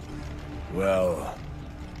 Well,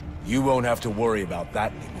 you won't have to worry about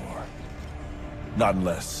that anymore. Not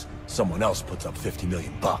unless someone else puts up 50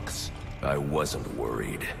 million bucks. I wasn't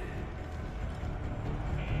worried.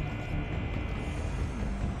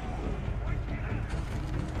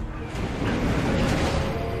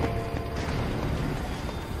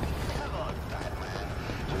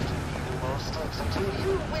 Until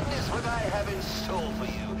you witness what I have in store for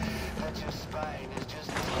you, that your spine is just...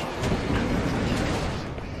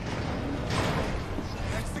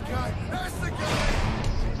 That's the guy! That's the guy!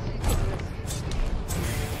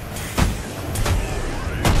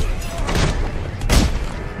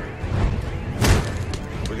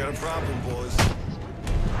 We got a problem, boys.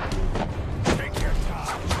 Take your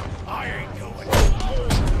time. I ain't going.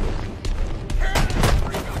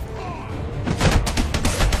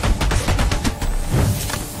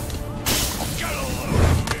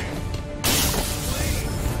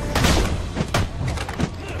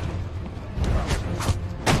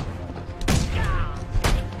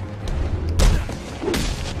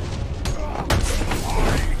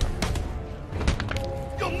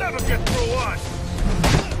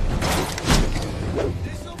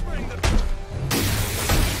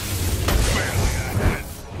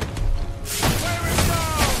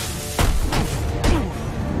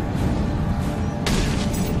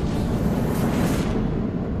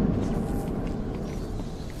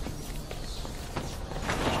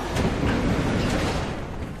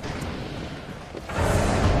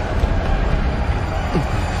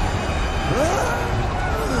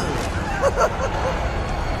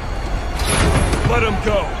 Let him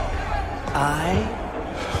go. I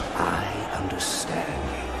understand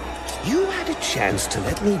you. You had a chance to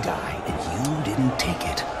let me die, and you didn't take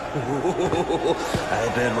it.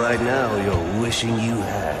 I bet right now you're wishing you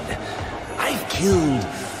had. I've killed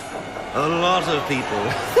a lot of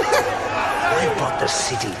people. I brought the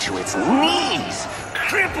city to its knees,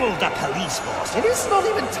 crippled the police force, and it's not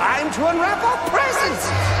even time to unwrap our presents.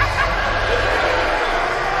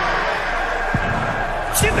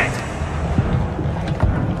 Ship it!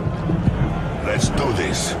 Let's do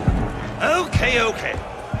this. Okay.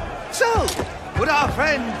 So, what our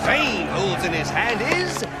friend Bane holds in his hand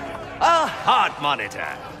is a heart monitor.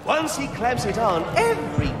 Once he clamps it on,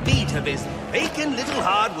 every beat of his bacon little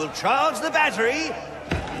heart will charge the battery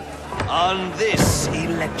on this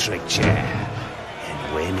electric chair.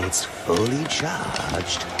 And when it's fully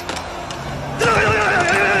charged...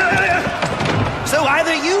 So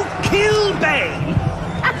either you kill Bane...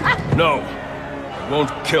 No,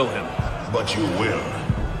 won't kill him. But you will.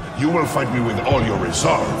 You will fight me with all your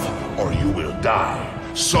resolve, or you will die.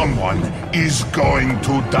 Someone is going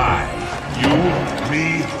to die. You,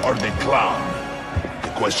 me, or the clown.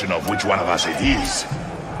 The question of which one of us it is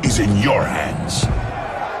in your hands.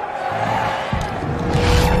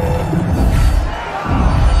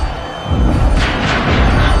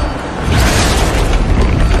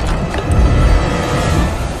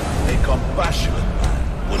 A compassionate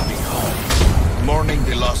man would be home, mourning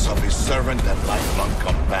the loss of his servant and lifelong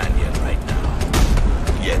companion right now.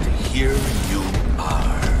 Yet here you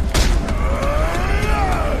are.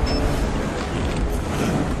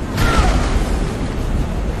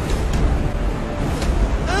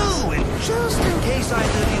 Oh, and just in case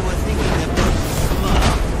either of you were thinking of the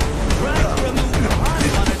smug, try to remove the heart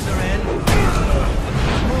monitor and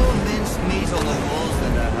more minced meat on the walls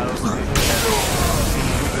than the house.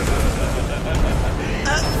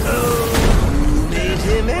 Uh-oh, made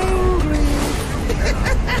him angry.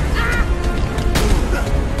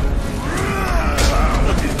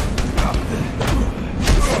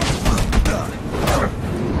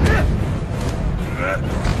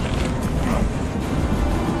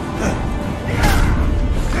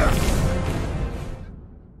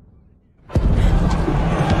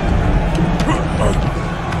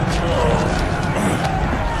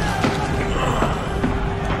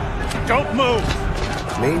 Don't move!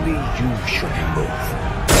 Maybe you should move.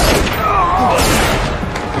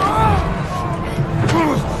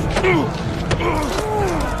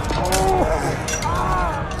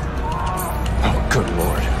 Oh, good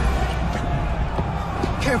lord.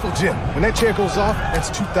 Careful, Jim. When that chair goes off, that's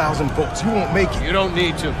 2,000 volts. You won't make it. You don't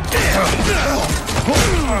need to.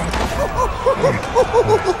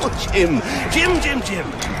 Jim.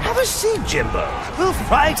 Have a seat, Jimbo. We'll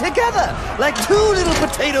fry together like two little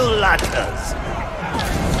potato latkes.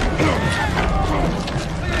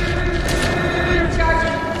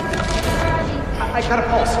 I got a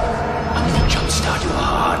pulse. I'm gonna jumpstart your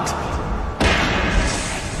heart.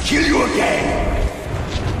 kill you again!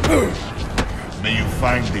 May you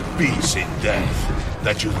find the peace in death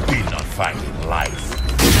that you did not find in life.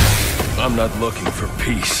 I'm not looking for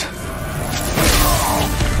peace.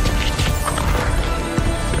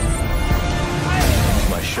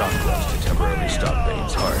 My shock gloves to temporarily stop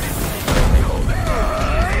Bane's heart. My only hope.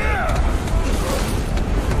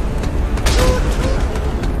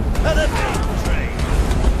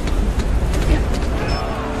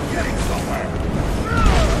 Getting somewhere.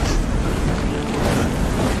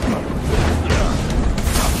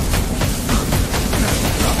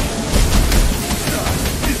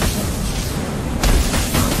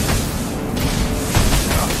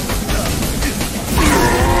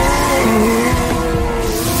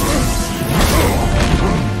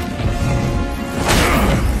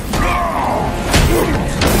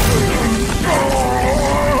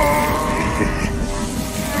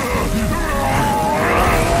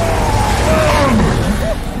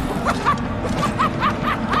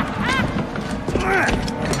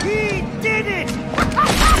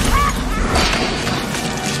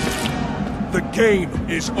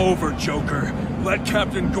 Is over, Joker. Let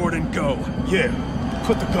Captain Gordon go. Yeah,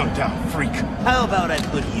 put the gun down, freak. How about I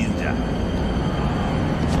put you down?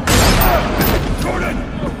 Gordon!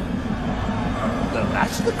 Well,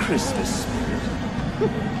 that's the Christmas spirit.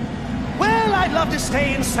 Well, I'd love to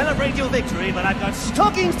stay and celebrate your victory, but I've got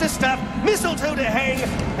stockings to stuff, mistletoe to hang,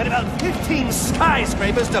 and about 15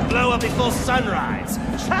 skyscrapers to blow up before sunrise.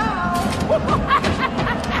 Ciao!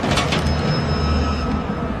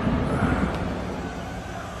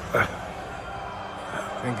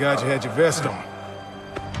 Thank God you had your vest on.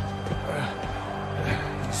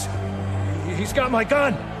 He's got my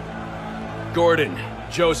gun! Gordon,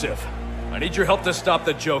 Joseph, I need your help to stop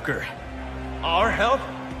the Joker. Our help?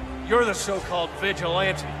 You're the so-called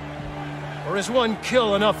vigilante. Or is one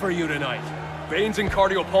kill enough for you tonight? Bane's in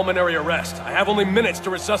cardiopulmonary arrest. I have only minutes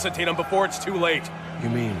to resuscitate him before it's too late. You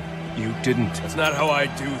mean you didn't? That's not how I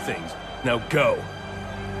do things. Now go.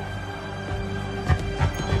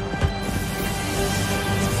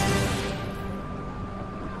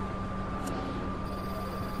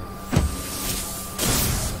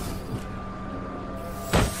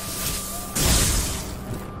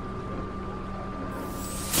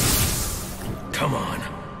 Come on.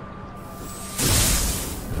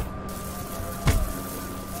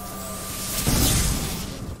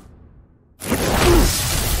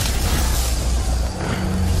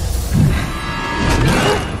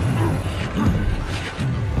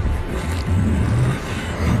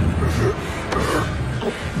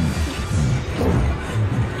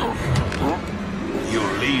 You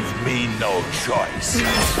leave me no choice,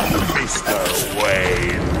 Mr.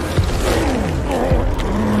 Wayne.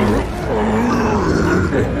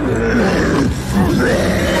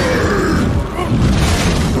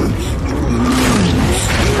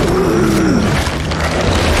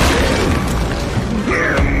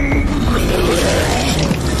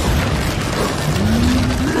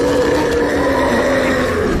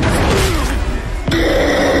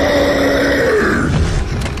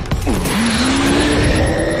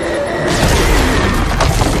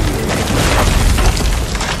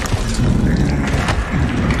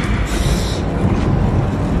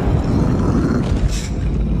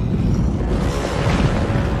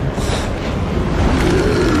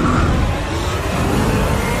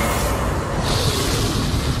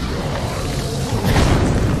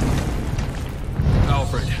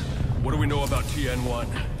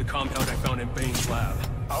 The compound I found in Bane's lab.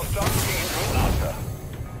 I'll start looking into it later.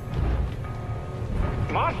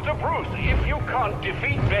 Master Bruce, if you can't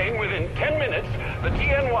defeat Bane within 10 minutes, the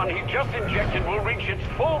TN1 he just injected will reach its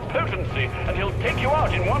full potency, and he'll take you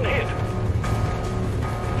out in one hit.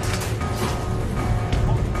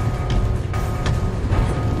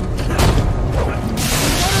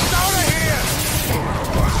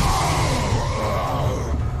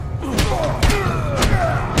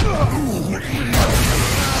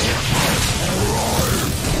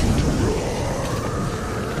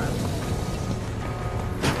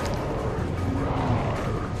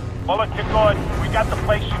 Bullet to good. We got the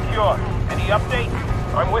place secure. Any update?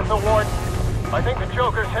 I'm with the warden. I think the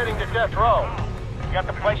Joker's heading to death row. We got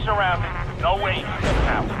the place surrounded. No way he's getting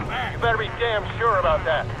out. You better be damn sure about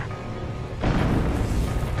that.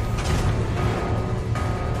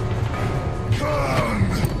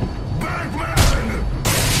 Batman!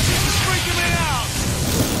 Freaking me out!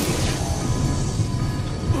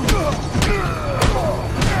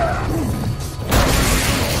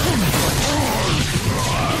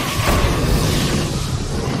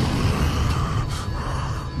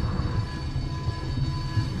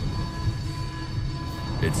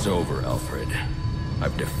 It's over, Alfred.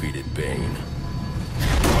 I've defeated Bane.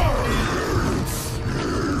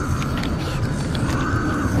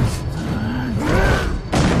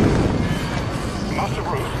 Master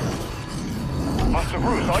Bruce? Master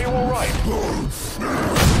Bruce, are you alright?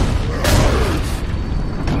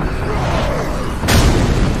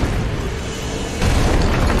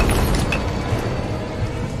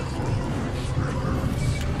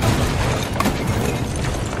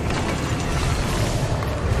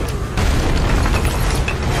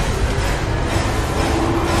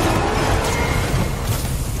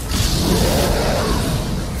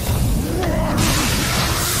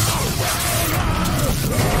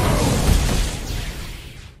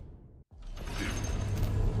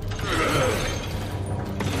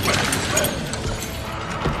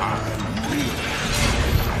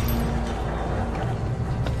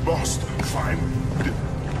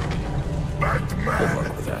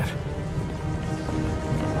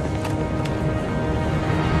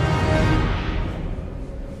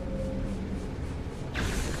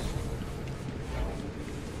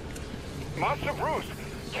 Master Bruce,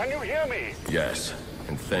 can you hear me? Yes,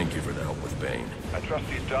 and thank you for the help with Bane. I trust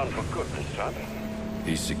he's down for good this time.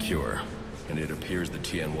 He's secure, and it appears the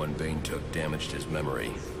TN-1 Bane took damaged his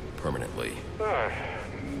memory permanently.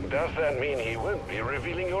 Does that mean he won't be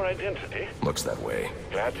revealing your identity? Looks that way.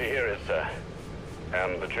 Glad to hear it, sir.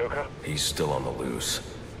 And the Joker? He's still on the loose,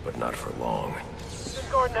 but not for long. This is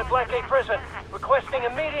Gordon at Blackgate Prison, requesting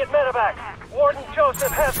immediate medevac. Warden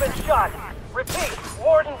Joseph has been shot. Repeat,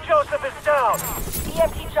 Warden Joseph is down.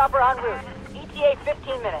 EMT chopper en route. ETA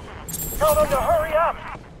 15 minutes. Tell them to hurry up.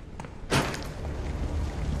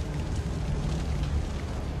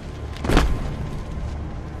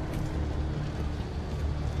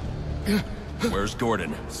 Where's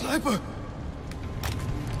Gordon? Sniper!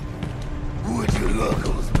 Would you look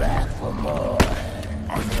who's back for more?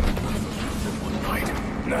 I've never been in the room for one night.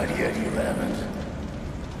 Not yet, you haven't.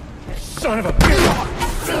 Son of a bitch!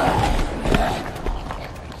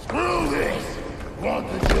 Screw this! Want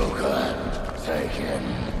the Joker? Take him.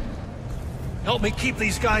 Help me keep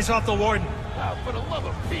these guys off the warden. For the love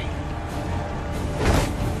of Pete.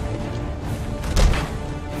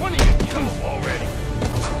 When are you kill him already?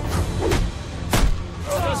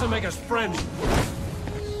 It doesn't make us friends.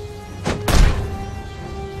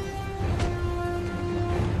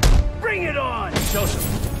 Bring it on!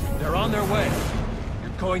 Joseph, they're on their way.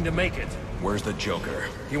 You're going to make it. Where's the Joker?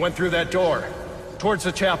 He went through that door. Towards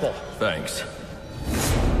the chapel. Thanks.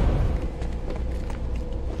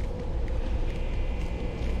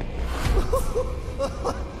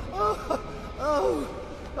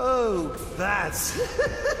 Oh, that's...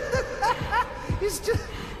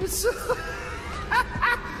 it's so...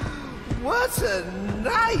 What a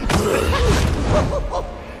night!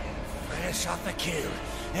 Fresh off the kill,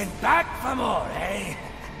 and back for more, eh?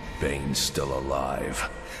 Bane's still alive.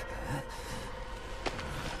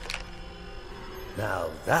 Now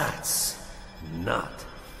that's not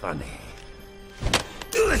funny.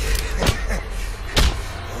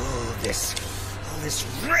 All this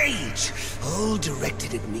rage, all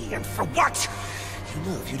directed at me, and for what? You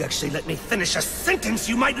know, if you'd actually let me finish a sentence,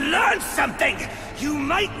 you might learn something! You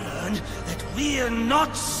might learn that we're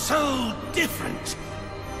not so different.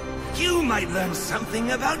 You might learn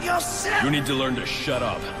something about yourself! You need to learn to shut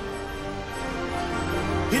up.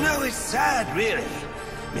 You know, it's sad, really.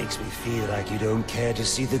 Makes me feel like you don't care to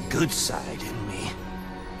see the good side in me.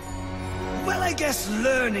 Well, I guess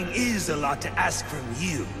learning is a lot to ask from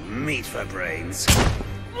you, meat for brains. Is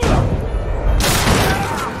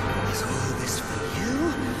all this for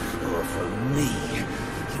you, or for me?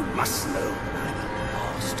 You must know I'm a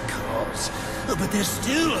lost cause. Oh, but there's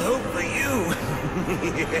still hope for you.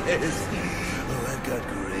 Yes. Oh, I've got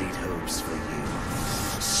great hopes for you.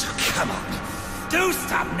 So come on, do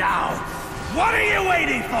stop now! What are you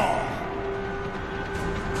waiting for?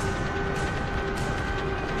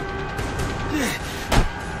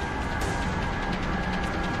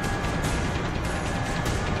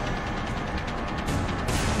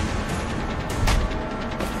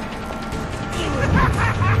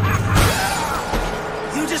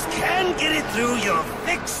 You just can't get it through your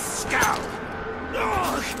thick skull.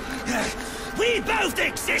 We both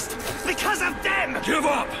exist because of them! Give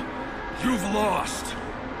up! You've lost!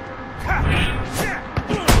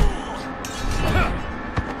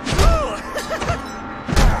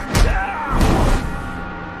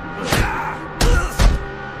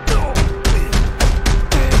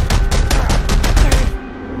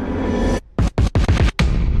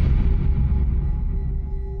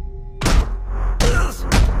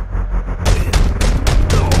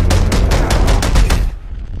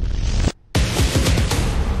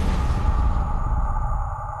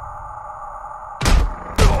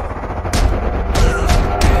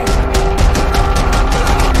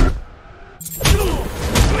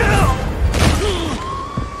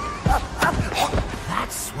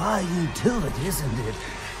 why you do it, isn't it?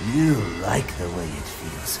 You like the way it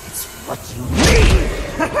feels. It's what you need!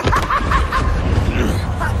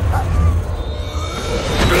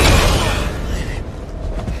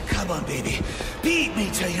 Come on, baby. Beat me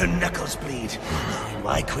till your knuckles bleed. And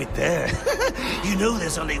why quit there? You know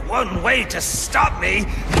there's only one way to stop me!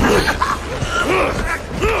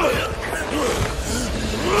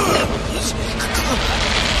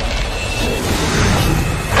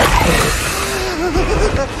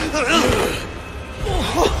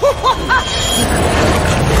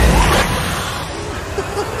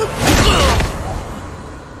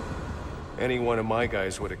 Any one of my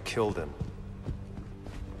guys would have killed him.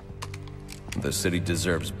 The city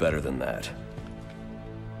deserves better than that.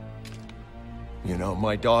 You know,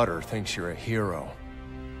 my daughter thinks you're a hero.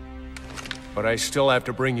 But I still have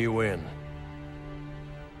to bring you in.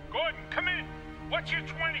 Gordon, come in. What's your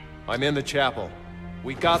 20? I'm in the chapel.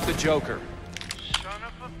 We got the Joker. Son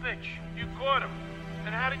of a bitch. You caught him.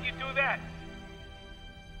 And how did you do that?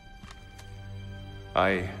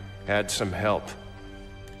 I had some help.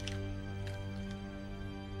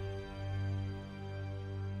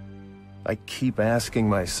 I keep asking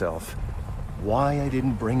myself why I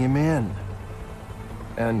didn't bring him in.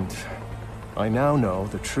 And I now know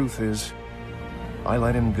the truth is, I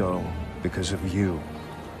let him go because of you.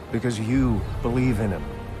 Because you believe in him.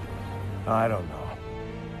 I don't know.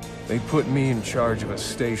 They put me in charge of a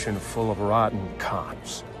station full of rotten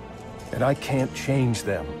cops. And I can't change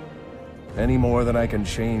them. Any more than I can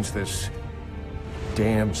change this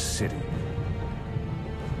damn city.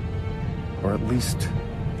 Or at least,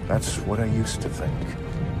 that's what I used to think.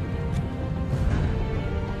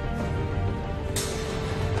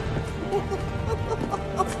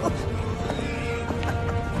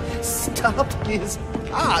 Stop his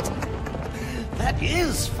heart. That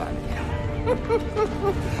is funny.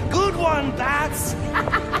 Good one, Bats.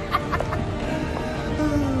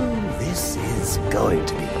 Oh, this is going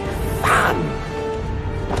to be fun.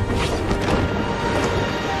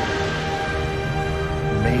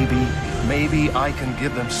 Maybe I can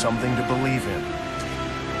give them something to believe in.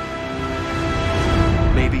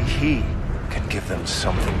 Maybe he can give them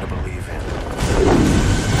something to believe in.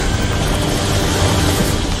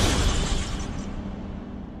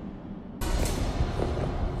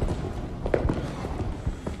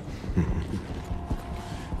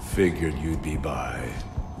 Figured you'd be by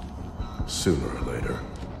sooner or later.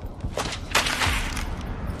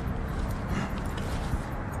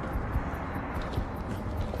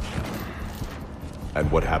 And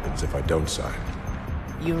what happens if I don't sign?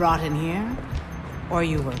 You rot in here, or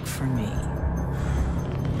you work for me?